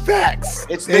dysfunctional. Facts.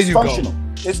 It's dysfunctional.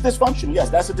 It's dysfunctional. Yes,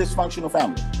 that's a dysfunctional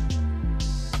family.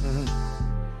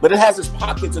 But it has its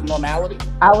pockets of normality.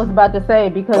 I was about to say,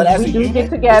 because we do get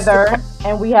together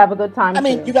and we have a good time. I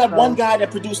mean, you got one guy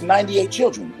that produced 98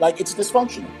 children. Like, it's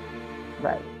dysfunctional.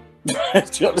 Right. Do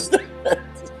you understand?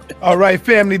 All right,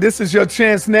 family, this is your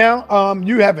chance now.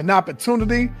 You have an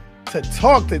opportunity to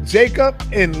talk to Jacob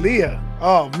and Leah.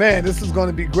 Oh, man, this is going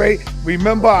to be great.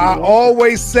 Remember, I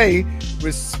always say,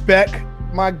 respect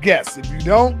my guests. If you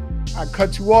don't, I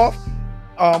cut you off.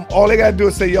 All they got to do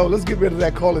is say, yo, let's get rid of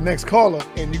that caller, next caller,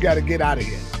 and you got to get out of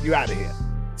here. You out of here.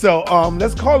 So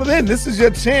let's call it in. This is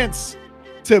your chance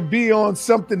to be on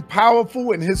something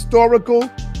powerful and historical.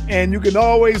 And you can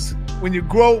always, when you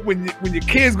grow, when your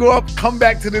kids grow up, come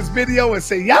back to this video and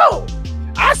say, yo,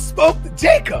 I spoke to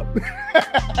Jacob.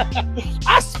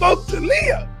 I spoke to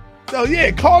Leah. So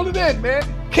yeah, call it in, man.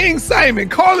 King Simon,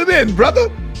 call it in, brother.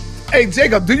 Hey,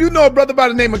 Jacob, do you know a brother by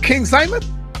the name of King Simon?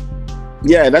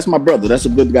 Yeah, that's my brother. That's a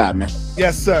good guy, man.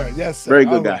 Yes, sir. Yes, sir. Very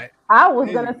good guy. I was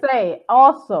going to say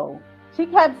also, she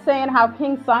kept saying how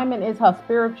King Simon is her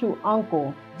spiritual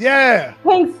uncle. Yeah.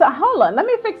 Hold on. Let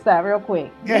me fix that real quick.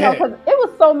 Yeah. You know, because it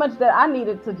was so much that I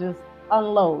needed to just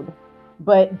unload.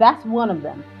 But that's one of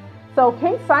them. So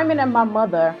King Simon and my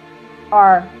mother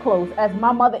are close, as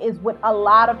my mother is with a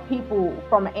lot of people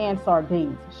from Ansar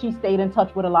days. She stayed in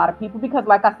touch with a lot of people because,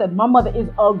 like I said, my mother is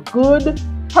a good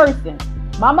person.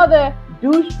 My mother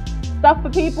do stuff for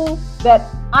people that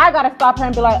I gotta stop her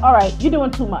and be like, all right, you're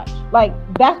doing too much. Like,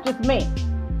 that's just me.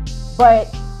 But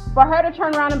for her to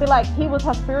turn around and be like, he was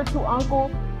her spiritual uncle.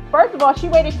 First of all, she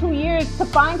waited 2 years to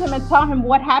find him and tell him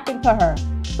what happened to her.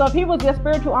 So if he was your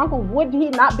spiritual uncle, would he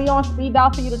not be on speed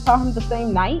dial for you to tell him the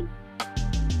same night?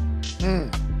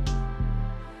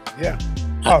 Yeah.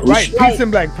 All right. Peace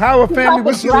and Black Power, family.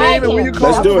 What's your name and where you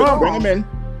call from? Let's do it. Bring him in.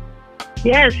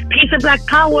 Yes, Peace and Black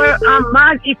Power. I'm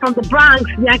Margie from the Bronx,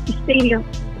 Yankee Stadium.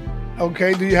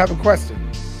 Okay, do you have a question?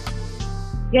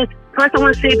 Yes, first I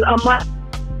want to say my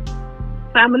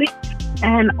family,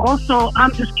 and also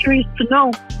I'm just curious to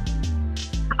know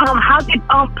how did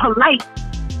Polite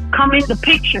come in the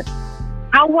picture?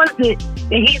 How was it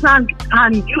that he's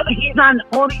on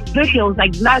all these videos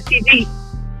like live TV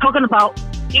talking about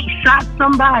he shot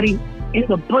somebody in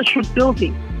the Bushwick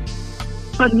building?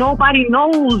 But nobody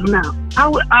knows now.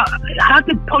 How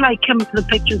did Polite come into the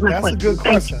picture? That's a good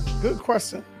question. Good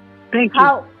question. Thank you.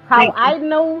 How I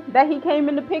know that he came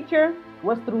in the picture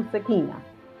was through Sakina.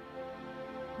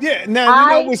 Yeah, now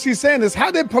you know what she's saying is,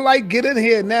 how did Polite get in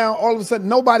here now? All of a sudden,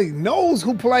 nobody knows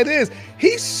who Polite is.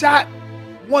 He shot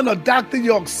one of Dr.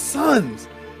 York's sons.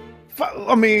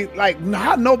 I mean, like,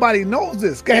 how nobody knows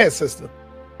this? Go ahead, sister.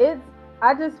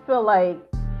 I just feel like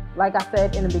I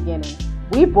said in the beginning,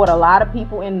 we brought a lot of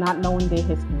people in not knowing their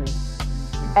history.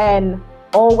 And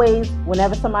always,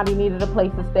 whenever somebody needed a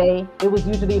place to stay, it was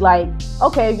usually like,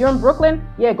 okay, you're in Brooklyn?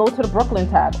 Yeah, go to the Brooklyn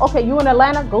tab. Okay, you in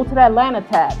Atlanta? Go to the Atlanta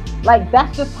tab. Like,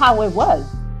 that's just how it was.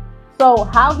 So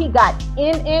how he got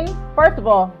in, first of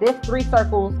all, there's 3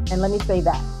 circles, and let me say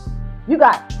that. You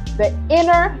got the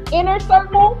inner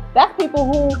circle, that's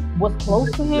people who was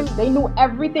close to him. They knew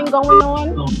everything going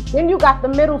on. Then you got the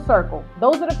middle circle.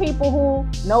 Those are the people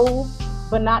who know,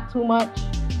 but not too much.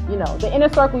 You know, the inner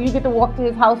circle, you get to walk to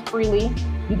his house freely.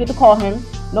 You get to call him,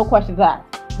 no questions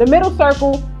asked. The middle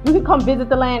circle, you can come visit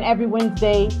the land every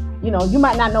Wednesday. You know, you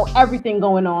might not know everything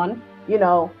going on. You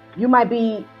know, you might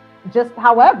be just,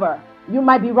 however, you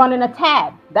might be running a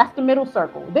tab. That's the middle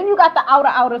circle. Then you got the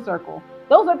outer circle.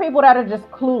 Those are people that are just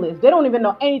clueless. They don't even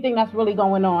know anything that's really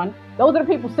going on. Those are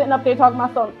the people sitting up there talking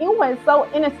about something. It was so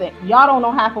innocent. Y'all don't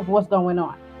know half of what's going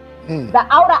on. The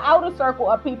outer circle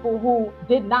are people who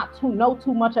did not know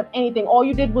too much of anything. All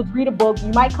you did was read a book.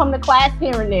 You might come to class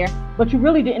here and there, but you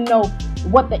really didn't know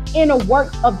what the inner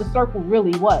work of the circle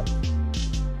really was.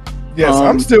 Yes,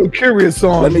 I'm still curious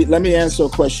on. Let me answer a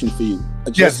question for you.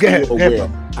 Yes, go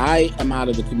ahead. I am out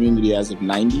of the community as of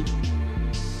 90.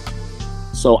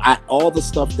 So all the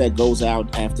stuff that goes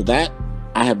out after that,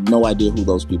 I have no idea who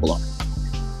those people are.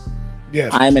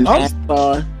 Yes, I'm an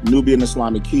Ansar, Nubian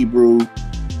Islamic Hebrew,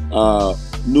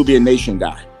 Nubian Nation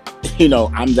guy. You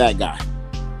know, I'm that guy.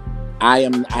 I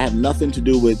have nothing to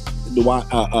do with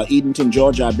Edenton,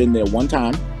 Georgia. I've been there one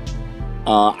time.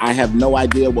 I have no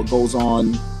idea what goes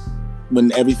on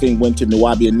when everything went to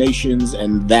Nubian nations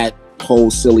and that whole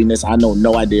silliness. I know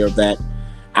no idea of that.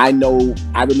 I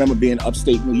remember being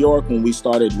upstate New York when we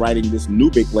started writing this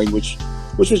Nubic language,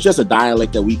 which was just a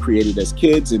dialect that we created as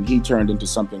kids, and he turned into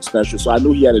something special. So I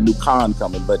knew he had a new Khan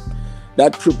coming, but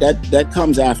that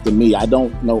comes after me. I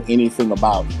don't know anything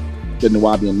about the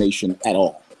Nubian nation at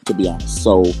all, to be honest.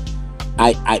 So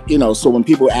so when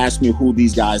people ask me who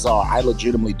these guys are, I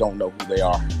legitimately don't know who they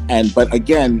are. But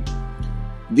again,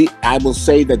 I will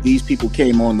say that these people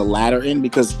came on the latter end,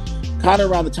 because kind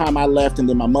of around the time I left, and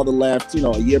then my mother left,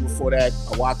 a year before that,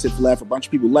 Awatif left, a bunch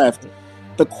of people left.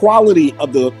 The quality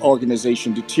of the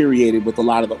organization deteriorated with a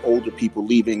lot of the older people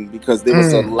leaving, because there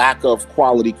was a lack of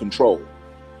quality control.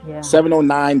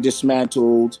 709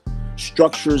 dismantled,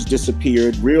 structures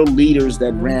disappeared, real leaders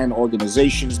that ran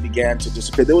organizations began to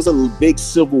disappear. There was a big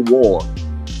civil war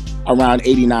around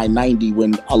 89, 90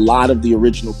 when a lot of the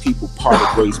original people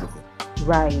parted ways with it.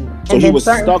 Right. So he was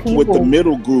stuck with the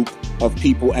middle group of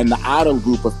people and the outer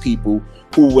group of people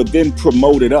who were then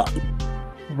promoted up.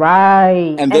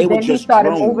 Right. And they were just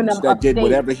drones that did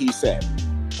whatever he said.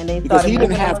 Because he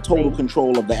didn't have total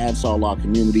control of the Ansar Allah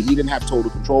community. He didn't have total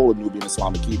control of Nubian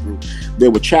Islamic Hebrew. There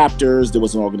were chapters. There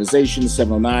was an organization.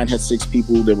 709 had 6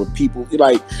 people. There were people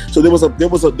so there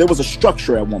was a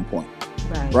structure at one point,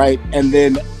 right? And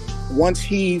then once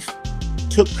he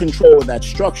took control of that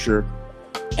structure,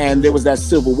 and there was that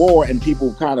civil war, and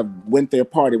people kind of went their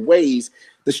parted ways,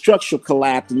 the structure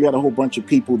collapsed, and you had a whole bunch of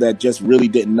people that just really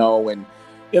didn't know, and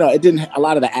a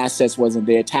lot of the assets wasn't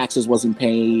there, taxes wasn't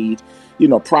paid.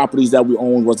 Properties that we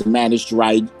owned wasn't managed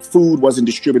right. Food wasn't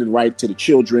distributed right to the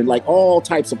children. Like, all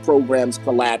types of programs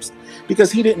collapsed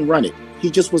because he didn't run it. He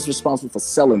just was responsible for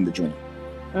selling the dream.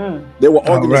 There were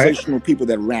organizational people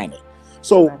that ran it.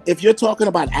 So if you're talking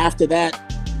about after that,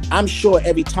 I'm sure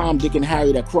every Tom, Dick, and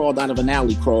Harry that crawled out of an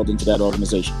alley crawled into that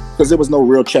organization, because there was no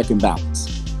real check and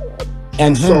balance.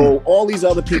 And so all these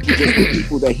other people just were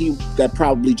people that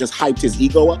probably just hyped his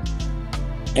ego up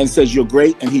and says you're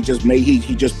great, and he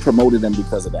just promoted them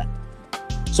because of that.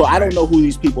 So I don't know who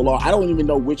these people are. I don't even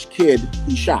know which kid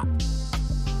he shot.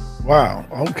 Wow.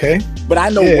 Okay. But I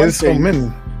know one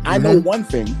thing. I know one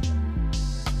thing.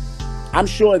 I'm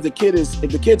sure if the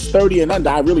kid's 30 and under,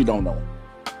 I really don't know.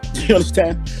 Do you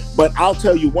understand? But I'll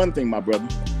tell you one thing, my brother.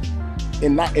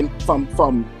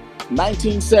 From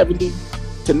 1970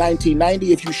 to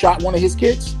 1990, if you shot one of his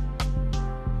kids,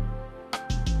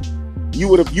 you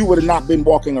would have not been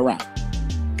walking around.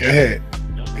 Go ahead.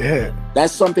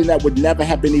 That's something that would never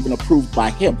have been even approved by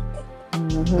him,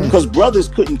 because brothers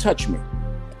couldn't touch me.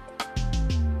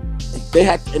 They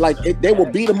had they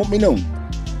would beat him with me noon,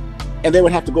 and they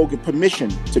would have to go get permission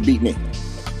to beat me.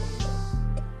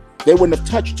 They wouldn't have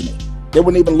touched me. They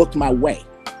wouldn't even look my way.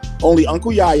 Only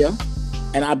Uncle Yahya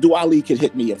and Abdul Ali could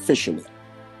hit me officially.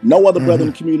 No other brother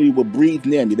in the community would breathe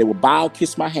near me. They would bow,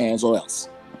 kiss my hands, or else.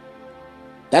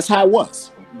 That's how it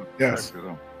was. Yes.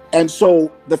 And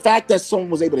so the fact that someone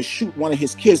was able to shoot one of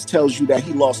his kids tells you that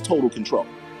he lost total control.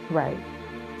 Right.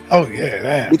 Oh yeah,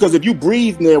 man. Because if you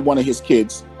breathe near one of his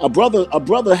kids, a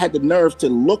brother had the nerve to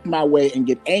look my way and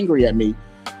get angry at me,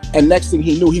 and next thing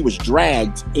he knew, he was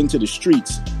dragged into the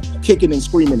streets, kicking and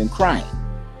screaming and crying.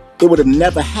 It would have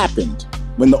never happened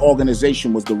when the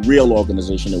organization was the real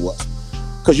organization it was,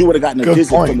 because you would have gotten a visit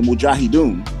from the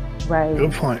Mujahideen. Right.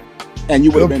 Good point. And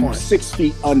you would have been 6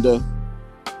 feet under,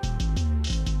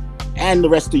 and the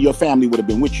rest of your family would have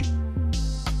been with you.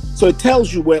 So it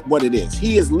tells you what it is.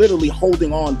 He is literally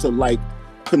holding on to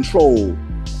control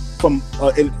from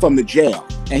the jail,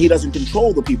 and he doesn't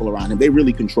control the people around him. They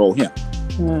really control him.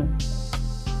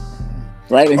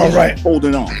 Right? And he's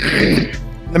holding on.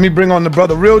 Let me bring on the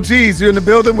brother. Real G's, you in the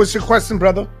building? What's your question,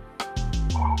 brother?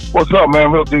 What's up,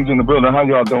 man? Real G's in the building. How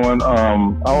y'all doing? I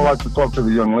would like to talk to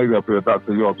the young lady up here,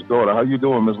 Dr. York's daughter. How you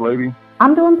doing, Miss Lady?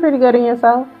 I'm doing pretty good. And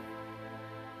yourself?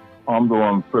 I'm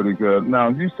doing pretty good. Now,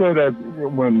 you said that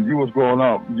when you was growing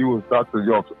up, you was Dr.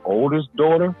 York's oldest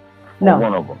daughter? No.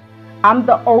 One of them? I'm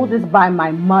the oldest by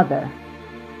my mother.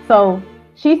 So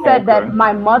she said that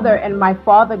my mother and my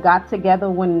father got together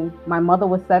when my mother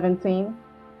was 17.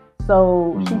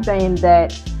 So she's saying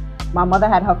that my mother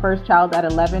had her first child at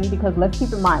 11, because let's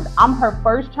keep in mind, I'm her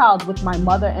first child with my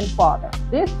mother and father.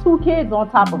 There's 2 kids on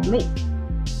top of me.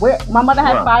 My mother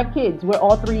had 5 kids. We're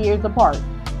all 3 years apart.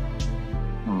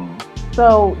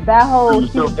 So that whole... Do you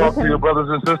still talk to your brothers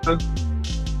and sisters?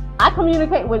 I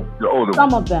communicate with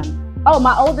some of them. Oh,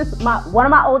 one of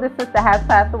my oldest sister has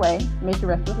passed away. May she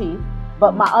rest in peace.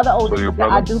 But my other oldest sister,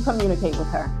 I do communicate with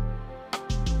her.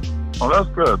 Oh, that's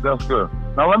good. That's good.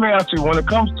 Now, let me ask you, when it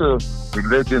comes to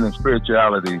religion and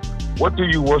spirituality, what do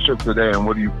you worship today, and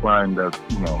what do you find that's,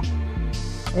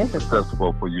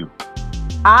 successful for you?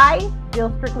 I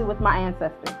deal strictly with my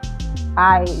ancestors.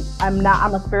 I'm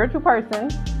a spiritual person.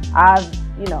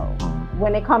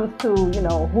 When it comes to,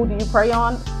 who do you pray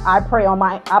on? I pray to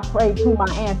my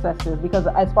ancestors, because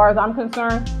as far as I'm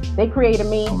concerned, they created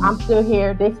me. I'm still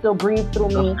here. They still breathe through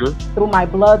me, through my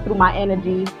blood, through my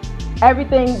energy.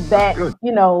 Everything that,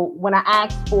 when I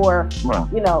ask for,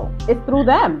 it's through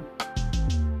them.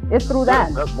 It's through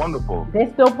them. That's wonderful.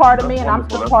 They're still part of me, and I'm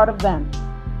still part of them.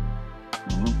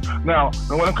 Now,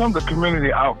 when it comes to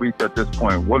community outreach at this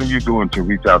point, what are you doing to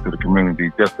reach out to the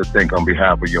community just to think on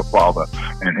behalf of your father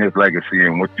and his legacy,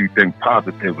 and what you think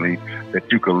positively that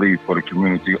you could leave for the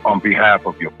community on behalf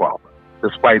of your father,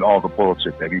 despite all the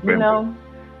bullshit that he's been through?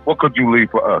 What could you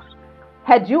leave for us?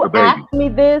 Had you asked me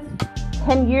this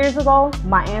 10 years ago,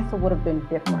 my answer would have been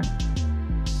different.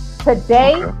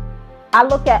 Today, I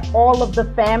look at all of the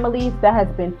families that has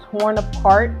been torn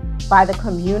apart by the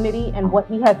community and what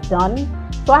he has done.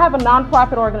 So I have a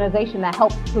nonprofit organization that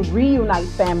helps to reunite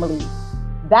families.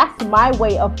 That's my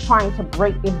way of trying to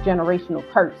break this generational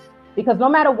curse. Because no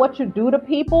matter what you do to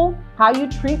people, how you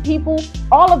treat people,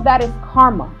 all of that is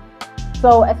karma.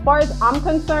 So as far as I'm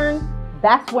concerned,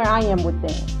 that's where I am with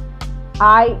things.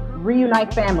 I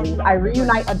reunite families. I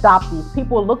reunite adoptees.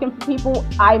 People are looking for people.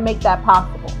 I make that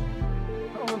possible.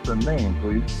 What's the name,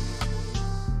 please?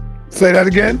 Say that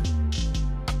again.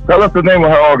 Tell us the name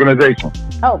of her organization.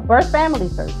 Oh, Birth Family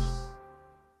Search.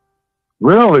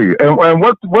 Really? And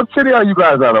what city are you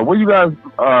guys out of? Where you guys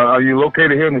are you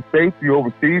located here in the States? You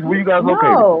overseas? Where you guys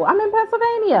located? No, I'm in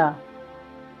Pennsylvania.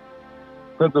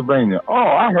 Pennsylvania. Oh,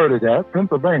 I heard of that.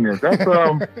 Pennsylvania. That's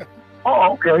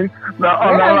oh, okay.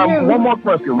 Now, one more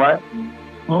question, right?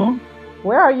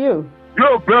 Where are you?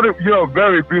 You're a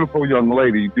very beautiful young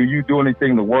lady. Do you do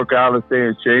anything to work out or stay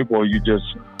in shape, or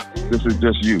this is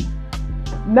just you?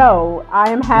 No, I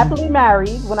am happily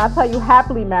married. When I tell you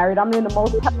happily married, I'm in the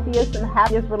most healthiest and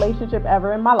happiest relationship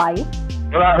ever in my life.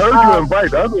 But I heard you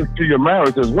invite others to your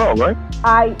marriage as well, right?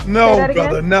 No,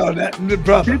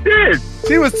 brother. She did.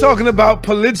 She was talking about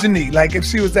polygyny, like if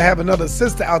she was to have another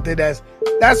sister out there.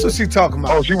 That's what she's talking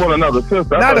about. Oh, she want another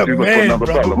sister. Not a man,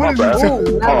 brother. My bad.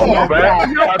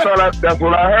 I thought that's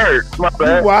what I heard. My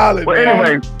bad. But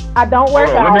anyway, I don't work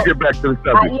out. Let me get back to the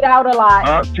subject. I eat out a lot.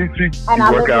 And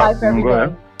I live life every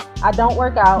day. I don't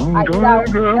work out. I eat out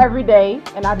every day,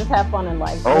 and I just have fun in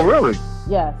life. Oh, really?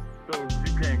 Yes. So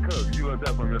you can't cook. You learned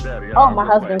that from your daddy. Oh, my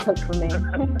husband cooks for me.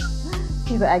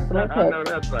 He's an excellent cook. I know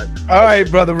that's right. All right,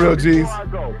 brother, real G's.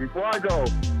 Before I go,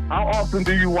 how often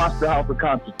do you watch the House of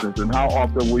Consciousness, and how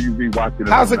often will you be watching it?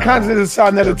 House of Consciousness is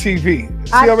on Netta TV.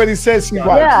 She already said she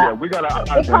watched. Yeah, we got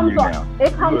to. It comes up.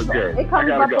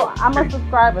 I'm a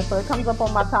subscriber, so it comes up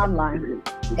on my timeline.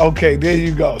 Okay, there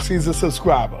you go. She's a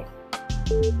subscriber.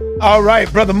 All right,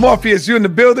 brother Morpheus, you in the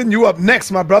building? You up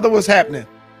next, my brother? What's happening?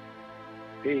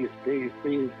 Peace.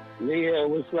 Leah,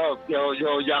 what's up? Yo,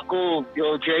 Yakub,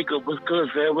 yo, Jacob, what's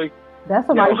good, family? That's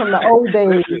somebody from the old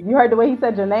days. You heard the way he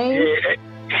said your name?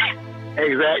 Yeah,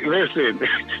 exactly.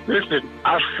 Listen,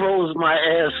 I froze my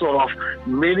ass off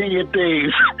many a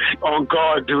days on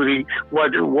guard duty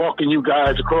while walking you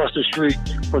guys across the street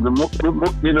from the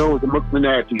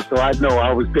Mukmanati, so I know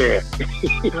I was there.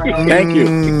 Thank you.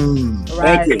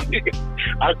 Right. Thank you.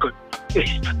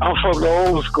 I'm from the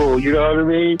old school, you know what I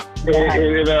mean?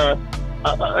 Yeah.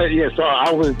 So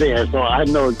I was there, so I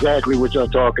know exactly what you're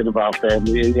talking about,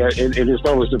 family. And it's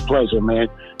always a pleasure, man.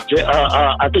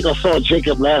 I think I saw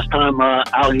Jacob last time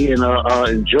out here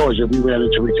in Georgia. We ran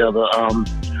into each other.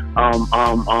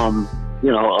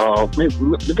 Maybe, I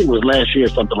think it was last year,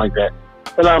 something like that.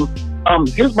 But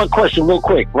here's my question, real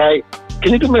quick, right?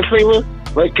 Can you do me a favor?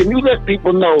 Right? Can you let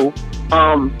people know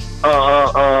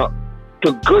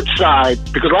the good side?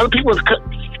 Because a lot of people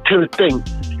tend to think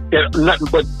that nothing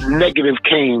but negative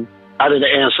came out of the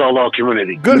Ansar Law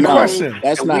community. Good question.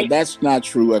 That's not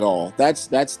true at all.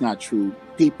 That's not true.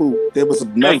 People, there was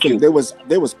nothing. There was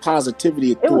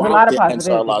positivity throughout the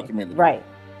Ansar Law community. Right.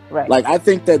 Like, I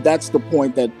think that's the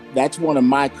point, that's one of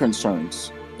my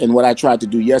concerns. And what I tried to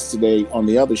do yesterday on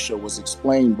the other show was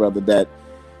explain, brother, that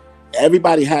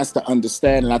everybody has to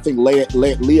understand. And I think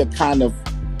Leah kind of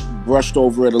brushed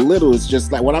over it a little. It's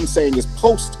just like what I'm saying is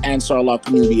post Ansar Law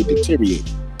community, it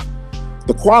deteriorated.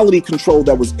 The quality control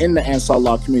that was in the Ansar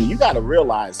Law community, you got to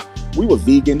realize we were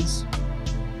vegans,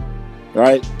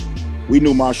 right? We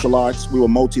knew martial arts. We were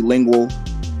multilingual.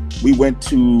 We went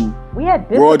to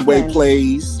Broadway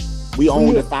plays. We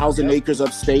owned 1,000 acres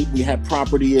upstate. We had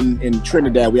property in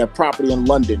Trinidad. We had property in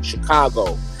London,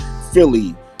 Chicago,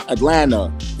 Philly,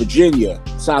 Atlanta, Virginia,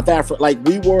 South Africa. Like,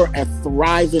 we were a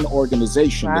thriving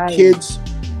organization. Right. The kids,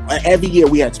 every year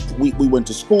we went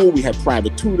to school. We had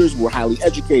private tutors. We were highly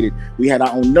educated. We had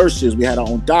our own nurses. We had our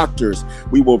own doctors.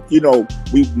 We were,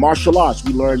 we martial arts.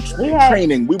 We learned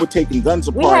training. We were taking guns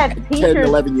apart at 10,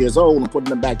 11 years old and putting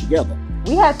them back together.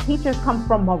 We had teachers come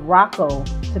from Morocco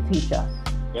to teach us.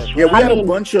 Yeah, we had a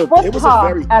bunch of, it was a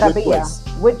very good place.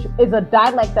 Which is a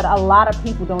dialect that a lot of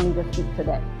people don't even speak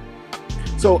today.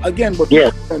 So again, what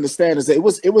people understand is that it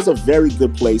was a very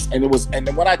good place, and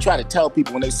then when I try to tell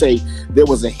people when they say there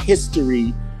was a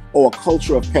history or a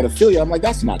culture of pedophilia, I'm like,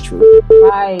 that's not true.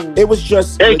 Right. It was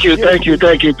just thank you.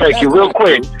 Real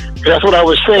quick, that's what I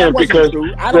was saying, because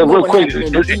I don't know what happened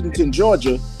in Edenton,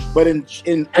 Georgia, but in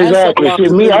exactly. See,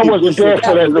 me, I wasn't there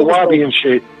for that Nawabi and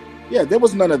shit. Yeah, there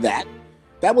was none of that.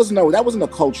 That wasn't a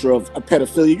culture of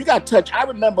pedophilia. You got touched. I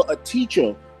remember a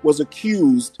teacher was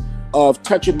accused of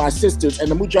touching my sisters, and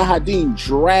the Mujahideen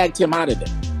dragged him out of there,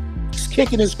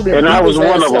 kicking and screaming. And I was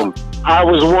one of them. I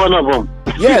was one of them.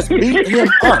 Yes, beat him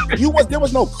up. There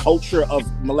was no culture of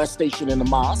molestation in the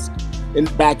mosque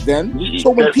back then.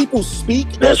 So when people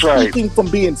speak, they're speaking from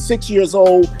being 6 years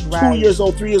old, 2 years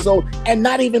old, 3 years old, and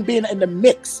not even being in the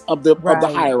mix of the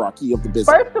hierarchy of the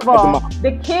business. First of all,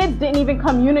 the kids didn't even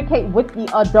communicate with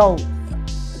the adults.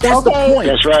 That's the point.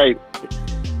 That's right.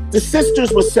 The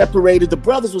sisters were separated, the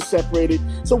brothers were separated.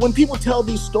 So when people tell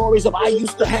these stories of I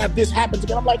used to have this happen to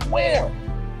me, I'm like, where?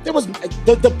 There was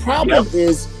the problem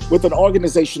is with an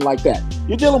organization like that.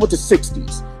 You're dealing with the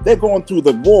 60s. They're going through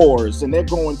the wars, and they're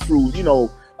going through, they're going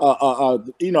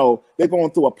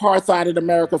through apartheid in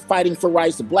America, fighting for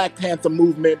rights, the Black Panther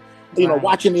movement,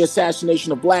 watching the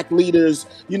assassination of black leaders,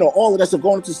 all of that stuff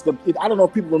going to I don't know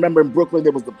if people remember in Brooklyn,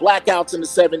 there was the blackouts in the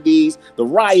 70s, the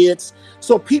riots.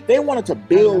 So they wanted to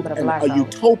build a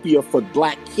utopia for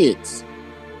black kids.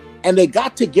 And they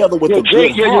got together with the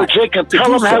good heart. Jacob, tell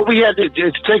them how we had to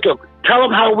tell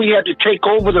them how we had to take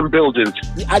over them buildings.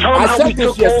 I said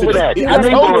this yesterday. I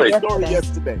told the story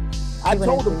yesterday. I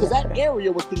told them because that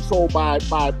area was controlled by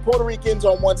Puerto Ricans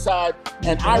on one side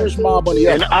and Irish mob on the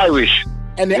other.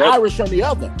 And the Irish on the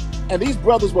other. And these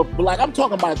brothers were black. I'm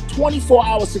talking about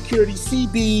 24-hour security,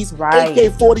 CBs,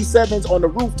 AK-47s on the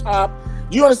rooftop.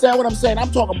 You understand what I'm saying? I'm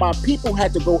talking about people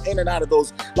had to go in and out of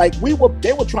those. Like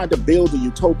they were trying to build a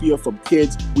utopia for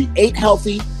kids. We ate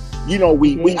healthy. I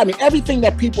mean, everything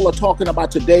that people are talking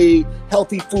about today,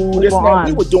 healthy food, we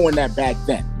were doing that back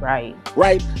then. Right.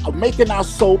 Making our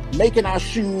soap, making our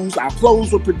shoes, our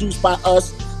clothes were produced by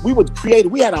us. We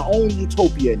had our own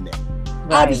utopia in there.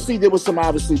 Right. Obviously, there was some.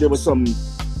 There was some.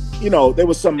 Thank you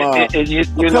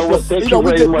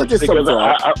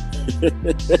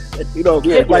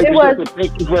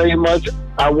very much.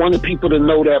 I wanted people to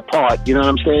know that part. You know what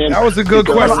I'm saying? That was a good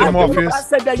question, Morpheus. I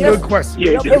said that good question.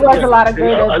 It was a lot of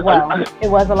good as well. It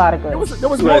was a lot of good. There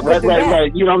was more good than that.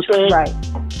 Right. You know what I'm saying? Right.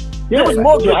 Yeah,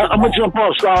 I'm gonna jump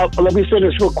off. So let me say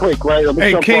this real quick, right?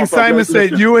 Hey, King Simon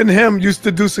said you and him used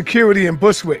to do security in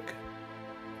Bushwick.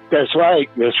 That's right.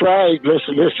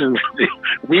 Listen.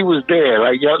 We was there.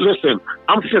 Like, listen,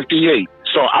 I'm 58,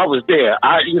 so I was there.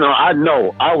 I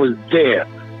know I was there.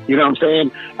 You know what I'm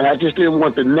saying? And I just didn't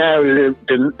want the narrative,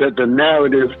 the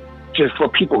narrative, just for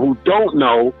people who don't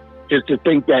know, just to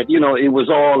think that it was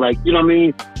all like,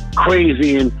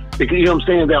 crazy, and you know what I'm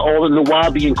saying, that all the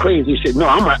Nawabi and crazy shit. No,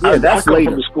 I come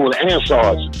from the school of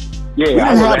Ansars. Yeah,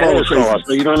 I was Ansars.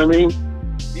 So you know what I mean?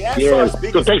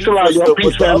 So thanks a lot, y'all.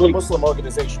 Peace, family. Muslim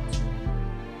organizations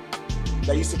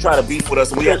that used to try to beef with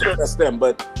us, and we had to press them,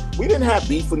 but we didn't have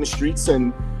beef in the streets,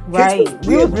 and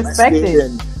we were respected.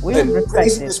 And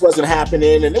craziness wasn't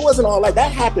happening, and it wasn't all like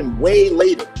that. Happened way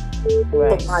later,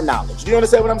 from my knowledge. Do you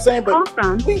understand what I'm saying? But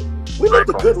we lived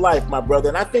a good life, my brother,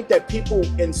 and I think that people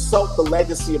insult the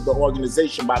legacy of the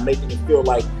organization by making it feel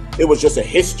like it was just a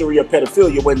history of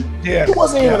pedophilia when it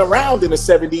wasn't even around in the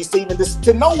 70s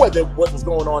to know what was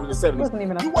going on in the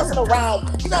 70s. You wasn't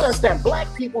around. You gotta understand, black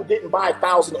people didn't buy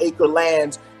 1,000-acre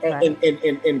lands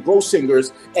and grow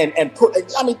singers and put.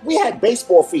 I mean, we had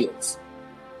baseball fields.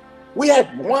 We had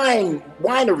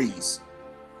wineries,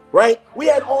 right? We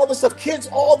had all this stuff.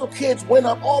 All the kids went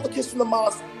up. All the kids from the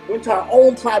mosque went to our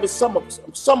own private summer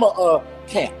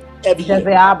camp every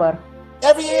year.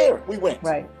 Every year we went.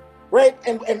 Right,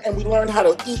 and we learned how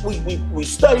to eat. We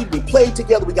studied, we played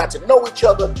together, we got to know each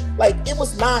other. Like it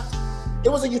was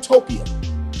a utopia.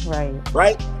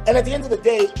 Right. And at the end of the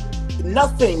day,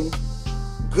 nothing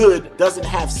good doesn't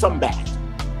have some bad.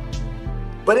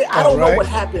 But I don't know what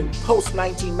happened post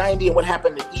 1990 and what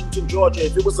happened in Edenton, Georgia.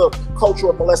 If it was a culture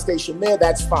of molestation there,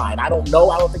 that's fine. I don't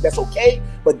know. I don't think that's okay.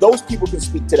 But those people can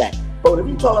speak to that. But if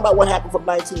you're talking about what happened from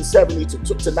 1970 to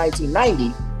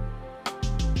 1990.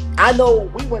 I know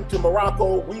we went to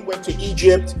Morocco, we went to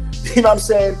Egypt, you know what I'm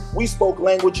saying? We spoke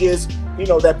languages,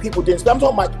 that people didn't speak. I'm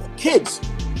talking about kids.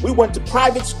 We went to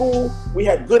private school, we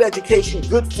had good education,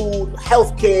 good food,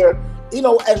 healthcare,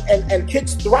 and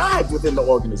kids thrived within the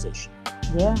organization.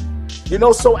 Yeah.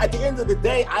 So at the end of the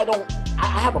day, I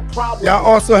have a problem. Y'all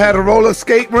also had a roller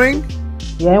skate ring?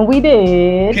 Yeah, and we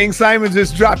did. King Simon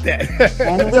just dropped that.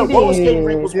 The roller skate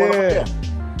ring was one of them.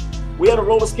 We had a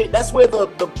roller skate. That's where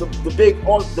the big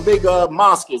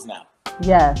mosque is now.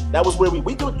 Yes. That was where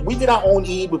we did our own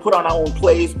Eid. We put on our own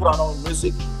plays, put on our own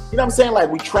music. You know what I'm saying? Like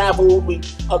we traveled.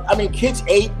 Kids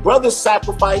ate, brothers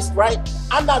sacrificed, right?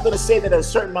 I'm not going to say that at a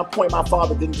certain point my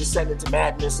father didn't descend into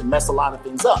madness and mess a lot of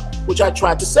things up, which I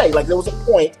tried to say. Like there was a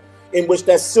point in which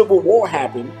that civil war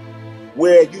happened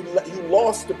where you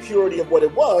lost the purity of what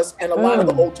it was, and a lot of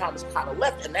the old timers kind of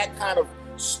left, and that kind of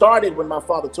started when my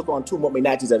father took on two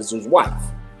Mu'minati as his wife,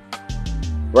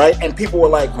 right? And people were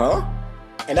like, huh?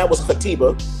 And that was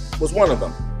Khatiba, was one of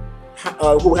them,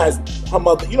 who has her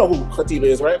mother. You know who Khatiba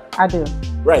is, right? I do.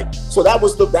 Right. So that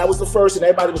was the first, and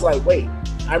everybody was like, wait.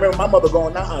 I remember my mother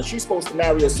going, nah, she's supposed to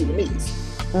marry a Sudanese.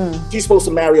 She's supposed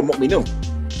to marry a Mu'minun.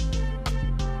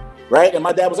 Right? And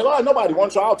my dad was like, oh, nobody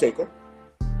wants her, I'll take her.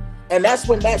 And that's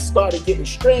when that started getting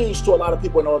strange to a lot of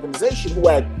people in the organization who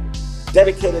had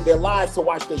dedicated their lives to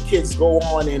watch their kids go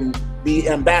on and be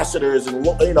ambassadors and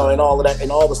and all of that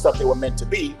and all the stuff they were meant to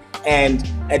be. And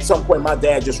at some point, my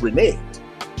dad just reneged.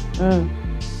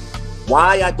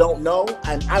 Why, I don't know.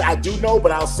 And I do know,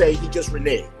 but I'll say he just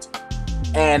reneged.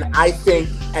 And I think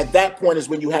at that point is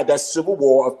when you had that civil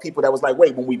war of people that was like,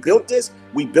 wait, when we built this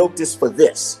for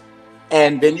this.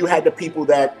 And then you had the people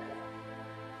that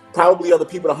probably other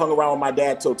people that hung around with my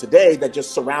dad till today that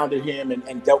just surrounded him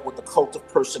and dealt with the cult of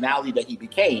personality that he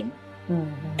became.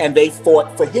 And they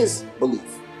fought for his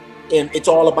belief. And it's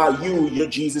all about you, you're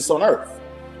Jesus on earth.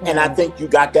 And I think you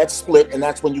got that split, and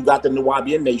that's when you got the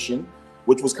Nuwaubian Nation,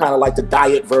 which was kind of like the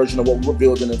diet version of what we were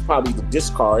building, and probably the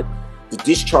discharge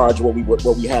what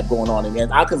we had going on.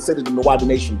 And I consider the Nuwaubian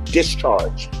Nation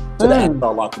discharge to the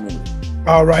Ansar community.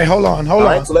 All right, hold on.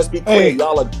 Right, so let's be clear,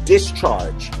 y'all are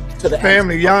discharge to the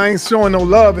family. Y'all ain't showing no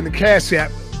love in the Cash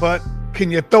App, but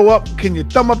can you thumb up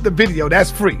the video?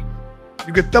 That's free.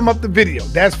 You can thumb up the video.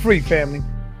 That's free, family.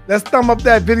 Let's thumb up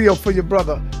that video for your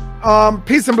brother.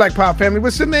 Peace and Black Power, family.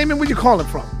 What's your name and where you calling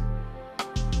from?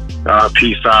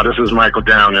 Peace out. This is Michael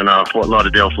down in Fort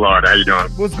Lauderdale, Florida. How you doing?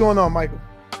 What's going on, Michael?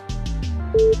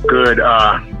 Good.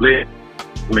 This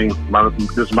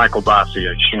is Michael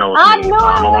Bassia. She knows I me. knew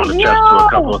I'm on the it chest to a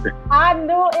couple was of things. you. I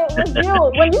knew it was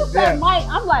you. When you said Mike,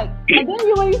 I'm like, and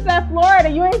then when you said Florida,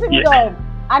 you ain't seen me go,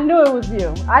 I knew it was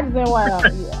you. I just didn't want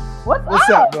to. What's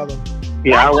up, brother?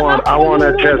 Yeah, I want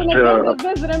to attest to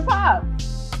visiting Pop.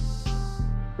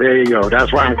 There you go.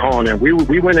 That's why I'm calling in.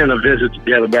 We went in a visit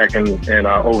together back in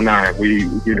 09. We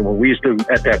used to,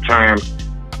 at that time,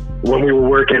 when we were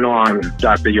working on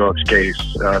Dr. York's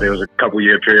case, there was a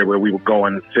couple-year period where we were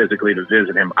going physically to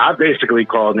visit him. I basically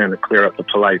called in to clear up the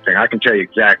Polite thing. I can tell you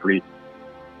exactly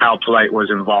how Polite was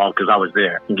involved because I was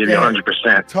there. I can give you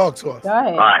 100%. Talk to us. Go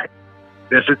ahead. All right.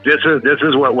 This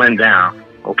is what went down.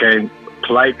 Okay.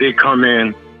 Polite did come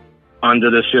in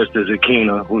under the sister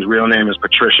Zakina, whose real name is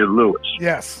Patricia Lewis.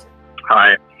 Yes. All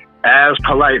right. As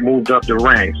Polite moved up the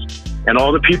ranks, and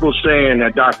all the people saying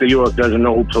that Dr. York doesn't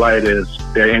know who Polite is,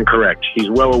 they're incorrect. He's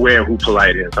well aware of who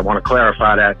Polite is. I want to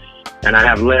clarify that. And I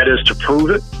have letters to prove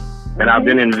it. And I've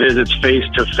been in visits face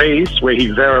to face where he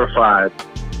verified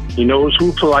he knows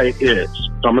who Polite is.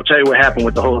 So I'm going to tell you what happened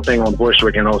with the whole thing on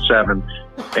Bushwick in 07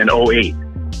 and 08.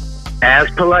 As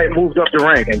Polite moved up the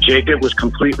rank, and Jacob was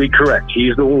completely correct,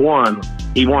 he's the one,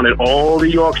 he wanted all the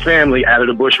York family out of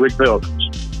the Bushwick buildings.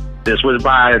 This was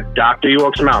by Dr.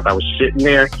 York's mouth. I was sitting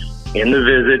there in the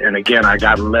visit, and again, I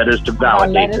got letters to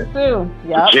validate it.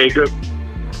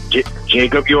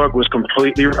 Jacob York was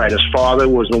completely right. His father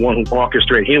was the one who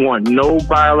orchestrated. He didn't want no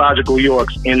biological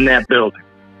Yorks in that building.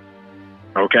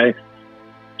 Okay?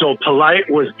 So Polite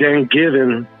was then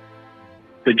given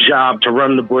the job to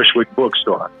run the Bushwick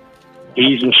bookstore.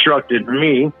 He's instructed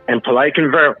me, and Polite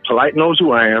knows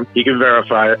who I am. He can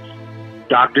verify it.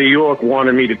 Dr. York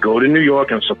wanted me to go to New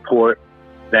York and support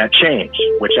that change,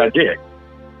 which I did.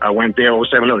 I went there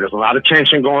 07. There's a lot of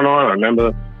tension going on. I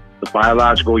remember the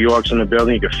biological Yorks in the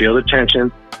building. You could feel the tension.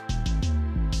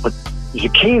 But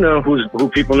Zakina, who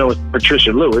people know as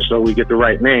Patricia Lewis, so we get the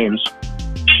right names,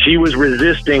 she was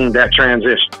resisting that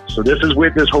transition. So this is where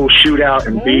this whole shootout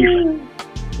and beef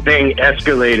thing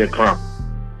escalated from.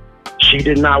 She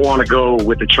did not want to go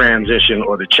with the transition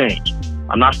or the change.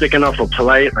 I'm not sticking up for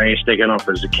Polite. I ain't sticking up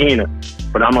for Zakina,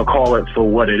 but I'm going to call it for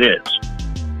what it is.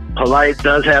 Polite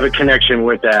does have a connection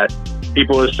with that.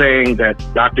 People are saying that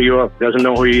Dr. York doesn't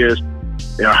know who he is.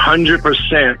 They're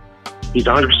 100%, he's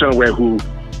 100% aware who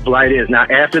Polite is. Now,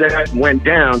 after that went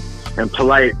down and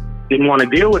Polite didn't want to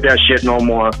deal with that shit no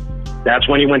more, that's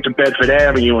when he went to Bedford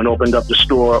Avenue and opened up the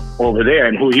store over there.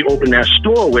 And who he opened that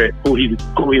store with, who he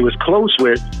was close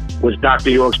with, was Dr.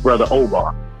 York's brother,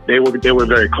 Obar. They were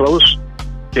very close.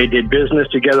 They did business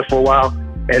together for a while.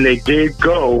 And they did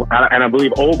go, and I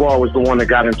believe Obar was the one that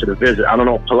got into the visit. I don't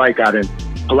know if Polite got in.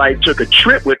 Polite took a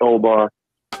trip with Obar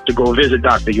to go visit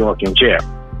Dr. York in jail.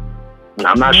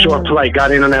 Now, I'm not sure if Polite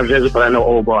got in on that visit, but I know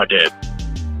Obar did.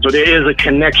 So there is a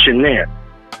connection there.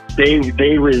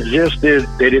 They resisted.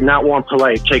 They did not want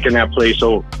Polite taking that place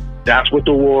over. That's what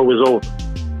the war was over.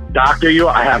 Dr.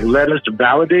 York, I have letters to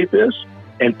validate this,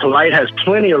 and Polite has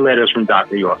plenty of letters from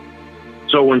Dr. York.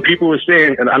 So when people were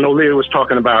saying, and I know Leah was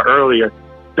talking about earlier,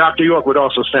 Dr. York would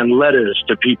also send letters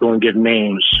to people and give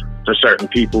names to certain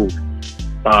people,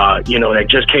 that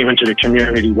just came into the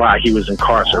community while he was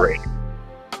incarcerated.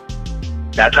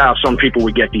 That's how some people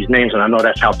would get these names, and I know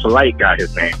that's how Polite got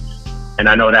his name. And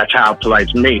I know that's how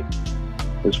Polite's mate,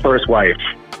 his first wife,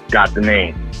 got the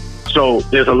name. So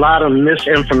there's a lot of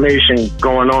misinformation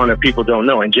going on that people don't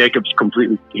know, and Jacob's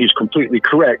completely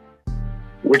correct,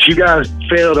 which you guys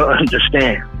fail to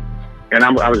understand. And I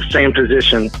was the same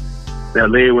position that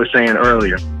Leah was saying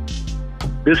earlier.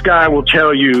 This guy will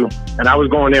tell you, and I was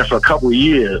going there for a couple of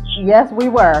years. Yes, we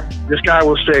were. This guy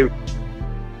will say,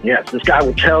 yes, this guy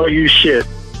will tell you shit.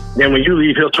 Then when you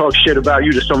leave, he'll talk shit about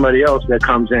you to somebody else that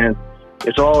comes in.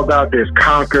 It's all about this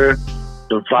conquer,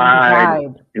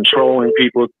 divide, controlling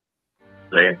people.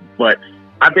 But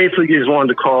I basically just wanted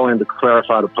to call in to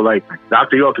clarify the Polite thing.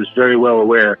 Dr. York is very well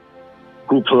aware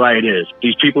who Polite is.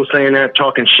 These people saying that,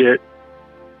 talking shit,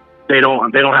 they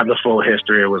don't have the full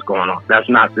history of what's going on.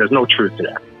 There's no truth to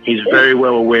that. He's very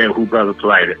well aware of who Brother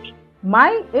Polite is.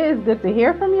 Mike, it is good to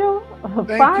hear from you.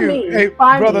 Thank you. Hey,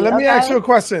 brother, let me ask you a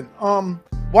question.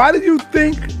 Why do you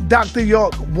think Dr.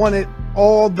 York wanted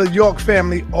all the York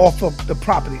family off of the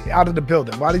property, out of the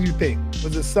building? Why do you think?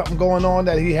 Was there something going on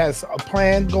that he has a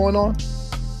plan going on?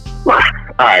 All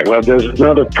right, well, there's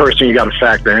another person you got to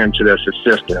factor into this, his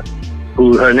sister,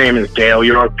 who her name is Dale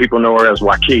York. People know her as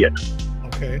Wakia.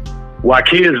 Okay.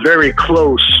 Wakia is very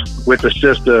close with the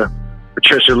sister,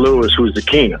 Patricia Lewis, who's the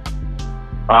Keena.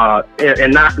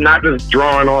 And not just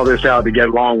drawing all this out to get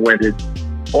long-winded.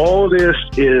 All this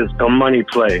is a money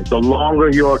play. The longer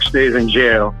York stays in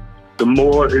jail, the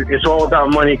more it's all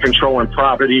about money, control, and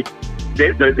property.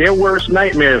 Their worst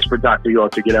nightmares for Dr.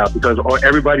 York to get out, because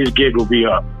everybody's gig will be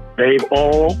up. They've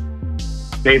all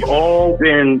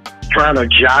been trying to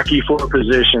jockey for a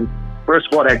position. First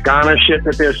of all, that Ghana shit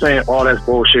that they're saying, all that's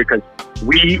bullshit, because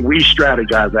we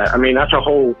strategize that. I mean, that's a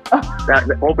whole,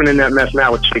 opening that mess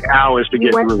now would take hours to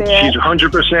get through. There. She's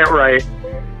 100% right.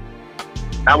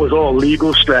 That was all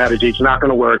legal strategy. It's not going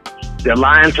to work. They're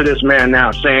lying to this man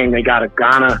now, saying they got a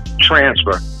Ghana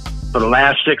transfer for the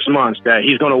last 6 months, that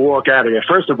he's going to walk out of there.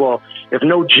 First of all, if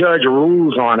no judge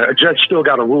rules on it, a judge still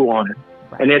got to rule on it.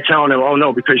 And they're telling him, oh,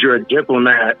 no, because you're a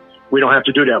diplomat, we don't have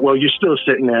to do that. Well, you're still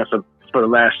sitting there for the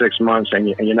last 6 months, and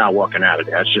you're not walking out of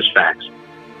there. That's just facts.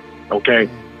 Okay?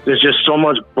 There's just so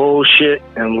much bullshit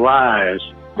and lies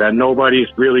that nobody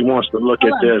really wants to look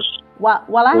at this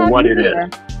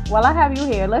While I have you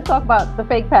here, let's talk about the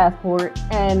fake passport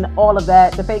and all of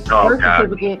that, the fake birth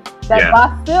certificate that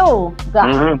Basil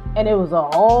got. And it was a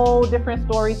whole different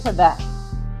story to that.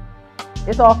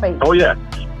 It's all fake. Oh, yeah.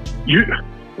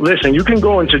 Listen, you can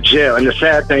go into jail, and the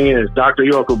sad thing is, Dr.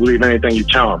 York will believe anything you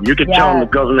tell him. You can tell him the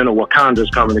government of Wakanda is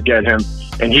coming to get him,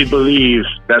 and he believes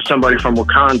that somebody from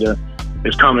Wakanda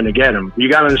is coming to get him. You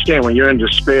got to understand, when you're in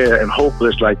despair and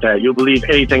hopeless like that, you'll believe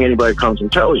anything anybody comes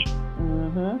and tells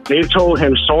you. They've told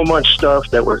him so much stuff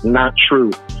that was not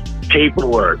true.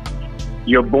 Paperwork.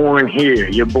 You're born here.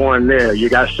 You're born there. You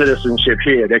got citizenship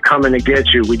here. They're coming to get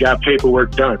you. We got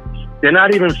paperwork done. They're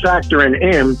not even factoring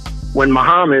in when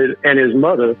Muhammad and his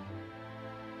mother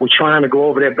were trying to go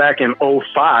over there back in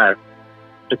 2005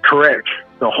 to correct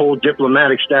the whole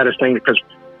diplomatic status thing, because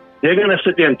they're going to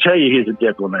sit there and tell you he's a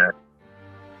diplomat.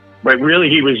 But really,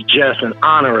 he was just an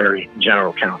honorary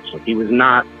general counsel. He was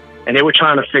not. And they were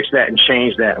trying to fix that and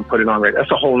change that and put it on record. That's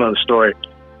a whole nother story.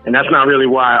 And that's not really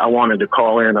why I wanted to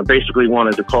call in. I basically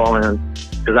wanted to call in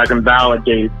because I can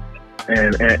validate.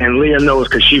 And Leah knows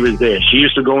because she was there. She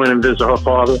used to go in and visit her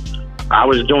father. I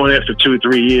was doing it for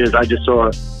 2-3 years. I just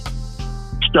saw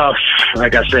stuff,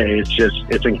 like I say,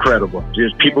 it's incredible.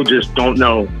 People just don't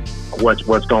know what's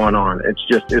going on.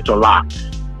 It's a lot.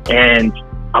 And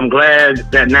I'm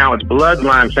glad that now it's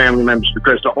bloodline family members,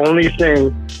 because the only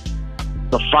thing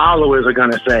the followers are going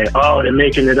to say, oh, they're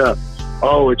making it up.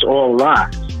 Oh, it's all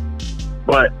lies.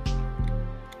 But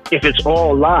if it's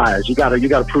all lies, you got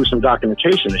to prove some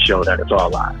documentation to show that it's all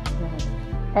lies.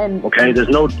 And okay,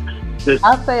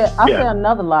 I'll say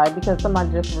another lie, because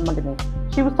somebody just reminded me.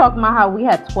 She was talking about how we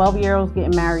had 12-year-olds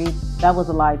getting married. That was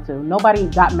a lie too. Nobody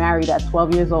got married at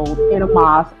 12 years old in a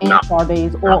mosque, in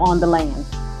Sardays, or on the land.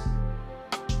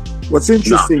 What's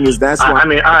interesting is that's why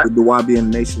the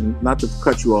Nuwaubian Nation, not to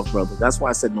cut you off, brother, that's why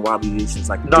I said Nuwaubian Nation is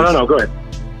like no, go ahead.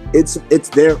 It's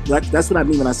there, like that's what I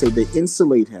mean when I say they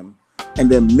insulate him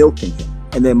and they're milking him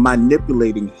and they're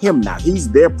manipulating him now. He's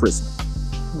their prisoner.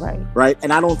 Right.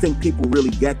 And I don't think people really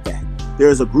get that.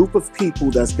 There's a group of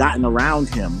people that's gotten around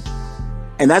him,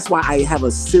 and that's why I have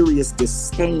a serious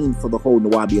disdain for the whole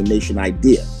Nuwaubian Nation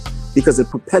idea, because it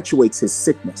perpetuates his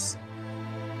sickness.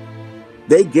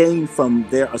 They gain from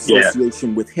their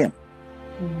association with him.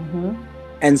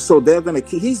 And so they're gonna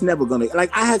keep, he's never gonna,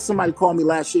 like I had somebody call me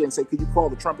last year and say, could you call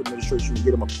the Trump administration and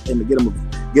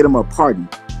get him a pardon?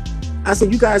 I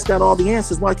said, you guys got all the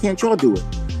answers, why can't y'all do it?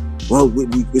 Well,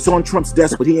 it's on Trump's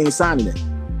desk, but he ain't signing it.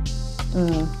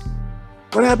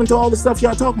 What happened to all the stuff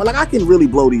y'all talking about? Like, I can really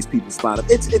blow these people's spot up.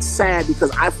 It's sad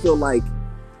because I feel like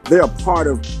they're a part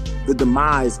of the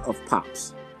demise of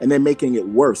Pops, and they're making it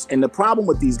worse. And the problem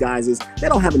with these guys is they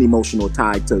don't have an emotional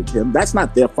tie to him. That's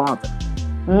not their father.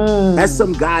 That's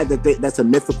some guy that's a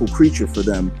mythical creature for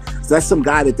them. So that's some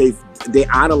guy that they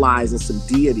idolize as some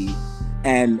deity.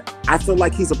 And I feel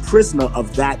like he's a prisoner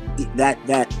of that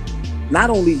not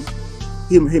only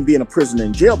him being a prisoner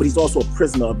in jail, but he's also a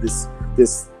prisoner of this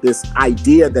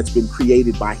idea that's been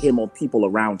created by him or people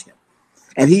around him.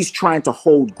 And he's trying to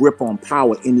hold grip on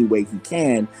power any way he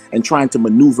can and trying to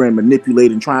maneuver and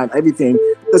manipulate and trying everything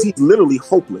because he's literally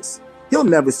hopeless. He'll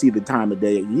never see the time of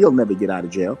day. He'll never get out of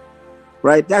jail.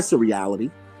 Right? That's the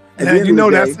reality. And you know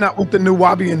that's not what the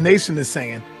Nuwaubian Nation is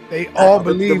saying. They all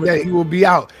believe that he will be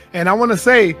out. And I want to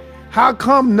say, how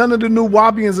come none of the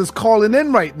Nuwaubians is calling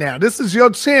in right now? This is your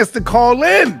chance to call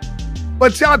in.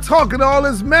 But y'all talking all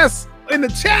this mess in the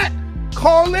chat.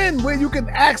 Call in where you can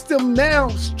ask them now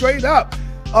straight up.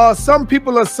 Some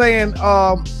people are saying,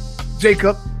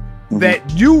 Jacob, that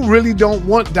you really don't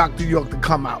want Dr. York to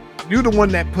come out. You're the one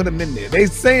that put him in there. They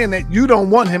saying that you don't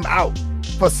want him out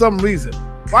for some reason.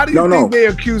 Why do you think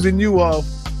they're accusing you of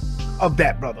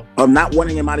that, brother? Of not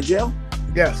wanting him out of jail?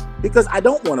 Yes. Because I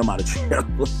don't want him out of jail.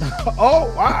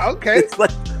 Oh, wow, okay. It's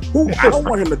like, I don't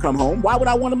want him to come home. Why would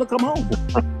I want him to come home?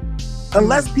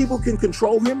 Unless people can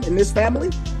control him in this family,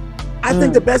 I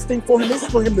think the best thing for him is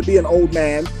for him to be an old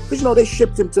man. Because, you know, they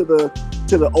shipped him to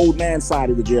the old man side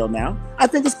of the jail now. I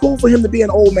think it's cool for him to be an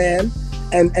old man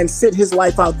and sit his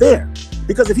life out there.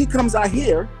 Because if he comes out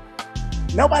here,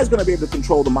 nobody's going to be able to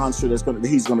control the monster that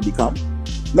he's going to become.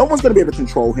 No one's going to be able to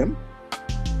control him.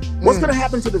 What's going to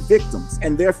happen to the victims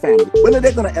and their family? When are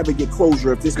they going to ever get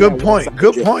closure if this Good point,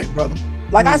 brother.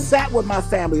 Like I sat with my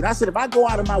family and I said, if I go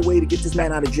out of my way to get this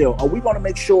man out of jail, are we going to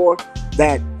make sure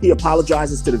that he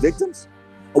apologizes to the victims?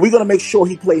 Are we going to make sure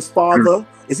he plays father?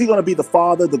 Is he going to be the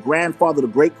father, the grandfather, the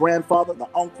great-grandfather, the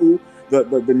uncle,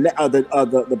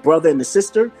 the brother and the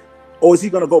sister? Or is he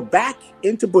going to go back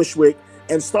into Bushwick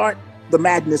and start the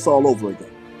madness all over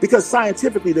again? Because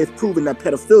scientifically, they've proven that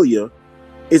pedophilia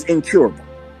is incurable.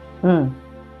 And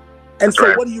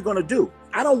so what are you going to do?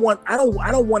 I don't want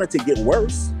it to get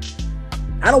worse.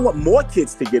 I don't want more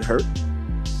kids to get hurt.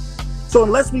 So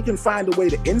unless we can find a way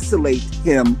to insulate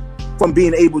him from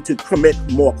being able to commit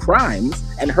more crimes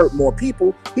and hurt more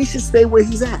people, he should stay where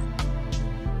he's at.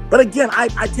 But again,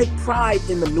 I take pride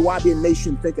in the Nuwaubian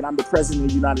Nation thinking I'm the president of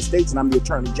the United States and I'm the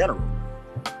attorney general.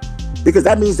 Because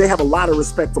that means they have a lot of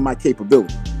respect for my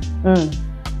capability.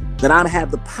 That I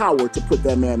have the power to put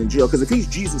that man in jail. Because if he's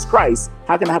Jesus Christ,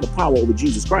 how can I have a power over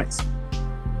Jesus Christ?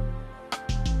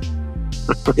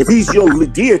 If he's your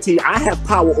deity, I have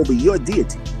power over your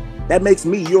deity. That makes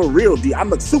me your real deity.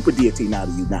 I'm a super deity now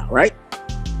to you now, right?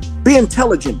 Be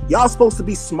intelligent. Y'all supposed to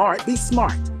be smart. Be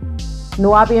smart.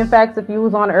 Nuwaubian Facts, if you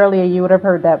was on earlier, you would have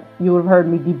heard that. You would have heard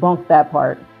me debunk that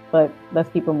part. But let's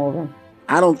keep it moving.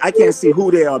 I can't see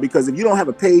who they are because if you don't have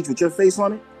a page with your face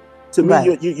on it, to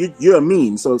me, you're a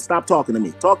meme. So stop talking to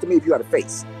me. Talk to me if you got a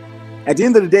face. At the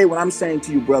end of the day, what I'm saying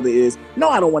to you, brother, is no,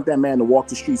 I don't want that man to walk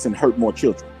the streets and hurt more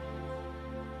children.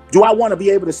 Do I want to be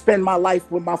able to spend my life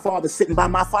with my father sitting by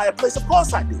my fireplace? Of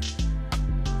course I do.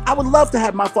 I would love to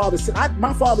have my father sit.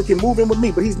 My father can move in with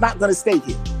me, but he's not going to stay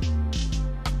here.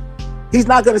 He's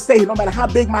not going to stay here. No matter how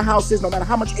big my house is, no matter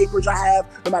how much acreage I have,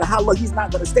 no matter how long, he's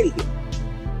not going to stay here.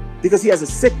 Because he has a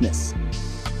sickness.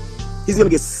 He's going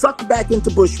to get sucked back into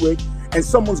Bushwick and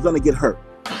someone's going to get hurt.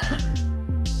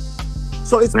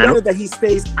 So it's better that he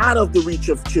stays out of the reach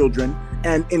of children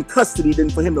and in custody than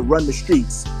for him to run the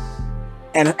streets.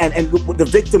 And the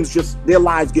victims their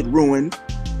lives get ruined.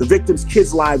 The victims'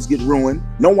 kids' lives get ruined.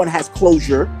 No one has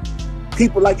closure.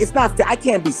 People it's not fair. I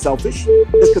can't be selfish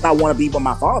just because I want to be with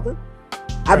my father.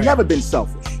 I've never been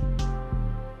selfish.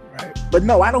 Right. But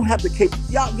no, I don't have the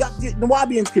capability. Y'all, the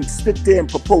Nubians can sit there and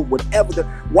promote whatever. The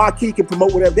Waki can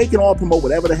promote whatever. They can all promote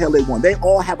whatever the hell they want. They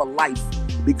all have a life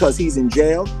because he's in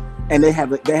jail, and they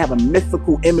have a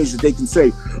mythical image that they can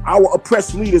say, our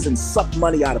oppressed leaders, and suck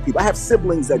money out of people. I have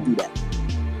siblings that do that.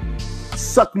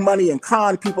 Suck money and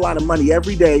con people out of money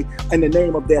every day in the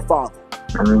name of their father.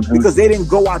 Because they didn't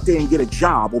go out there and get a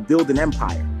job or build an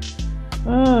empire.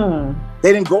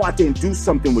 They didn't go out there and do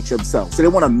something with themselves. So they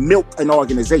want to milk an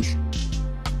organization.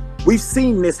 We've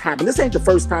seen this happen. This ain't the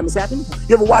first time it's happened.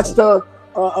 You ever watched the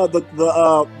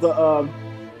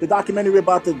documentary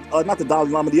about not the Dalai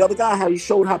Lama, the other guy, how he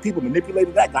showed how people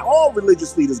manipulated that guy? All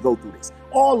religious leaders go through this.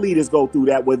 All leaders go through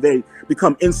that, where they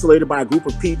become insulated by a group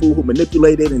of people who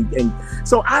manipulate it. And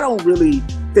so I don't really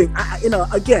think,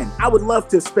 again, I would love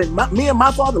to spend, me and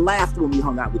my father laughed when we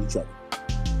hung out with each other.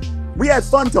 We had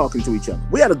fun talking to each other.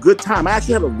 We had a good time. I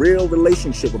actually have a real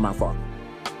relationship with my father.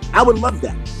 I would love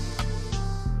that.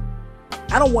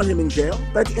 I don't want him in jail,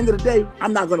 but at the end of the day,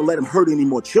 I'm not going to let him hurt any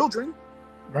more children.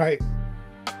 Right.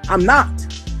 I'm not.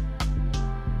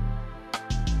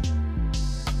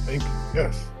 Thank you.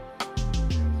 Yes.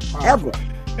 Ever.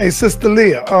 Hey, Sister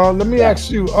Leah, let me ask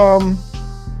you,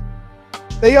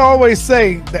 they always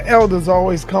say, the elders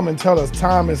always come and tell us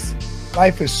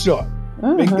life is short.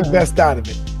 Make the best out of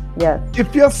it. Yes.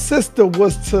 If your sister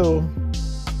was to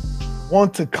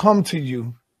want to come to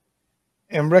you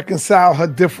and reconcile her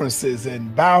differences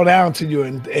and bow down to you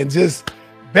and just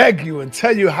beg you and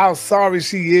tell you how sorry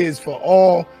she is for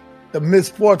all the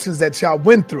misfortunes that y'all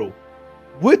went through,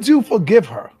 would you forgive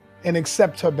her and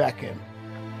accept her back in?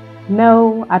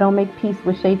 No, I don't make peace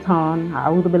with Shaitan.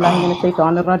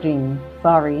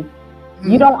 Sorry.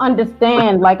 You don't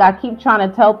understand. Like I keep trying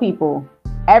to tell people,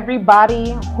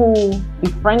 everybody who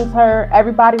befriends her,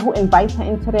 everybody who invites her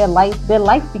into their life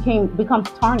becomes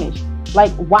tarnished.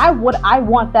 Like, why would I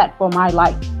want that for my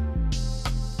life?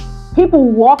 People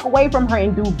walk away from her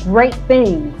and do great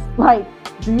things. Like,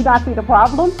 do you not see the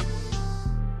problem?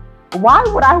 Why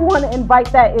would I want to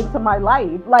invite that into my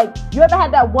life? Like, you ever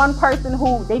had that one person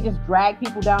who they just drag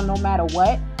people down no matter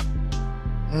what?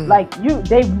 Like,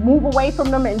 they move away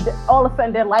from them and all of a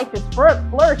sudden their life is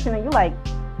flourishing and you're like,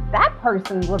 that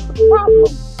person was the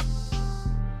problem.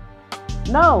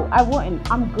 No, I wouldn't.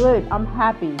 I'm good. I'm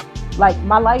happy. Like,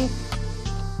 my life,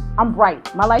 I'm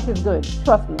bright. My life is good.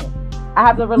 Trust me. I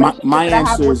have the relationship my that I have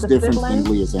answer with is the different siblings,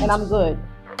 than Leah's answer. and I'm good.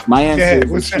 My answer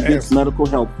is if she gets medical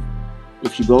help,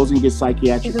 if she goes and gets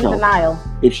psychiatric help, denial.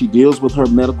 If she deals with her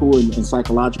medical and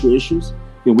psychological issues,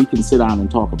 then we can sit down and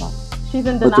talk about it. She's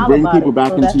in but denial. To bring people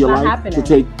back into your life, happening. To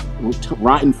take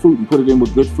rotten fruit and put it in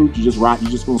with good fruit, you're just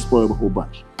going to spoil the whole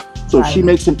bunch. So if she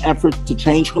makes an effort to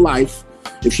change her life,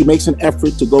 if she makes an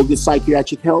effort to go get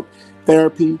psychiatric help,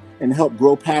 therapy, and help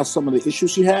grow past some of the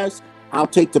issues she has, I'll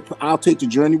take the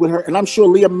journey with her. And I'm sure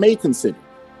Leah may consider,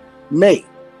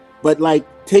 but like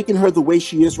taking her the way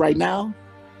she is right now,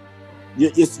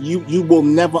 you will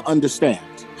never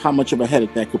understand how much of a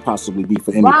headache that could possibly be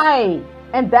for anybody. Right.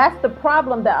 And that's the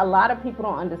problem that a lot of people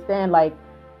don't understand. Like,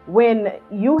 when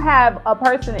you have a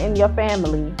person in your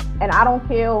family, and I don't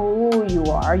care who you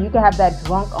are, you can have that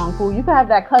drunk uncle, you can have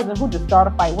that cousin who just start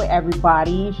a fight with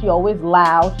everybody. She always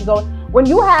loud. When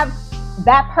you have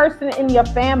that person in your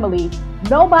family,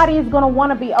 nobody is going to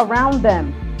want to be around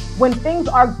them. When things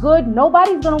are good,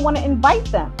 nobody's going to want to invite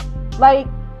them. Like,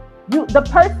 the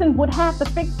person would have to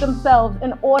fix themselves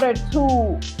in order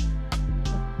to.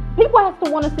 People have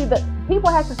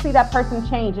to see that person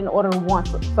change in order to want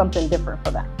something different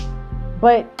for them.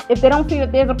 But if they don't see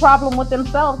that there's a problem with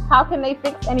themselves, how can they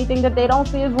fix anything that they don't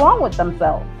see is wrong with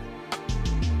themselves?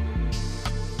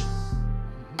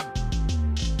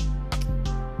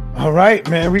 All right,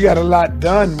 man, we got a lot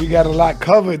done. We got a lot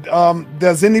covered.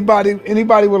 Does anybody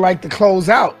would like to close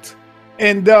out?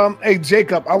 And hey,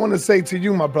 Jacob, I want to say to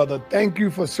you, my brother, thank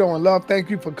you for showing love. Thank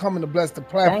you for coming to bless the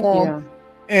platform. Thank you.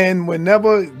 And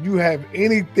whenever you have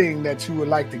anything that you would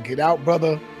like to get out,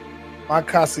 brother, my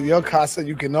casa, your casa,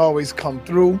 you can always come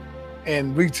through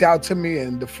and reach out to me,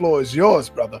 and the floor is yours,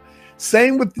 brother.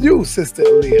 Same with you, Sister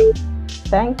Leah.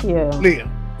 Thank you. Leah.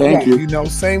 Thank you. You know,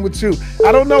 same with you.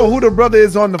 I don't know who the brother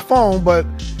is on the phone, but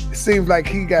it seems like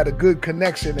he got a good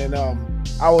connection, and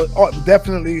I would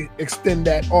definitely extend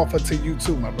that offer to you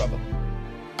too, my brother.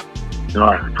 All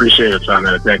right, appreciate it,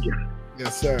 son. Thank you.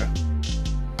 Yes, sir.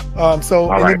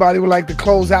 So anybody would like to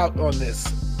close out on this?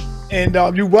 And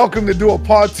you're welcome to do a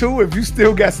part 2 if you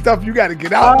still got stuff you got to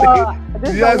get out.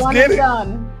 This is a one and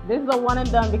done. This is a one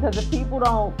and done, because if people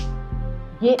don't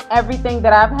get everything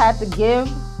that I've had to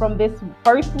give from this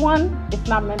first one, it's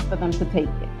not meant for them to take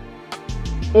it.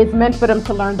 It's meant for them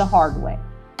to learn the hard way.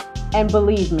 And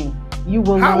believe me, you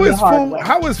will learn the hard way.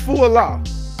 How is Fu Allah?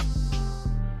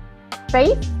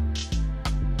 Faith?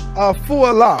 Fu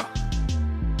Allah.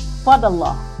 For the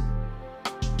law.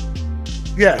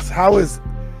 Yes. How is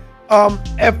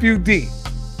FUD?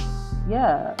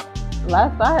 Yeah.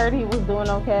 Last I heard, he was doing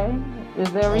okay.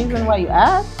 Is there a reason why you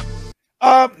asked?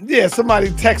 Yeah, somebody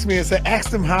texted me and said,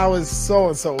 ask him how is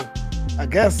so-and-so. I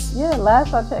guess. Yeah,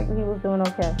 last I checked, he was doing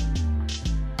okay.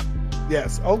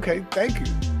 Yes, okay, thank you.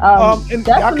 And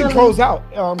y'all can close out.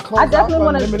 Close out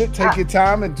unlimited, take your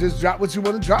time and just drop what you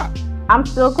want to drop. I'm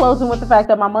still closing with the fact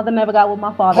that my mother never got with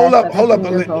my father. Hold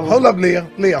up,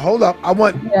 Leah, hold up. I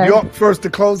want York first to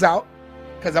close out.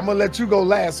 Because I'm gonna let you go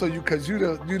last, because you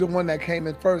the one that came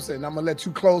in first, and I'm gonna let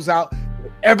you close out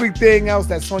everything else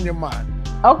that's on your mind.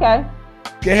 Okay.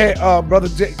 Go ahead, brother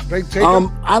Drake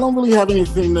Jacob. I don't really have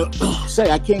anything to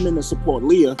say. I came in to support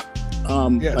Leah,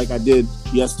 like I did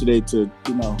yesterday to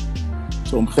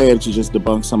just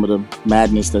debunk some of the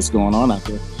madness that's going on out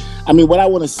there. I mean, what I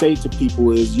want to say to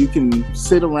people is you can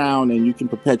sit around and you can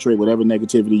perpetuate whatever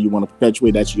negativity you want to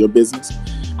perpetuate. That's your business.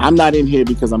 I'm not in here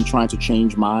because I'm trying to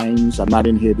change minds. I'm not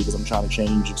in here because I'm trying to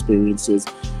change experiences.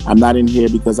 I'm not in here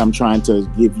because I'm trying to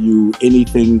give you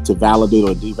anything to validate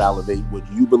or devalidate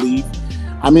what you believe.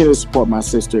 I'm here to support my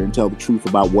sister and tell the truth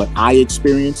about what I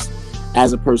experienced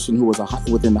as a person who was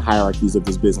within the hierarchies of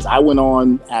this business. I went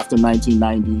on after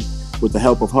 1990 with the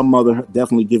help of her mother,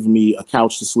 definitely giving me a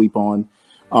couch to sleep on,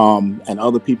 and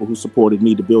other people who supported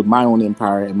me to build my own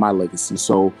empire and my legacy.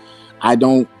 So I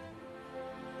don't,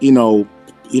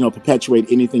 perpetuate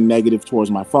anything negative towards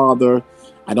my father.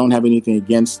 I don't have anything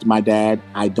against my dad.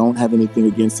 I don't have anything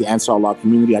against the Ansar Allah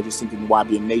community. I just think the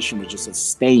Nuwaubian nation was just a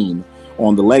stain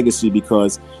on the legacy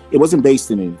because it wasn't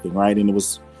based in anything, right? And it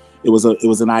was the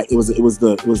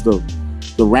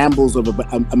rambles of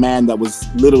a man that was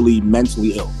literally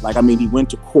mentally ill. Like, I mean, he went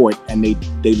to court and they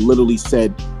literally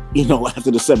said,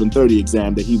 after the 730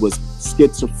 exam that he was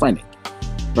schizophrenic,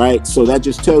 right? So that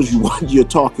just tells you what you're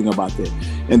talking about there.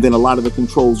 And then a lot of the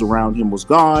controls around him was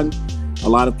gone. A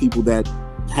lot of people that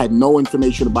had no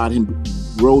information about him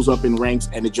rose up in ranks,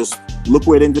 and it just, look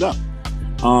where it ended up.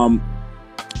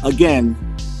 Again,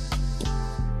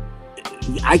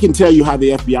 I can tell you how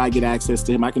the FBI get access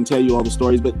to him. I can tell you all the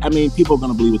stories, but I mean, people are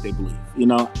going to believe what they believe.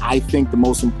 I think the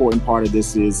most important part of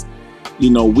this is,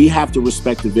 we have to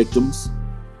respect the victims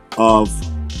of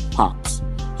Pops.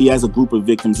 He has a group of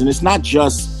victims, and it's not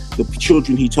just the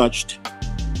children he touched.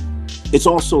 It's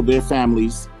also their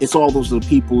families. It's all those other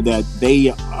people that they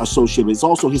are associated with. It's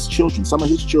also his children. Some of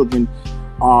his children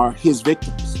are his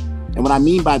victims. And what I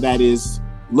mean by that is,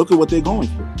 look at what they're going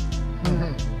through,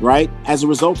 right? As a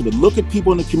result of it, look at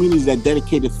people in the communities that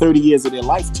dedicated 30 years of their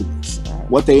life to this,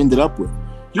 what they ended up with.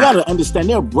 You got to understand,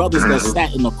 there are brothers that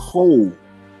sat in the cold,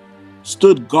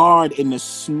 stood guard in the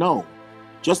snow,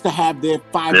 just to have their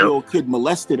 5-year-old kid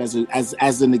molested as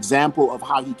an example of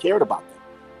how he cared about them.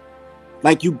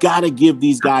 Like, you got to give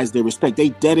these guys their respect. They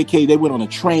dedicated, they went on the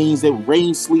trains, they were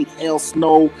rain, sleet, hail,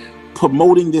 snow,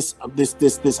 promoting this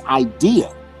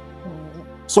idea.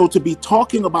 So to be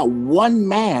talking about one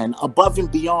man above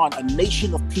and beyond a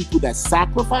nation of people that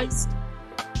sacrificed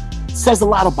says a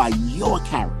lot about your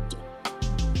character.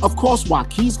 Of course,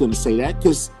 Joaquin's going to say that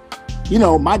because,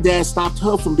 my dad stopped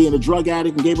her from being a drug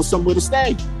addict and gave her somewhere to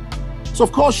stay. So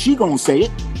of course she going to say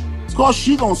it. Of course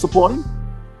she going to support him.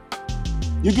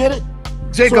 You get it?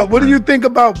 Jacob, what do you think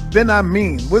about Ben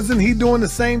Amin? Wasn't he doing the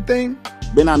same thing?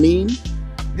 Ben Amin?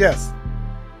 Yes.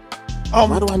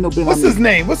 Why do I know Ben Amin? What's his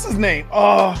name?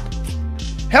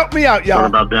 Help me out, y'all. What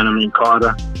about Ben Amin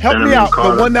Carter? Help me out.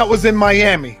 Carter. The one that was in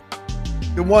Miami.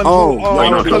 The one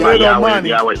Yahweh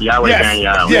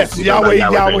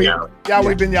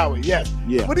Ben Yahweh. Yes.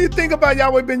 Yeah. What do you think about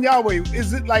Yahweh Ben Yahweh?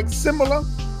 Is it like similar?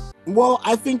 Well,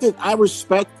 I think that I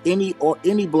respect any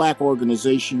black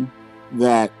organization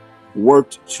that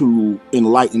worked to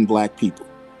enlighten black people.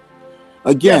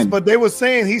 Again, yes, but they were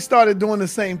saying he started doing the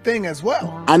same thing as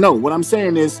well. I know. What I'm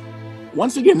saying is,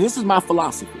 once again, this is my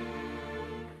philosophy.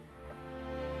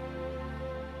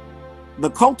 The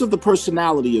cult of the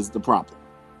personality is the problem,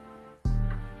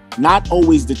 not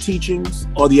always the teachings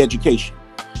or the education.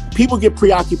 People get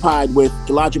preoccupied with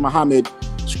Elijah Muhammad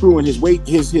screwing his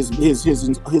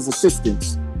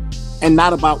assistants, and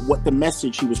not about what the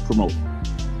message he was promoting.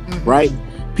 Right?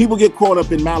 People get caught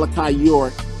up in Malachi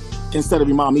York instead of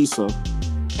Imam Isa,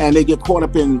 and they get caught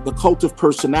up in the cult of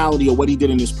personality or what he did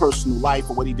in his personal life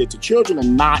or what he did to children,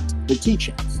 and not the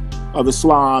teachings of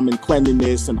Islam and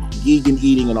cleanliness and vegan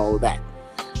eating and all of that.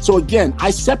 So again,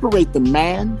 I separate the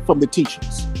man from the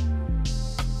teachings,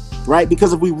 right?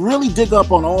 Because if we really dig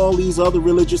up on all these other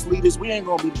religious leaders, we ain't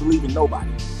gonna be believing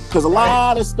nobody. Because a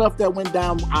lot of stuff that went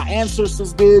down, our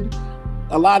ancestors did,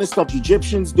 a lot of stuff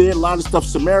Egyptians did, a lot of stuff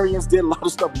Sumerians did, a lot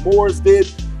of stuff Moors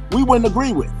did, we wouldn't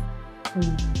agree with.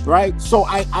 Right? So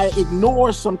I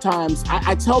ignore sometimes,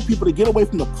 I tell people to get away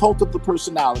from the cult of the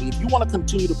personality. If you want to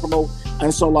continue to promote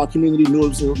Ansarullah community,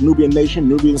 Nubian nation,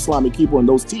 Nubian Islamic people, and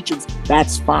those teachings,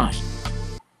 that's fine.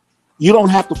 You don't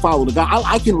have to follow the guy.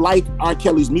 I can like R.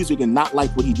 Kelly's music and not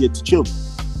like what he did to children.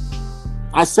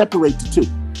 I separate the two.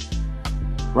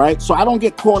 Right? So I don't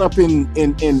get caught up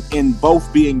in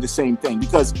both being the same thing,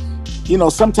 because, you know,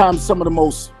 sometimes some of the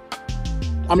most,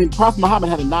 I mean, Prophet Muhammad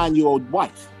had a 9-year-old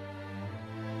wife.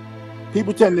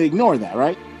 People tend to ignore that,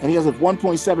 right? And he has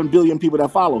 1.7 billion people that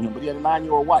follow him, but he had a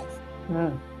 9-year-old wife.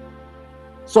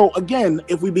 So again,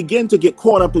 if we begin to get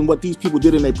caught up in what these people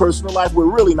did in their personal life, we're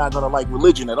really not going to like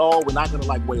religion at all. We're not going to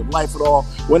like way of life at all.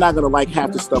 We're not going to like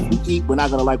half the stuff we eat. We're not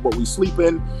going to like what we sleep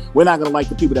in. We're not going to like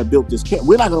the people that built this kit.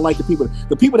 We're not going to like the people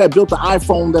that built the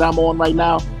iPhone that I'm on right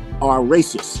now are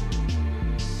racist.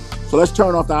 So let's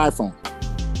turn off the iPhone.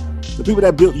 The people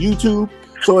that built YouTube.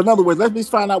 So in other words, let me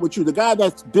find out with you. The guy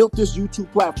that built this YouTube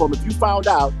platform, if you found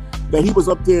out that he was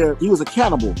up there, he was a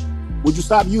cannibal, would you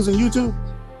stop using YouTube?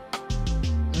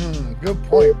 Good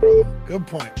point, brother. Good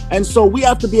point. And so we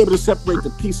have to be able to separate the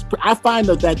piece. I find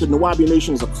that the Nawabi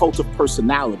Nation is a cult of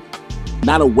personality,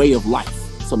 not a way of life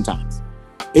sometimes.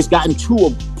 It's gotten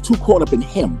too caught up in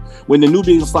him, when the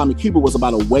Nubian Islamic Cuba was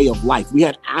about a way of life. We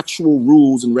had actual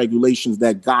rules and regulations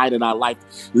that guided our life.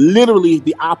 Literally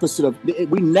the opposite of,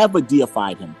 we never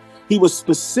deified him. He was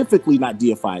specifically not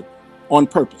deified on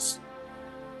purpose.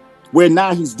 Where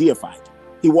now he's deified.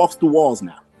 He walks through walls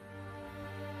now.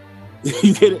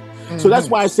 You get it? So that's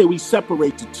why I say we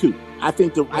separate the two. I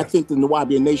think the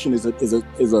Nawabian Nation is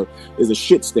a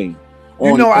shit stain.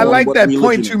 You know, I like that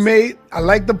point you made. I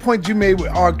like the point you made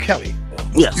with R. Kelly.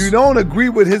 Yes. You don't agree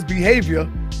with his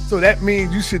behavior, so that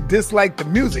means you should dislike the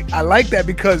music. I like that,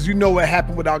 because you know what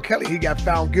happened with R. Kelly. He got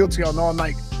found guilty on all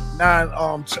 9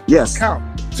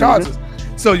 charges.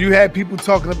 So you had people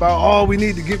talking about, oh, we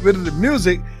need to get rid of the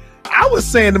music. I was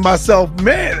saying to myself,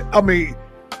 man, I mean,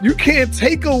 you can't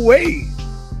take away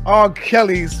R.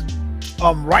 Kelly's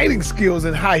writing skills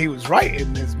and how he was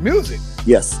writing his music.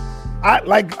 Yes.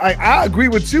 I agree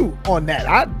with you on that.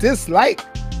 I dislike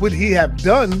what he have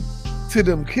done to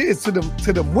them kids, to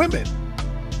them women.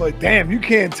 But damn, you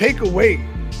can't take away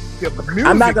the music.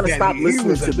 I'm not gonna stop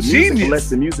listening to the music unless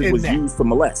the music was used for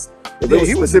molest. If it was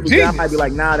specifically, I might be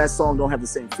like, nah, that song don't have the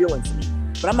same feeling for me.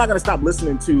 But I'm not gonna stop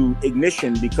listening to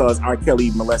Ignition because R.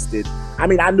 Kelly molested. I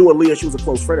mean, I knew Leah, she was a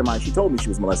close friend of mine. She told me she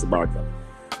was molested by R. Kelly.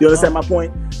 You understand my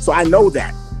point? So I know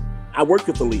that. I worked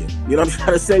with Leah. You know what I'm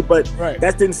trying to say? But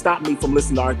that didn't stop me from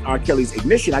listening to R. Kelly's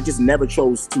Ignition. I just never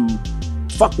chose to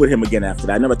fuck with him again after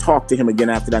that. I never talked to him again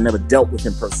after that. I never dealt with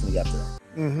him personally after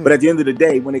that. But at the end of the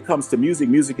day, when it comes to music,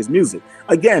 music is music.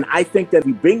 Again, I think that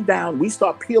we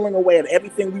start peeling away at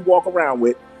everything we walk around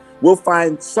with, we'll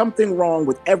find something wrong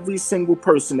with every single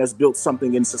person that's built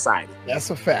something in society. That's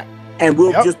a fact. And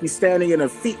we'll just be standing in an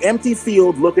empty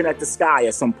field looking at the sky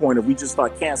at some point if we just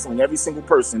start canceling every single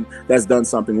person that's done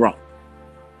something wrong.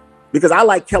 Because I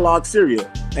like Kellogg's cereal.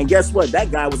 And guess what?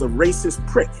 That guy was a racist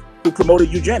prick who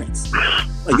promoted eugenics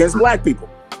against black people.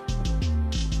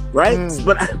 Right?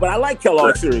 But I like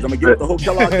Kellogg's cereals. I'm going to give up the whole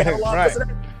Kellogg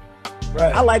catalog.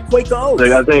 I like Quaker Oats.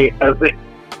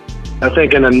 I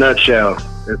think in a nutshell,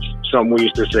 it's something we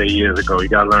used to say years ago. You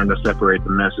got to learn to separate the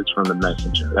message from the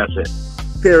messenger. That's it.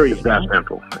 Period. It's that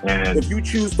simple. And if you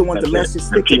choose to want the message,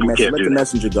 stick to the message. Let the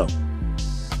messenger go.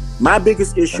 My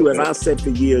biggest issue, as I've said for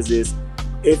years, is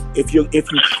if you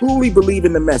truly believe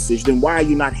in the message, then why are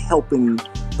you not helping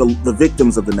the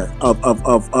victims of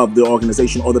the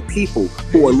organization or the people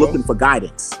who are looking for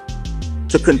guidance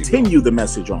to continue the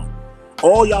message on?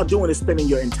 All y'all doing is spending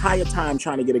your entire time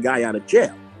trying to get a guy out of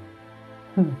jail.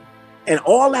 And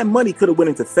all that money could have went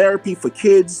into therapy for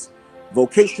kids,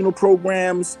 vocational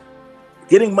programs,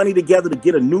 getting money together to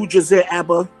get a new Jazir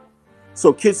Abba,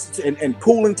 so kids and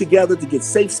pooling together to get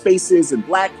safe spaces and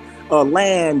black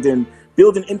land and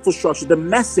building infrastructure. The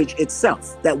message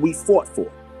itself that we fought for.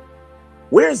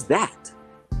 Where's that?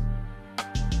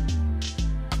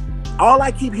 All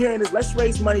I keep hearing is let's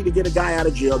raise money to get a guy out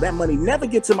of jail. That money never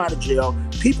gets him out of jail.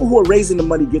 People who are raising the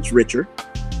money gets richer.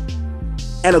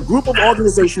 And a group of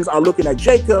organizations are looking at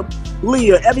Jacob,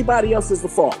 Leah, everybody else is the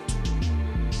fault.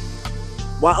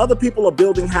 While other people are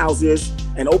building houses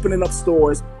and opening up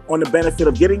stores on the benefit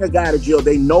of getting a guy out of jail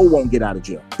they know won't get out of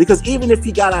jail. Because even if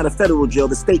he got out of federal jail,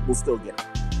 the state will still get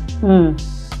him.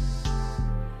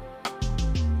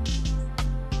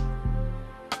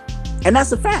 And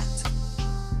that's a fact.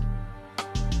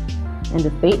 And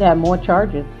the state had more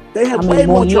charges. They had way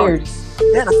more charges.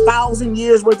 They had 1,000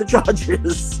 years worth of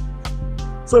charges.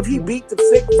 So if he beat the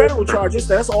federal charges,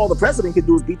 that's all the president could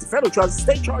do is beat the federal charges.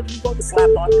 State charges, he's going to slap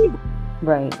on people.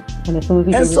 Right. And as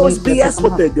soon as and so it's BS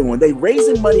what they're doing. They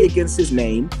raising money against his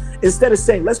name instead of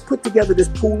saying, let's put together this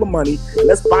pool of money,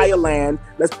 let's buy a land,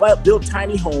 let's build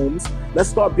tiny homes, let's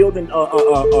start building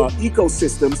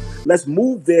ecosystems, let's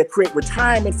move there, create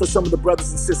retirement for some of the brothers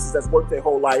and sisters that's worked their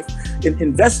whole life, and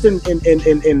invest in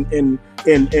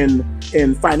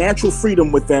financial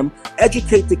freedom with them,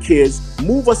 educate the kids,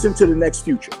 move us into the next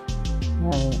future.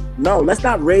 Right. No, let's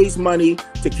not raise money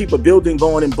to keep a building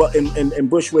going in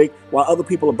Bushwick while other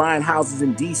people are buying houses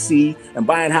in DC and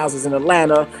buying houses in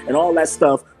Atlanta and all that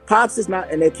stuff. Pops is not,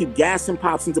 and they keep gassing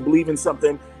Pops into believing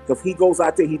something. If he goes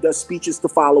out there, he does speeches to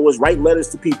followers, write letters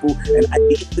to people, and at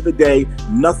the end of the day,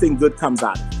 nothing good comes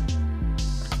out of it.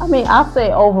 I mean, I'll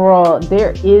say overall,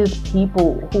 there is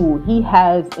people who he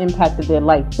has impacted their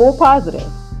life for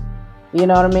positive. You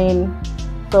know what I mean?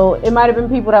 So it might have been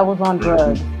people that was on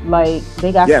drugs, like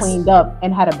they got cleaned up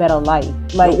and had a better life.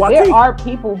 Like there are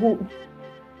people whose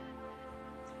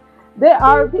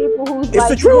it's life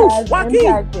the truth. has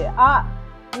impacted.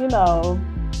 You know.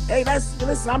 Hey,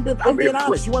 listen. I'm being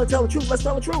honest. You want to tell the truth? Let's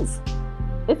tell the truth.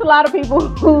 It's a lot of people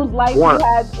whose life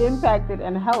has impacted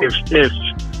and helped.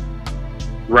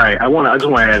 Right. I just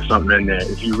want to add something in there.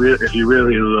 If you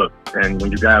really look, and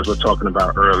when you guys were talking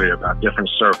about earlier about different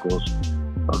circles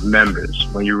of members,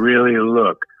 when you really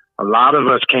look, a lot of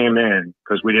us came in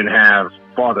because we didn't have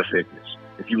father figures.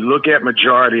 If you look at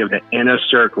majority of the inner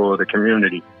circle of the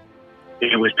community,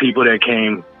 it was people that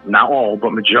came, not all,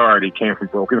 but majority came from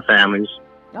broken families,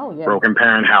 broken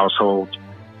parent households.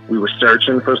 We were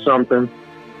searching for something,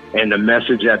 and the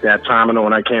message at that time, I know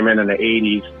when I came in the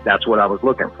 80s, that's what I was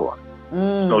looking for.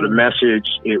 So the message,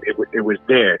 it was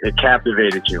there. It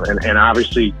captivated you. And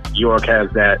obviously, York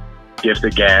has that gift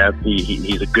of gab.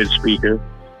 He's a good speaker.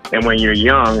 And when you're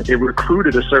young, it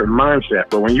recruited a certain mindset.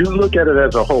 But when you look at it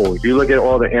as a whole, if you look at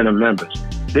all the inner members,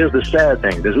 there's the sad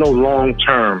thing. There's no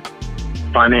long-term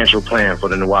financial plan for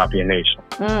the Nuwaubian Nation.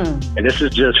 And this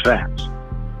is just facts.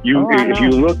 If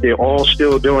you look, they're all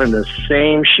still doing the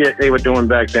same shit they were doing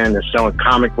back then. They're selling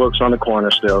comic books on the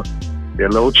corner still. They're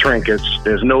little trinkets.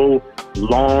 There's no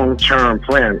long-term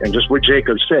plan. And just what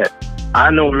Jacob said,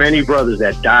 I know many brothers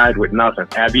that died with nothing.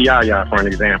 Abiyaya, for an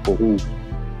example, who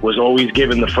was always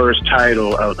given the first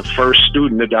title of the first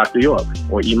student of Dr. York,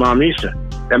 or Imam Isa.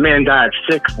 That man died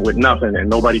sick with nothing and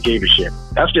nobody gave a shit.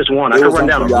 That's just one. I can run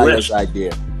down a list.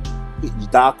 Idea.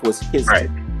 Doc was his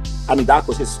Doc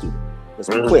was his student. Let's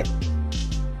be clear.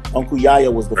 Uncle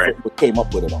Yaya was the first who came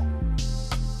up with it all.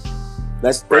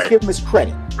 Let's give him his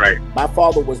credit. My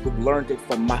father learned it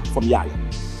from Yaya.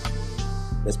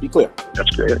 Let's be clear.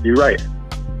 That's good. You're right.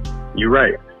 You're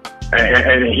right.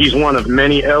 And he's one of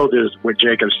many elders, what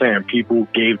Jacob's saying. People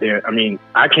gave their,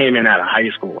 I came in out of high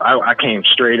school. I came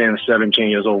straight in, 17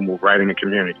 years old, moved right in the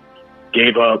community.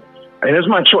 Gave up. And it's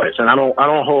my choice. And I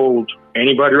don't hold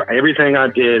anybody, everything I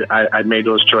did, I made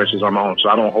those choices on my own. So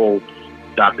I don't hold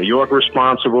Dr. York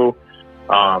responsible.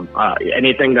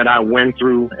 Anything that I went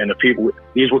through and the people,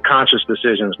 these were conscious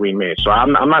decisions we made. So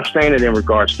I'm not saying it in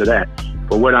regards to that.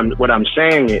 But what I'm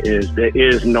saying is there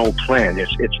is no plan.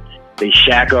 They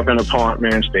shack up in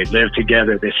apartments. They live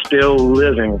together. They're still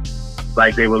living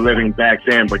like they were living back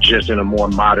then, but just in a more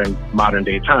modern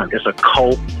day time. It's a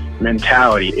cult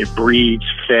mentality. It breeds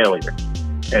failure.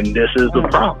 And this is the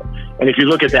problem. And if you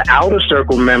look at the outer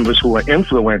circle members who are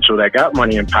influential, that got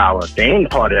money and power, they ain't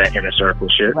part of that inner circle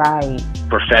shit. Right.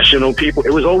 Professional people,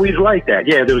 it was always like that.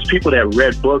 Yeah, there was people that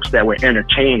read books that were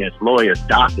entertainers, lawyers,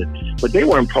 doctors, but they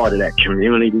weren't part of that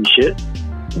community shit.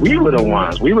 We were the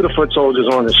ones. We were the foot soldiers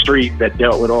on the street that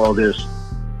dealt with all this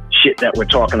shit that we're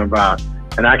talking about.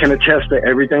 And I can attest to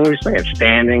everything we're saying.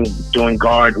 Standing, doing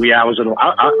guard, wee hours.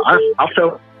 I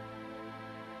felt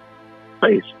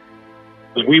place.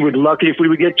 We were lucky if we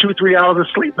would get 2-3 hours of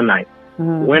sleep a night.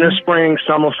 Winter, spring,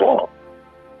 summer, fall.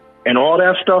 And all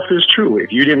that stuff is true.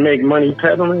 If you didn't make money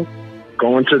peddling,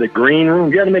 going to the green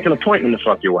room, you had to make an appointment to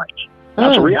fuck your wife.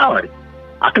 That's a reality.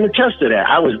 I can attest to that.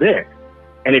 I was there.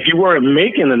 And if you weren't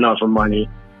making enough of money,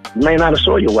 you may not have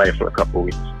saw your wife for a couple of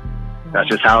weeks. That's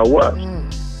just how it was.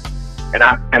 And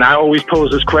I always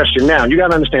pose this question now. You got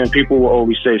to understand, people will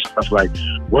always say stuff like,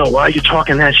 well, why are you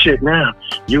talking that shit now?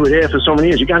 You were there for so many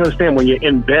years. You got to understand, when you're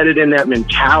embedded in that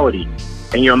mentality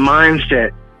and your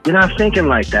mindset, you're not thinking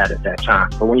like that at that time.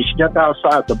 But when you step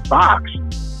outside the box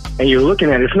and you're looking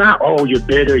at it, it's not, oh, you're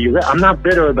bitter. I'm not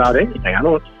bitter about anything.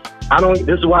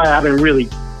 This is why I haven't really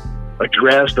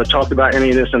addressed or talked about any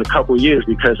of this in a couple of years,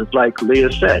 because it's like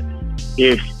Leah said,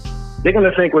 if they're going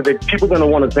to think people are going to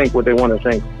want to think what they want to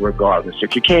think regardless.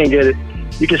 If you can't get it,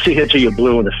 you can sit here till you're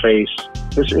blue in the face.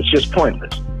 It's just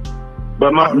pointless.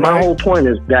 But my whole point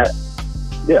is that,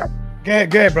 yeah. Go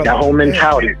ahead, brother. That whole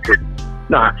mentality.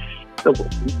 Nah,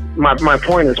 my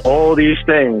point is all these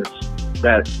things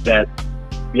that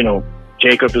you know,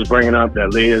 Jacob is bringing up,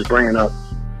 that Leah is bringing up,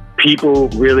 people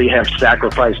really have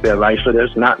sacrificed their life for this.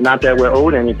 Not that we're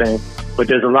owed anything, but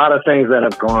there's a lot of things that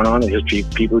have gone on, and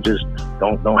just people just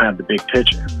don't have the big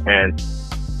picture.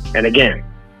 And again,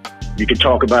 you can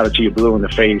talk about it till you're blue in the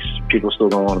face. People still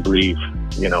don't want to believe,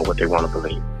 you know, what they want to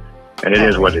believe. And it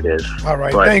is what it is. All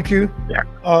right, but, thank you. Yeah.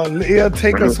 Leah,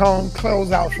 take us home,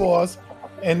 close out for us.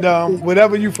 And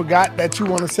whatever you forgot that you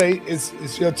want to say,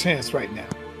 it's your chance right now.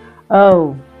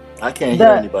 Oh. I can't hear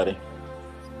anybody.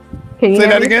 Can you say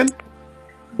hear that me? again?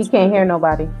 He can't hear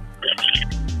nobody.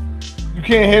 You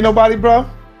can't hear nobody, bro?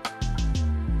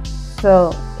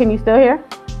 So, can you still hear?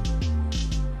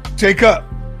 Jacob,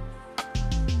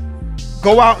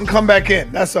 go out and come back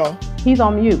in. That's all. He's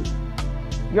on mute.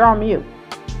 You're on mute.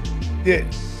 Yeah.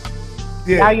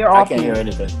 Now you're off. I can't hear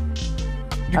anything.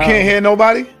 You can't hear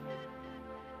nobody?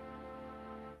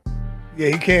 Yeah,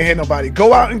 he can't hear nobody.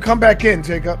 Go out and come back in,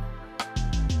 Jacob.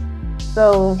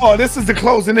 So. Oh, this is the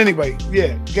closing anyway.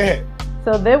 Yeah, go ahead.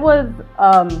 So there was.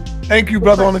 Thank you,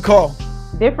 brother, on the call.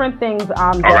 Different things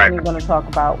I'm definitely going to talk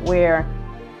about. Where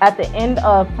at the end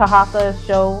of Tahaka's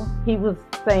show, he was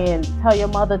saying, "Tell your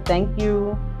mother thank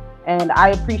you," and I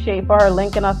appreciate for her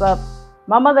linking us up.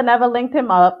 My mother never linked him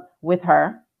up with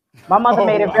her. My mother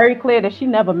made it very clear that she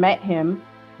never met him.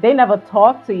 They never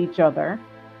talked to each other.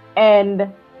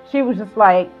 And she was just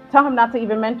like, tell him not to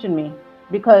even mention me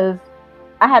because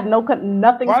I had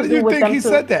nothing Why to do do with you them. think he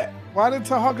said that? Why did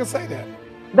Tahaka say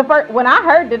that? When I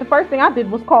heard it, the first thing I did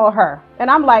was call her.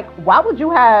 And I'm like, why would you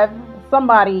have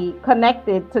somebody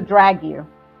connected to drag you?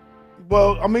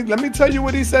 Well, I mean, let me tell you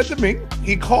what he said to me.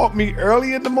 He called me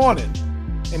early in the morning.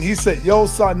 And he said, yo,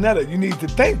 Sarnetta, you need to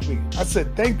thank me. I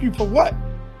said, thank you for what?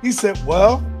 He said,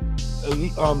 well,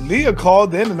 Leah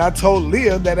called in and I told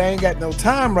Leah that I ain't got no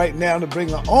time right now to bring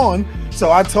her on.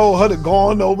 So I told her to go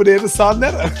on over there to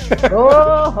Sarnetta.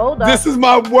 Oh, hold up. This is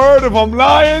my word. If I'm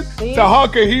lying,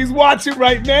 Tahaka, he's watching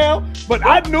right now. But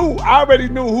I already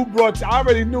knew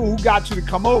who got you to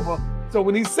come over. So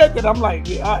when he said that, I'm like,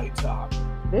 yeah, all right,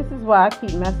 Tahaka. This is why I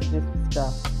keep messages for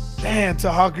stuff. Damn,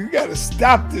 Tahaka, you gotta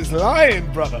stop this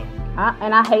lying, brother.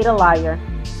 And I hate a liar.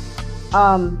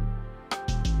 I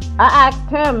asked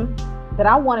him that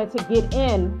I wanted to get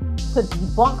in to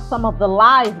debunk some of the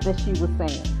lies that she was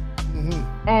saying.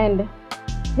 Mm-hmm. And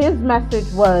his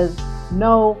message was,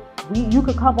 no, you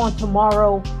could come on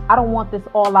tomorrow. I don't want this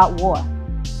all-out war.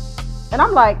 And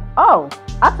I'm like, oh,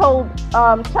 I told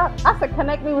Chuck, I said,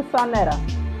 connect me with Sarnetta.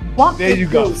 There you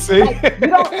go. See, like,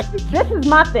 this is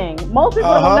my thing. Most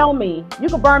people don't know me. You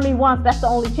can burn me once. That's the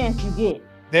only chance you get.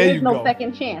 There's no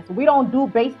second chance. We don't do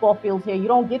baseball fields here. You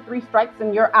don't get 3 strikes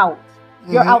and you're out.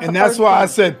 You're out. And that's why I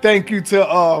said thank you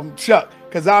to Chuck,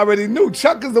 because I already knew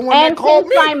Chuck is the one that called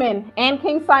me.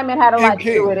 King Simon had a lot to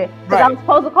do with it. Because I was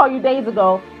supposed to call you days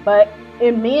ago, but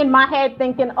in my head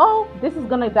thinking, oh, this is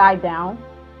gonna die down,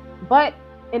 but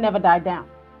it never died down.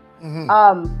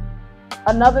 Mm-hmm.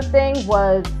 Another thing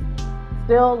was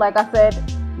still, like I said,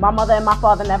 my mother and my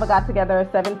father never got together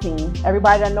at 17.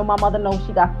 Everybody that know my mother knows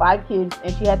she got 5 kids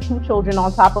and she had 2 children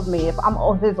on top of me. If I'm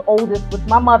his oldest with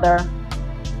my mother,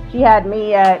 she had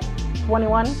me at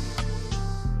 21.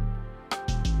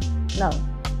 No.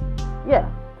 Yeah.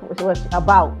 It was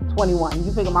about 21.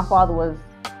 You figure my father was,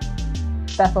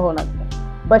 that's a whole nother thing.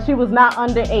 But she was not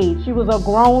underage. She was a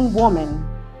grown woman.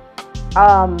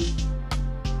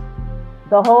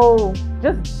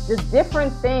 Just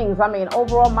different things. I mean,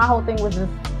 overall, my whole thing was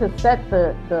just to set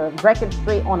the record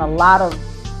straight on a lot of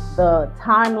the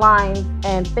timelines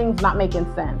and things not making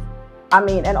sense. I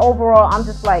mean, and overall, I'm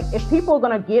just like, if people are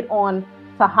gonna get on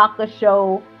Tahaka's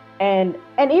show, and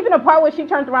even the part where she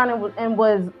turned around and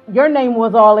was your name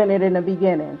was all in it in the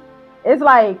beginning, it's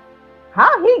like,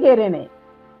 how'd he get in it?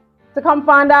 To come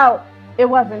find out it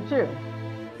wasn't true.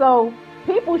 So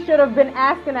people should have been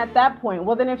asking at that point,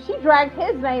 well, then if she dragged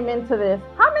his name into this,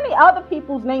 how many other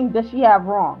people's names does she have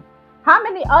wrong? How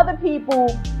many other people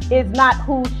is not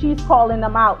who she's calling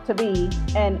them out to be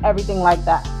and everything like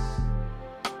that?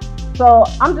 So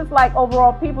I'm just like,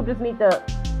 overall, people just need to,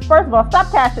 first of all,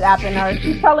 stop cash apping her.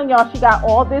 She's telling y'all she got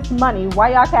all this money.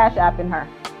 Why y'all cash apping her?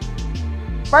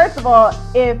 First of all,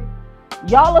 if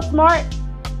y'all are smart,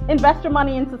 invest your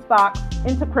money into stocks,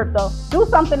 into crypto. Do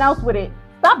something else with it.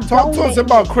 Stop Talk to us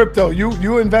about crypto.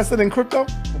 You invested in crypto?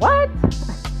 What?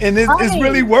 And it's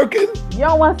really working? You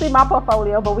don't want to see my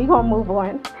portfolio, but we gonna move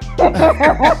on.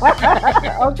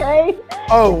 Okay.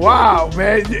 Oh wow,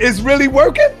 man, it's really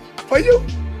working for you.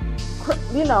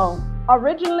 You know,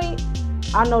 originally,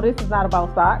 I know this is not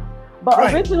about stocks,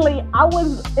 but originally I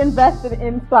was invested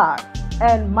in stocks,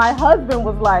 and my husband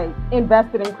was like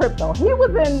invested in crypto. He was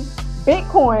in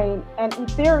Bitcoin and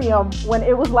Ethereum when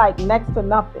it was like next to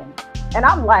nothing, and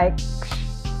I'm like.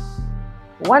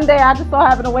 One day I just so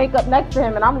happened to wake up next to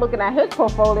him and I'm looking at his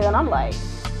portfolio and I'm like,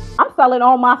 I'm selling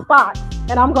all my stocks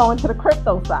and I'm going to the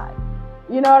crypto side.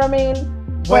 You know what I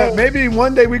mean? Well, maybe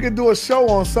one day we could do a show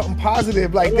on something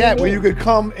positive like that, where you could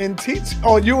come and teach,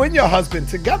 or you and your husband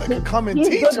together could come and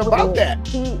teach about that.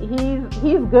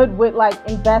 He's good with like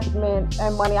investment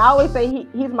and money. I always say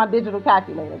he's my digital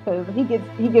calculator because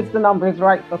he gets the numbers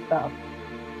right for stuff.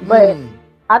 But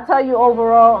I tell you,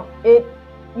 overall,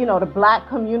 you know, the Black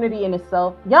community in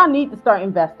itself, y'all need to start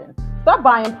investing. Start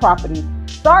buying properties.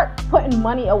 Start putting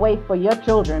money away for your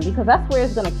children, because that's where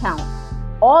it's going to count.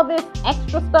 All this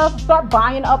extra stuff, start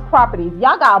buying up properties.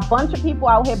 Y'all got a bunch of people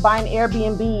out here buying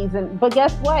Airbnbs, but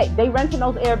guess what? They renting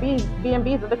those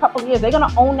Airbnbs in a couple of years. They're going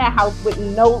to own that house with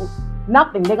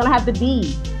nothing. They're going to have the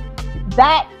deed.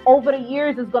 That over the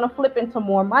years is going to flip into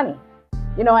more money.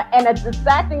 You know, and the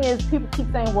sad thing is people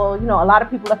keep saying, well, you know, a lot of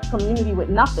people left the community with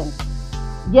nothing.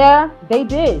 Yeah, they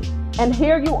did. And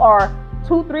here you are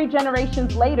 2-3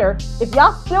 generations later. If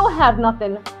y'all still have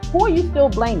nothing, who are you still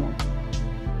blaming?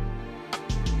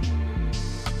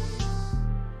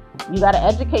 You got to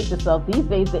educate yourself. These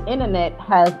days, the internet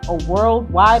has a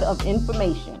worldwide of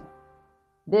information.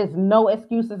 There's no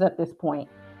excuses at this point.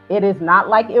 It is not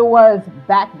like it was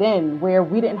back then where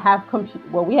we didn't have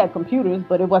we had computers,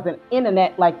 but it wasn't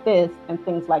internet like this and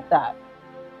things like that.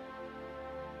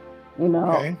 You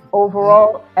know,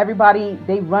 overall, everybody,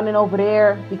 they running over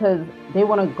there because they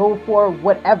want to go for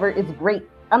whatever is great.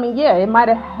 I mean, yeah, it might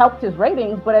have helped his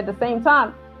ratings, but at the same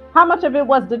time, how much of it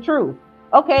was the truth?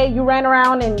 Okay, you ran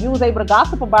around and you was able to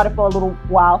gossip about it for a little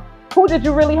while. Who did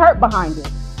you really hurt behind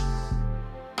it?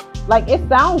 Like, it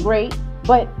sounds great,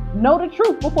 but know the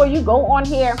truth before you go on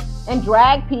here and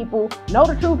drag people. Know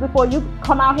the truth before you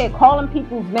come out here calling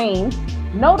people's names.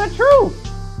 Know the truth.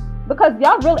 Because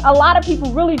y'all really, a lot of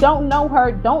people really don't know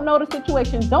her, don't know the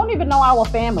situation, don't even know our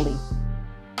family.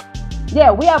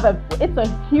 Yeah, it's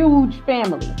a huge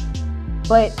family,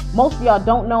 but most of y'all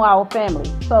don't know our family.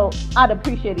 So I'd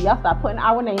appreciate it. Y'all stop putting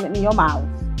our name in your mouths.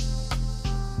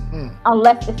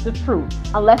 Unless it's the truth.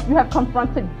 Unless you have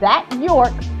confronted that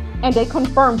York and they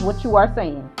confirmed what you are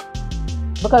saying.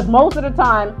 Because most of the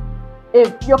time,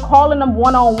 if you're calling them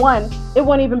one-on-one, it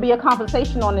won't even be a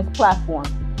conversation on this platform.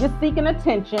 You're seeking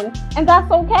attention, and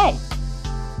that's okay.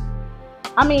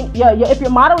 I mean, yeah, if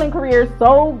your modeling career is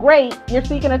so great, you're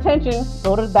seeking attention,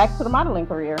 back to the modeling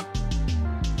career.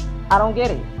 I don't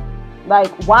get it. Like,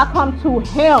 why come to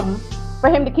him for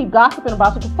him to keep gossiping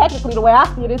about you? Because technically, the way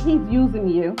I see it is he's using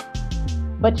you,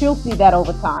 but you'll see that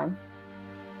over time.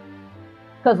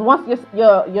 Because once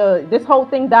this whole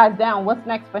thing dies down, what's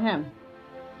next for him?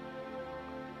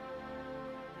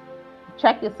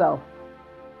 Check yourself.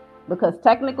 Because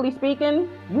technically speaking,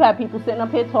 you have people sitting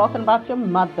up here talking about your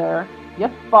mother,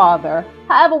 your father,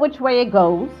 however which way it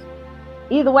goes.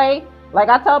 Either way, like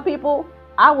I tell people,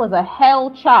 I was a hell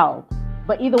child.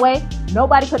 But either way,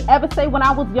 nobody could ever say when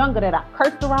I was younger that I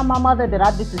cursed around my mother, that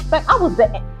I disrespect.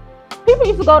 People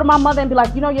used to go to my mother and be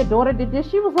like, you know, your daughter did this.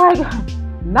 She was like,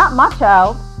 not my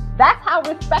child. That's how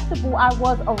respectable I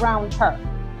was around her.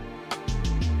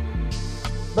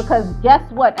 Because guess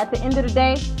what? At the end of the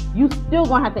day, you still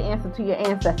gonna have to answer to your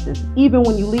ancestors, even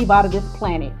when you leave out of this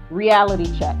planet. Reality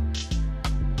check.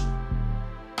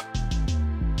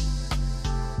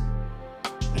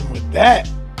 And with that,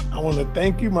 I want to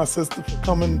thank you, my sister, for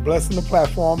coming, blessing the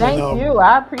platform. Thank you.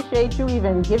 I appreciate you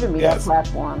even giving me that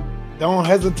platform. Don't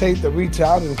hesitate to reach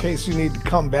out in case you need to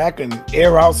come back and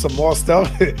air out some more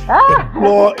stuff. The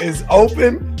floor is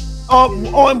open.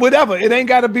 On whatever. It ain't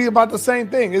got to be about the same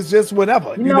thing. It's just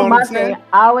whatever. You know what I'm saying?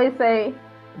 I always say,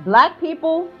 Black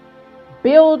people,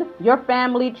 build your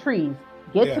family trees.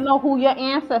 Get to know who your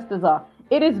ancestors are.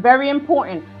 It is very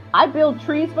important. I build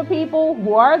trees for people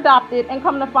who are adopted, and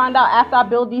come to find out after I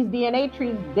build these DNA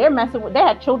trees, they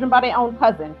had children by their own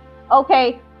cousin.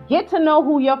 Okay, get to know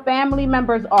who your family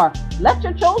members are. Let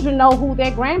your children know who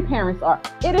their grandparents are.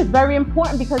 It is very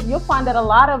important, because you'll find that a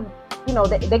lot of, you know,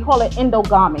 they call it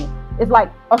endogamy. It's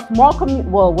like a small community,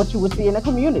 well, what you would see in a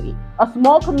community. A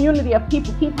small community of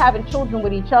people keep having children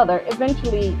with each other.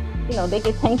 Eventually, you know, they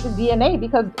get tainted DNA,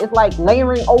 because it's like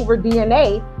layering over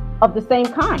DNA of the same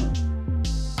kind.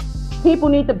 People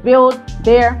need to build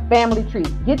their family tree.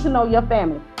 Get to know your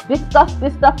family. Discuss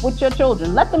this stuff with your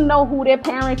children. Let them know who their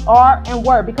parents are and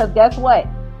were, because guess what?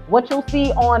 What you'll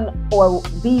see on, or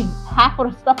these half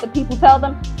of the stuff that people tell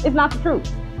them is not the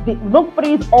truth. Look for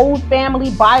these old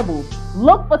family Bibles.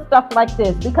 Look for stuff like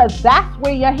this, because that's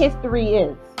where your history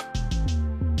is.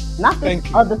 Not this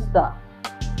other stuff.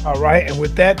 All right. And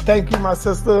with that, thank you, my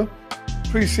sister.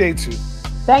 Appreciate you.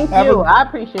 Thank you. I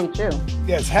appreciate you.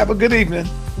 Yes. Have a good evening.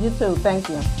 You too. Thank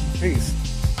you. Peace.